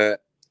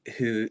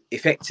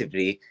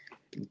effectively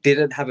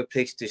didn't have a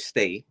place to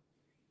stay,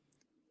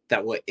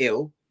 that were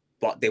ill,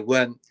 but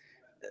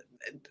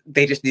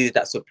they just needed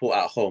that support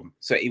at home.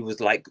 So it was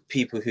like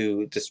people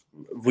who just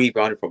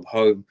rebounded from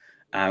home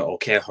or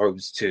care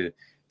homes to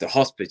the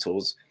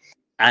hospitals.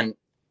 And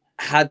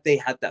had they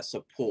had that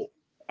support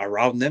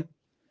around them,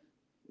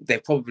 they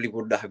probably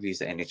would not have used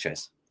the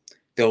NHS.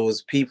 There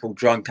was people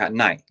drunk at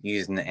night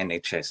using the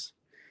NHS.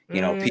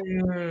 You know,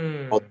 people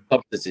on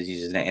substances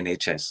using the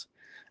NHS.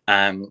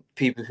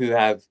 People who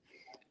have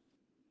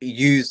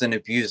used and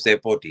abused their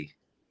body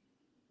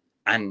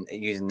and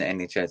using the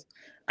NHS.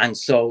 And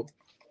so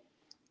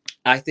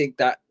I think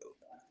that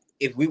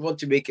if we want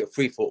to make it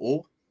free for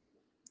all,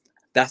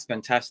 that's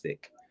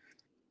fantastic.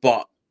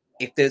 But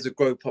if there's a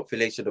growing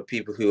population of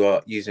people who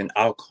are using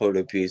alcohol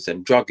abuse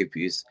and drug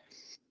abuse,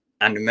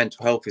 and the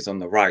mental health is on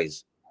the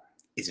rise,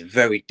 it's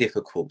very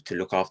difficult to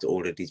look after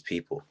all of these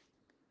people.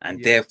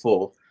 and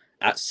therefore,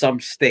 at some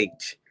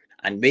stage,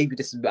 and maybe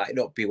this might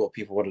not be what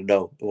people want to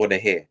know, want to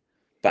hear,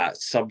 but at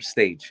some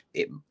stage,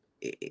 in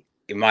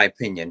my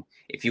opinion,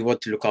 if you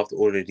want to look after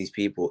all of these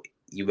people,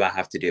 you might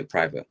have to do it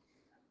private.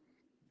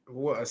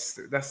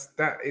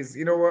 That is,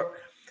 you know what?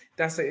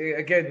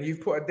 Again,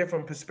 you've put a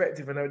different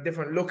perspective and a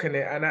different look in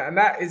it, and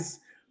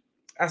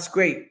that's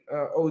great,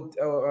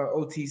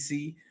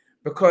 OTC,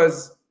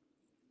 because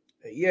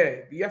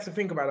you have to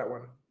think about that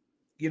one.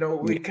 You know,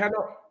 we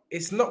cannot.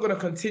 It's not going to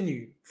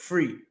continue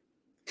free,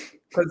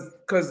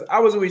 because I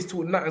was always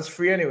taught nothing's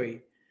free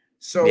anyway.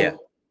 So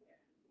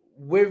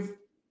with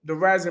the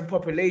rising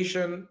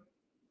population,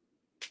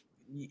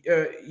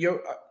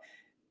 Javinder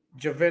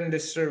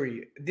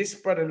Suri, this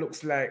brother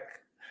looks like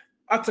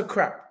utter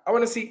crap. I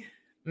want to see.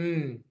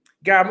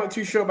 Guy, I'm not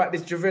too sure about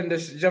this Javinder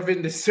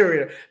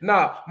Suri.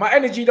 Nah, my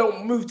energy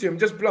don't move to him.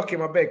 Just block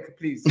him, I beg,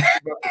 please.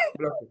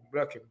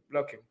 Block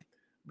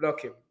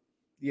him.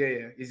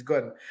 Yeah, he's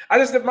gone.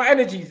 My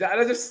energy.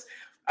 I just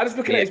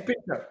looking at his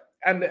picture,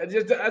 and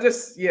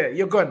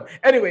you're gone.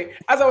 Anyway,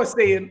 as I was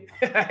saying,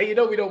 we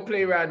don't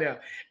play around here.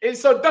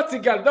 It's so dirty,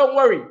 gal. Don't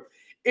worry.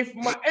 If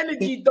my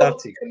energy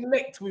don't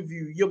connect with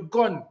you, you're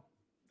gone.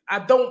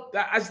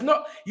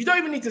 You don't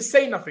even need to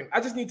say nothing. I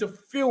just need to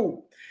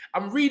feel.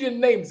 I'm reading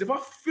names. If I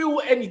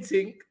feel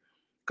anything,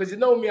 because you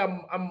know me,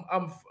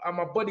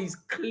 my body's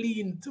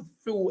clean to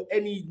feel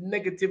any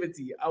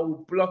negativity, I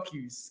will block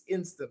you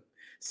instant.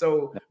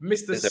 So,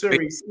 Mr.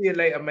 Suri, see you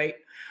later, mate.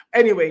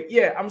 Anyway,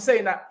 I'm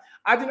saying that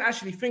I didn't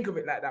actually think of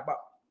it like that, but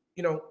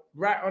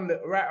right on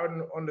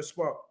the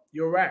spot.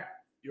 You're right.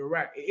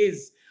 It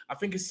is. I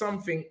think it's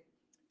something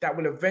that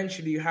will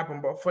eventually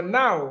happen. But for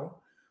now,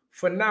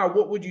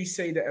 what would you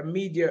say the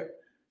immediate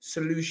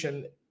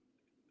solution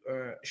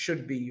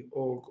should be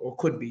or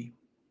could be?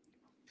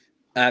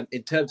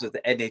 In terms of the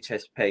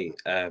NHS pay,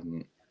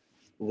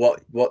 what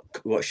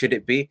should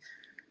it be?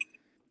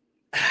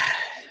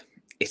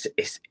 It's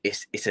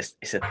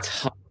a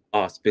tough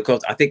ask,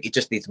 because I think it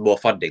just needs more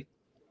funding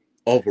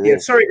overall. Yeah,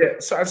 sorry.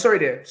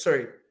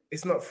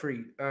 It's not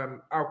free.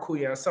 I'll call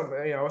you. I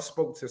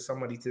spoke to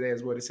somebody today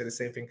as well. They said the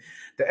same thing.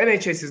 The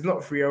NHS is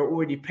not free. I'm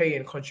already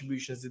paying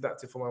contributions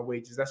deducted from my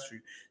wages. That's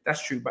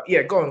true. But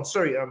yeah, go on.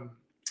 Sorry.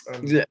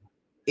 The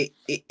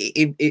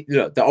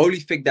only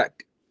thing that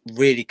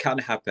really can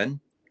happen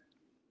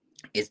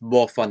is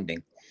more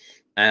funding.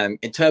 In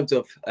terms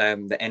of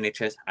the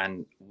NHS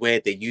and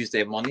where they use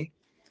their money,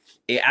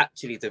 it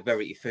actually is a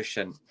very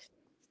efficient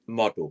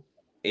model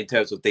in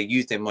terms of they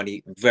use their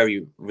money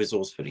very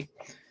resourcefully.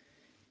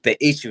 The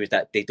issue is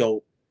that they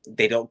don't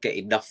get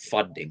enough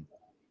funding.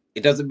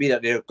 It doesn't mean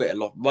that they don't get a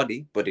lot of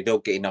money, but they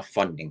don't get enough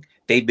funding.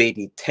 They may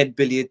need 10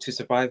 billion to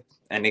survive,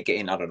 and they're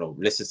getting, I don't know,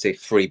 let's just say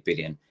 3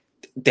 billion.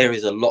 There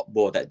is a lot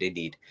more that they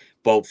need,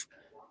 both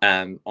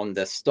on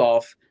the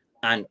staff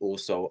and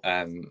also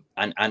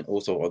and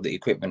also on the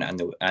equipment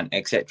and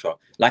etc.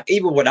 Like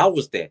even when I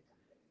was there,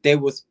 they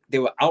were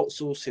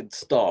outsourcing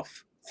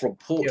staff from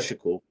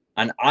Portugal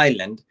and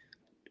Ireland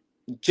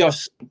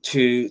just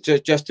to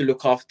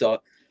look after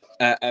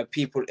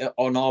people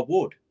on our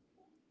ward.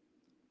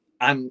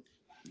 And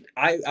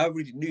I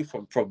already knew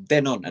from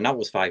then on, and that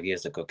was 5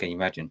 years ago. Can you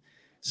imagine?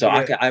 So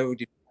I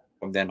already knew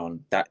from then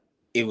on that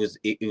it was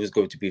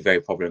going to be very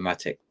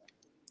problematic.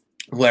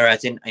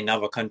 Whereas in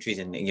other countries,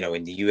 in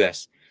the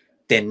US,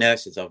 their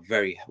nurses are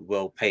very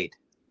well paid,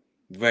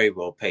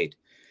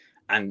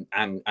 and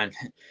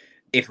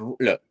if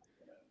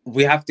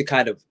we have to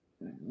kind of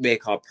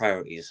make our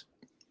priorities.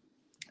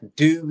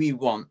 Do we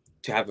want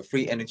to have a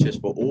free NHS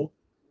for all,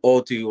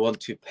 or do you want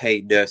to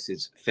pay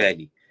nurses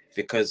fairly?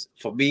 Because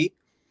for me,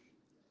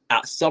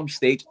 at some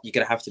stage, you're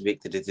going to have to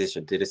make the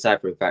decision, the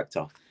deciphering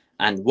factor.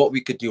 And what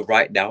we could do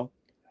right now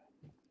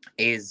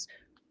is,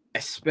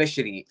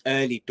 especially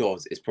early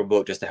doors, is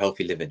promote just a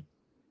healthy living.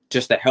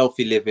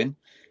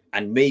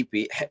 And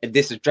maybe, and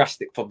this is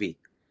drastic for me,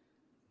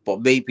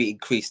 but maybe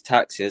increase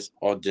taxes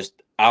on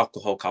just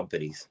alcohol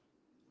companies.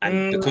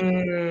 And because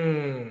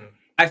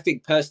I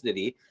think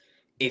personally,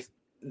 if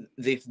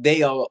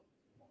they are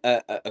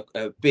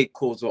a big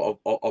cause of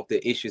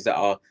the issues that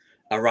are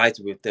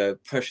arising with the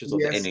pressures of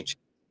the NHS,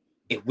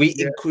 if we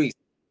increase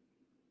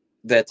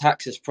the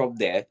taxes from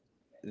there,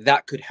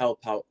 that could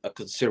help out a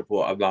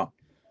considerable amount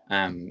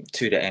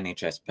to the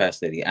NHS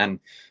personally, and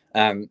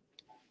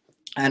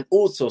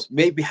also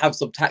maybe have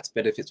some tax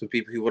benefits for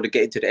people who want to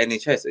get into the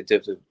NHS in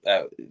terms of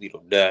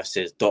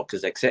nurses,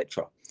 doctors,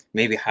 etc.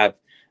 Maybe have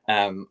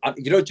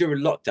during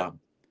lockdown,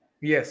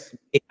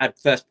 it had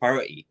first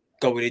priority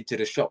going into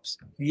the shops.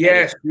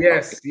 Yes.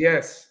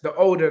 The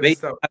older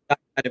stuff. Have that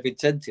kind of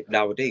incentive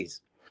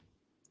nowadays.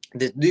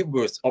 There's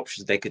numerous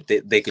options they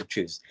could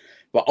choose,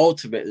 but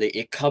ultimately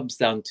it comes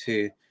down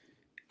to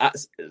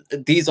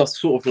these are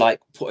sort of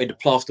like putting a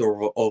plaster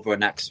over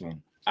an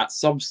accident. At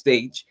some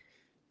stage,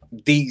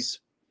 these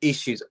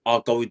issues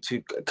are going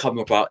to come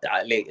about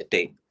at a later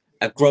date.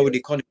 A growing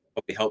economy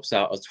probably helps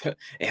out as well.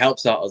 It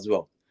helps out as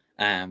well.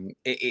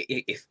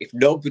 If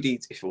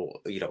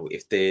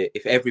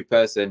every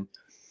person,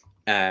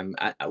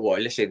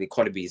 let's say the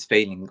economy is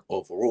failing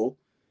overall,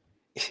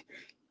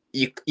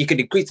 you can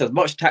increase as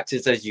much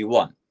taxes as you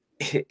want.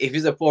 If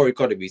it's a poor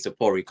economy, it's a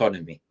poor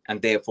economy,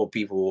 and therefore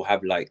people will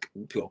have like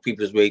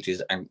people's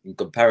wages, and in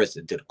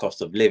comparison to the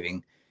cost of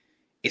living,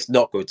 it's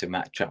not going to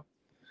match up.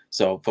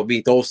 So for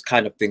me, those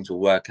kind of things will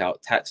work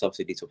out. Tax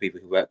subsidies for people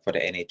who work for the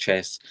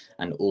NHS,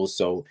 and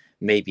also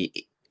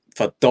maybe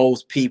for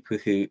those people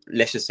who,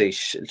 let's just say,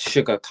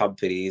 sugar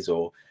companies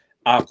or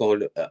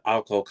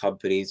alcohol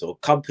companies, or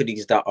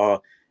companies that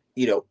are,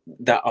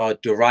 that are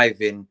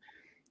deriving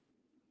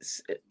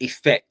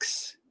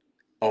effects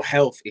or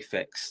health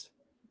effects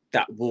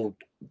that will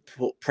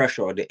put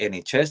pressure on the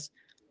NHS,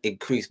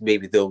 increase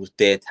maybe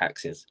their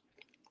taxes.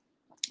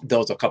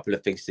 Those are a couple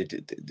of things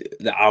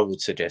that I would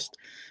suggest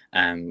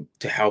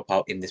to help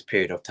out in this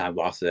period of time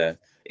whilst the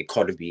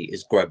economy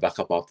is growing back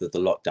up after the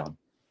lockdown.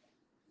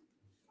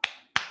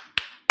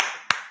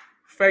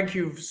 Thank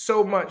you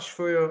so much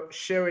for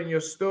sharing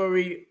your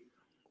story.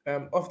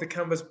 Off the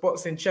Canvas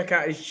Boxing. Check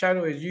out his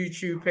channel, his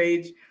YouTube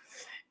page.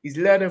 He's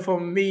learning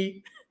from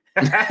me.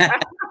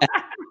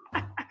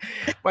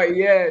 But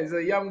yeah, he's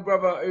a young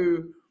brother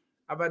who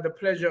I've had the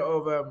pleasure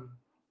of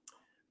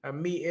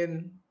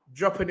meeting,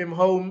 dropping him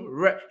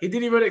home. He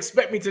didn't even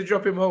expect me to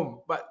drop him home,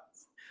 but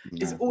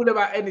it's all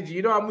about energy.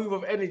 You know, I move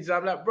of energy. So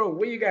I'm like, bro,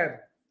 where you going?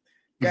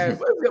 Guys,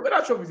 where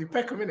I drop with you?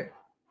 Peckham, innit?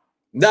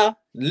 Nah,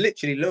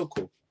 literally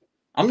local.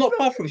 I'm not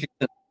far from you.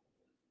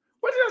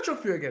 Where did I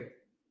drop you again?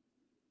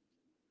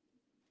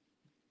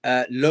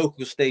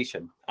 Local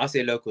station. I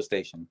say local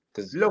station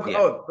because local. Yeah.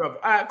 Oh, bro. All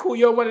right, cool.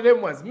 You're one of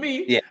them ones.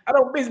 Me, yeah. I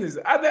don't business.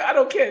 I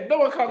don't care. No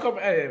one can't come.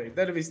 Anyway,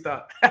 let me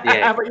start.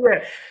 Yeah. But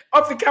yeah,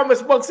 Off the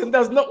Canvas Boxing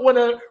does not want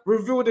to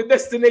reveal the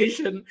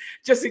destination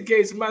just in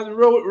case man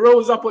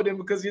rolls up on him,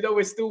 because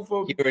we're still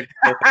from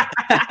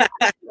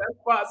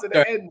parts of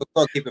the end.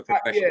 Keep it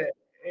professional. Yeah,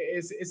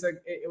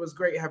 it was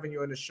great having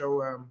you on the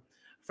show.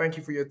 Thank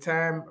you for your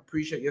time.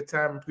 Appreciate your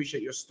time.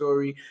 Appreciate your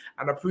story,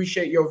 and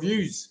appreciate your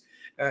views.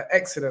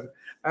 Excellent.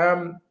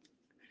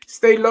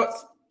 Stay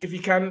locked if you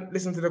can.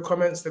 Listen to the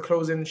comments, the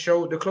closing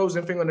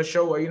thing on the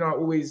show. I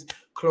always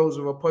close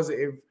with a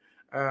positive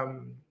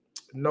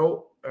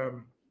note.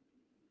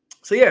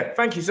 So yeah,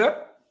 thank you,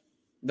 sir.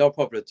 No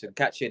problem. To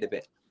catch you in a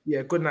bit.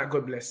 Yeah, good night.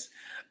 God bless.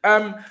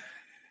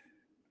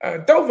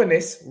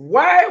 Delvinis,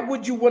 why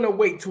would you want to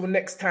wait till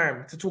next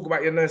time to talk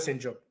about your nursing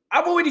job?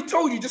 I've already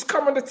told you, just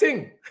come on the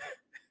thing.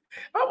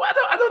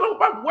 I don't know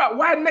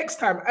why next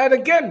time. And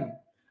again,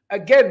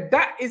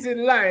 that is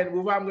in line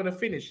with where I'm going to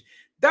finish.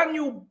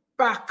 Daniel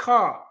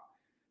Bakar.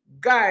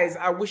 Guys,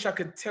 I wish I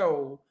could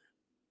tell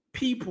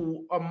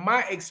people on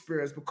my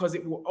experience, because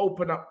it will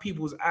open up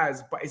people's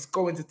eyes, but it's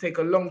going to take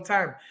a long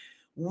time.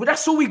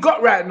 That's all we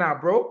got right now,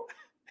 bro.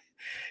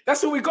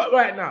 That's all we got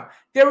right now.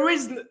 There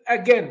is,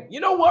 again, you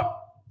know what?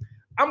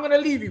 I'm going to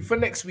leave you for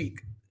next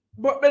week.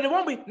 But it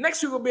won't be.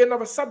 Next week will be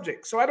another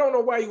subject. So I don't know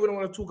why you wouldn't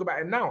want to talk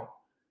about it now.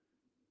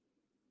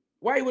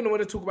 Why you wouldn't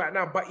want to talk about it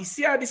now? But you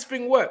see how this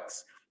thing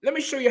works. Let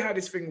me show you how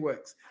this thing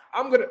works.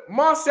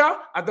 Marcia,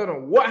 I don't know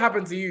what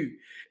happened to you.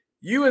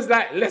 You was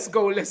like, let's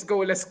go.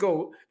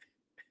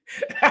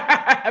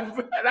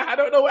 I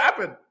don't know what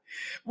happened.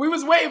 We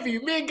was waiting for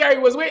you. Me and Gary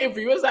was waiting for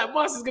you. It was like,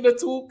 Marcia's going to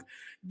talk,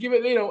 give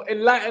it,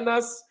 enlighten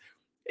us.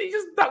 He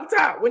just ducked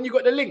out when you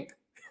got the link.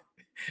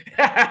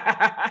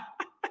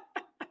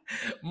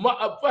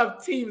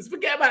 Teams.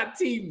 Forget about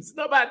Teams. It's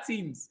not about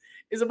Teams.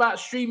 It's about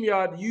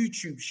StreamYard,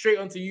 YouTube, straight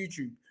onto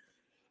YouTube.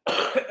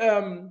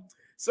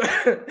 So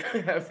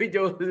a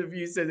video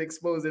review says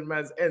exposing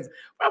man's ends.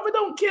 But I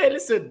don't care.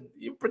 Listen,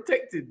 you're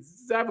protected.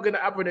 It's either going to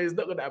happen or it's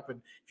not going to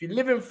happen. If you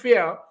live in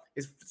fear,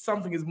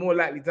 something is more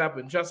likely to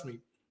happen. Trust me.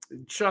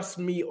 Trust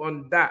me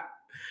on that.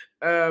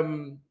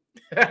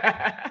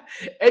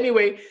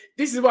 Anyway,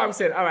 this is what I'm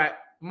saying. All right,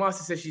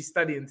 Marcy says she's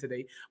studying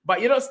today, but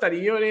you're not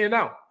studying. You're on here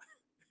now.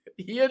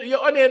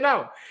 You're on here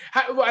now.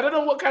 I don't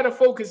know what kind of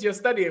focus you're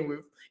studying with.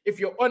 If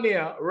you're on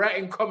here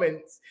writing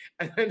comments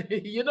and then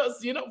you're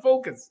not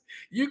focused,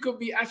 you could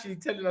be actually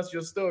telling us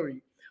your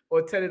story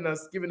or telling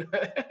us,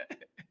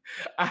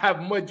 I have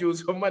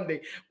modules for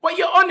Monday, but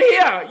you're on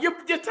here.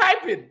 You're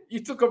typing.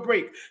 You took a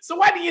break. So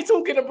why didn't you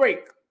talk in a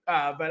break?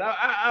 But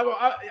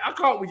I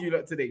can't with you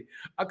lot today.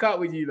 I can't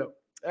with you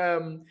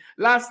lot.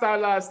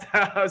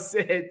 Lifestyle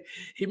said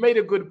he made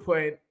a good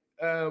point.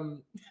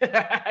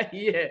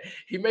 Yeah,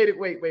 he made it.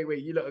 Wait.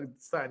 You lot are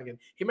starting again.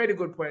 He made a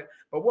good point.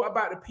 But what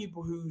about the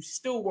people who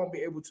still won't be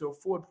able to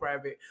afford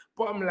private?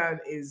 Bottom line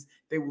is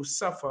they will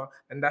suffer,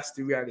 and that's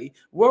the reality.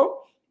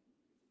 Well,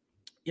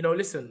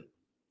 listen.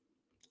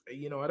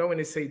 I don't want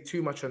to say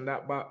too much on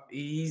that, but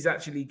he's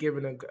actually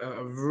given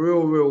a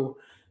real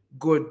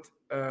good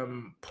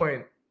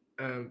point.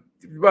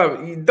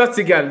 Well, that's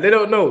again. They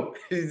don't know.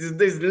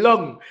 It's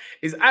long.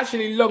 It's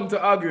actually long to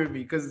argue with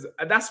me, because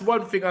that's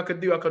one thing I could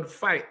do. I could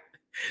fight.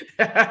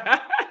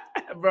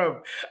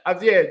 Bro,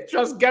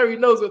 trust Gary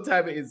knows what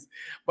time it is.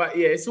 But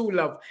yeah, it's all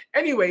love.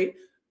 Anyway,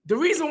 the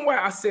reason why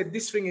I said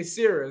this thing is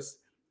serious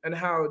and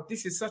how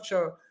this is such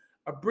a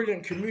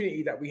brilliant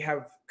community that we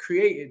have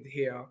created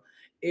here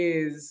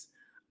is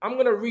I'm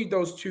gonna read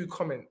those two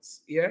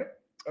comments,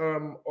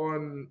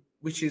 on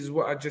which is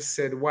what I just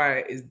said.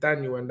 Why is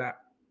Daniel and that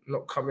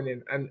not coming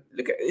in? And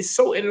look at it's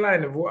so in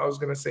line of what I was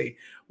gonna say.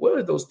 Where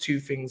are those two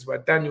things by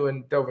Daniel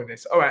and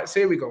Delvinus? All right, so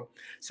here we go.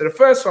 So the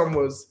first one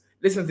was,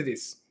 listen to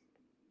this.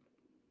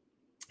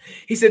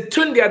 He said,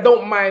 Tunde, I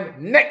don't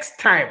mind next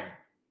time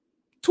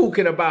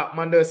talking about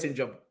my nursing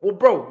job. Well,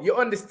 bro, you're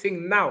on this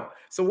thing now.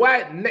 So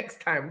why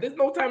next time? There's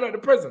no time like the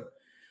present.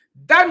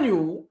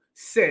 Daniel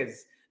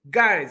says,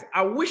 guys,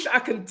 I wish I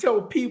can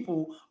tell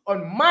people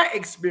on my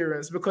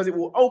experience because it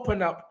will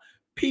open up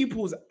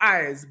people's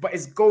eyes, but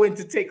it's going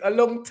to take a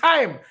long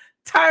time.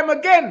 Time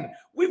again.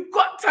 We've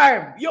got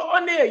time. You're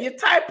on here. You're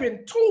typing.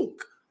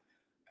 Talk.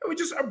 We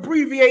just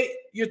abbreviate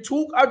your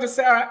talk. I'll just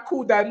say, all right,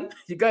 cool, Dan.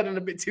 You're going on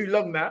a bit too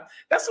long now.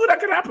 That's all that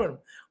can happen.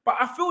 But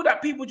I feel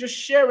that people just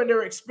sharing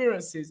their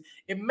experiences,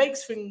 it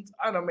makes things,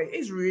 I don't know, it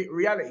is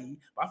reality,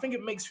 but I think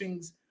it makes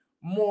things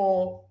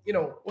more, you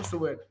know, what's the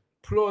word?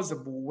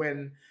 Plausible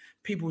when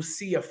people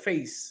see a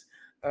face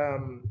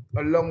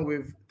along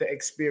with the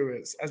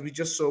experience, as we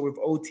just saw with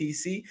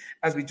OTC,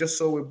 as we just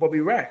saw with Bobby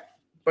Wright.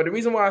 But the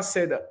reason why I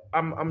said that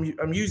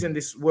I'm using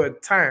this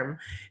word time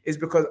is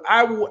because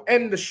I will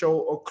end the show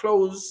or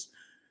close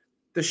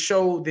the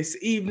show this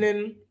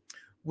evening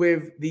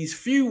with these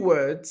few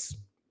words,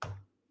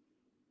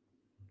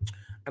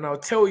 and I'll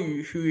tell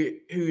you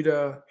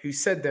who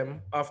said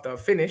them after I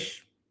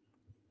finish.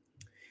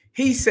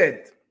 He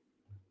said,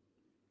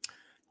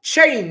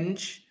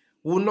 change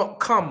will not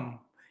come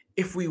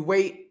if we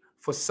wait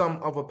for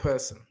some other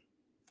person.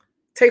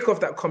 Take off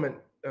that comment,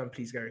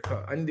 please, Gary.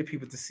 I need the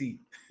people to see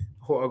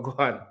what I got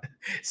on.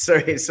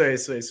 Sorry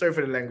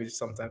for the language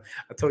sometimes.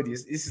 I told you,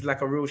 this is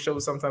like a real show.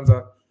 Sometimes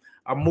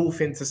I morph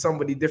into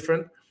somebody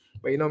different.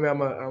 But you know me,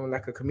 I'm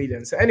like a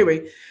chameleon. So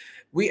anyway,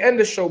 we end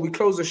the show, we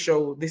close the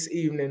show this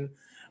evening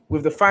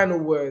with the final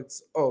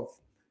words of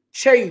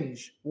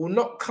change will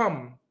not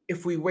come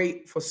if we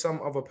wait for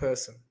some other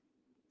person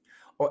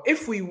or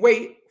if we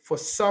wait for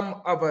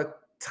some other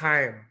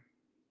time.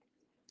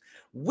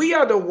 We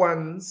are the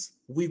ones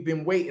we've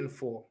been waiting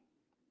for.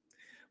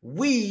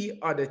 We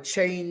are the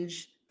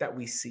change that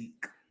we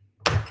seek.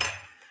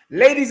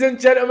 Ladies and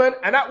gentlemen,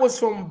 and that was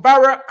from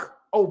Barack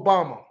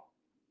Obama.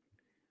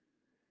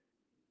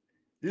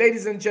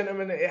 Ladies and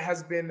gentlemen, it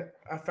has been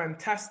a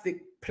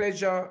fantastic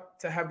pleasure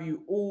to have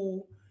you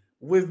all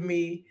with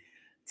me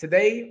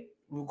today.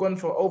 We've gone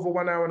for over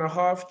 1 hour and a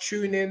half.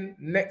 Tune in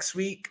next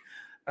week.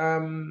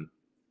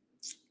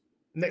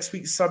 Next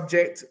week's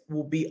subject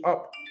will be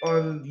up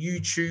on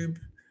YouTube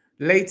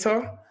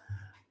later.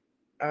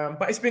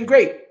 But it's been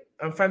great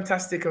and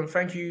fantastic. And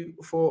thank you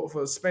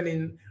for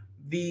spending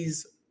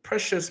these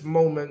precious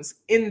moments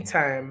in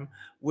time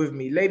with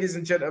me. Ladies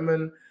and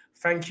gentlemen,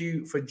 thank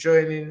you for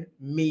joining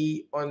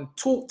me on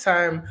Talk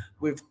Time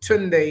with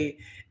Tunde,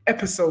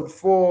 episode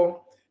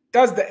 4.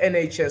 Does the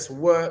NHS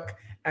work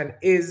and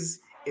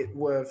is it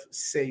worth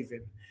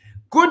saving?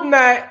 Good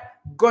night.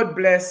 God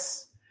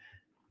bless.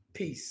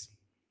 Peace.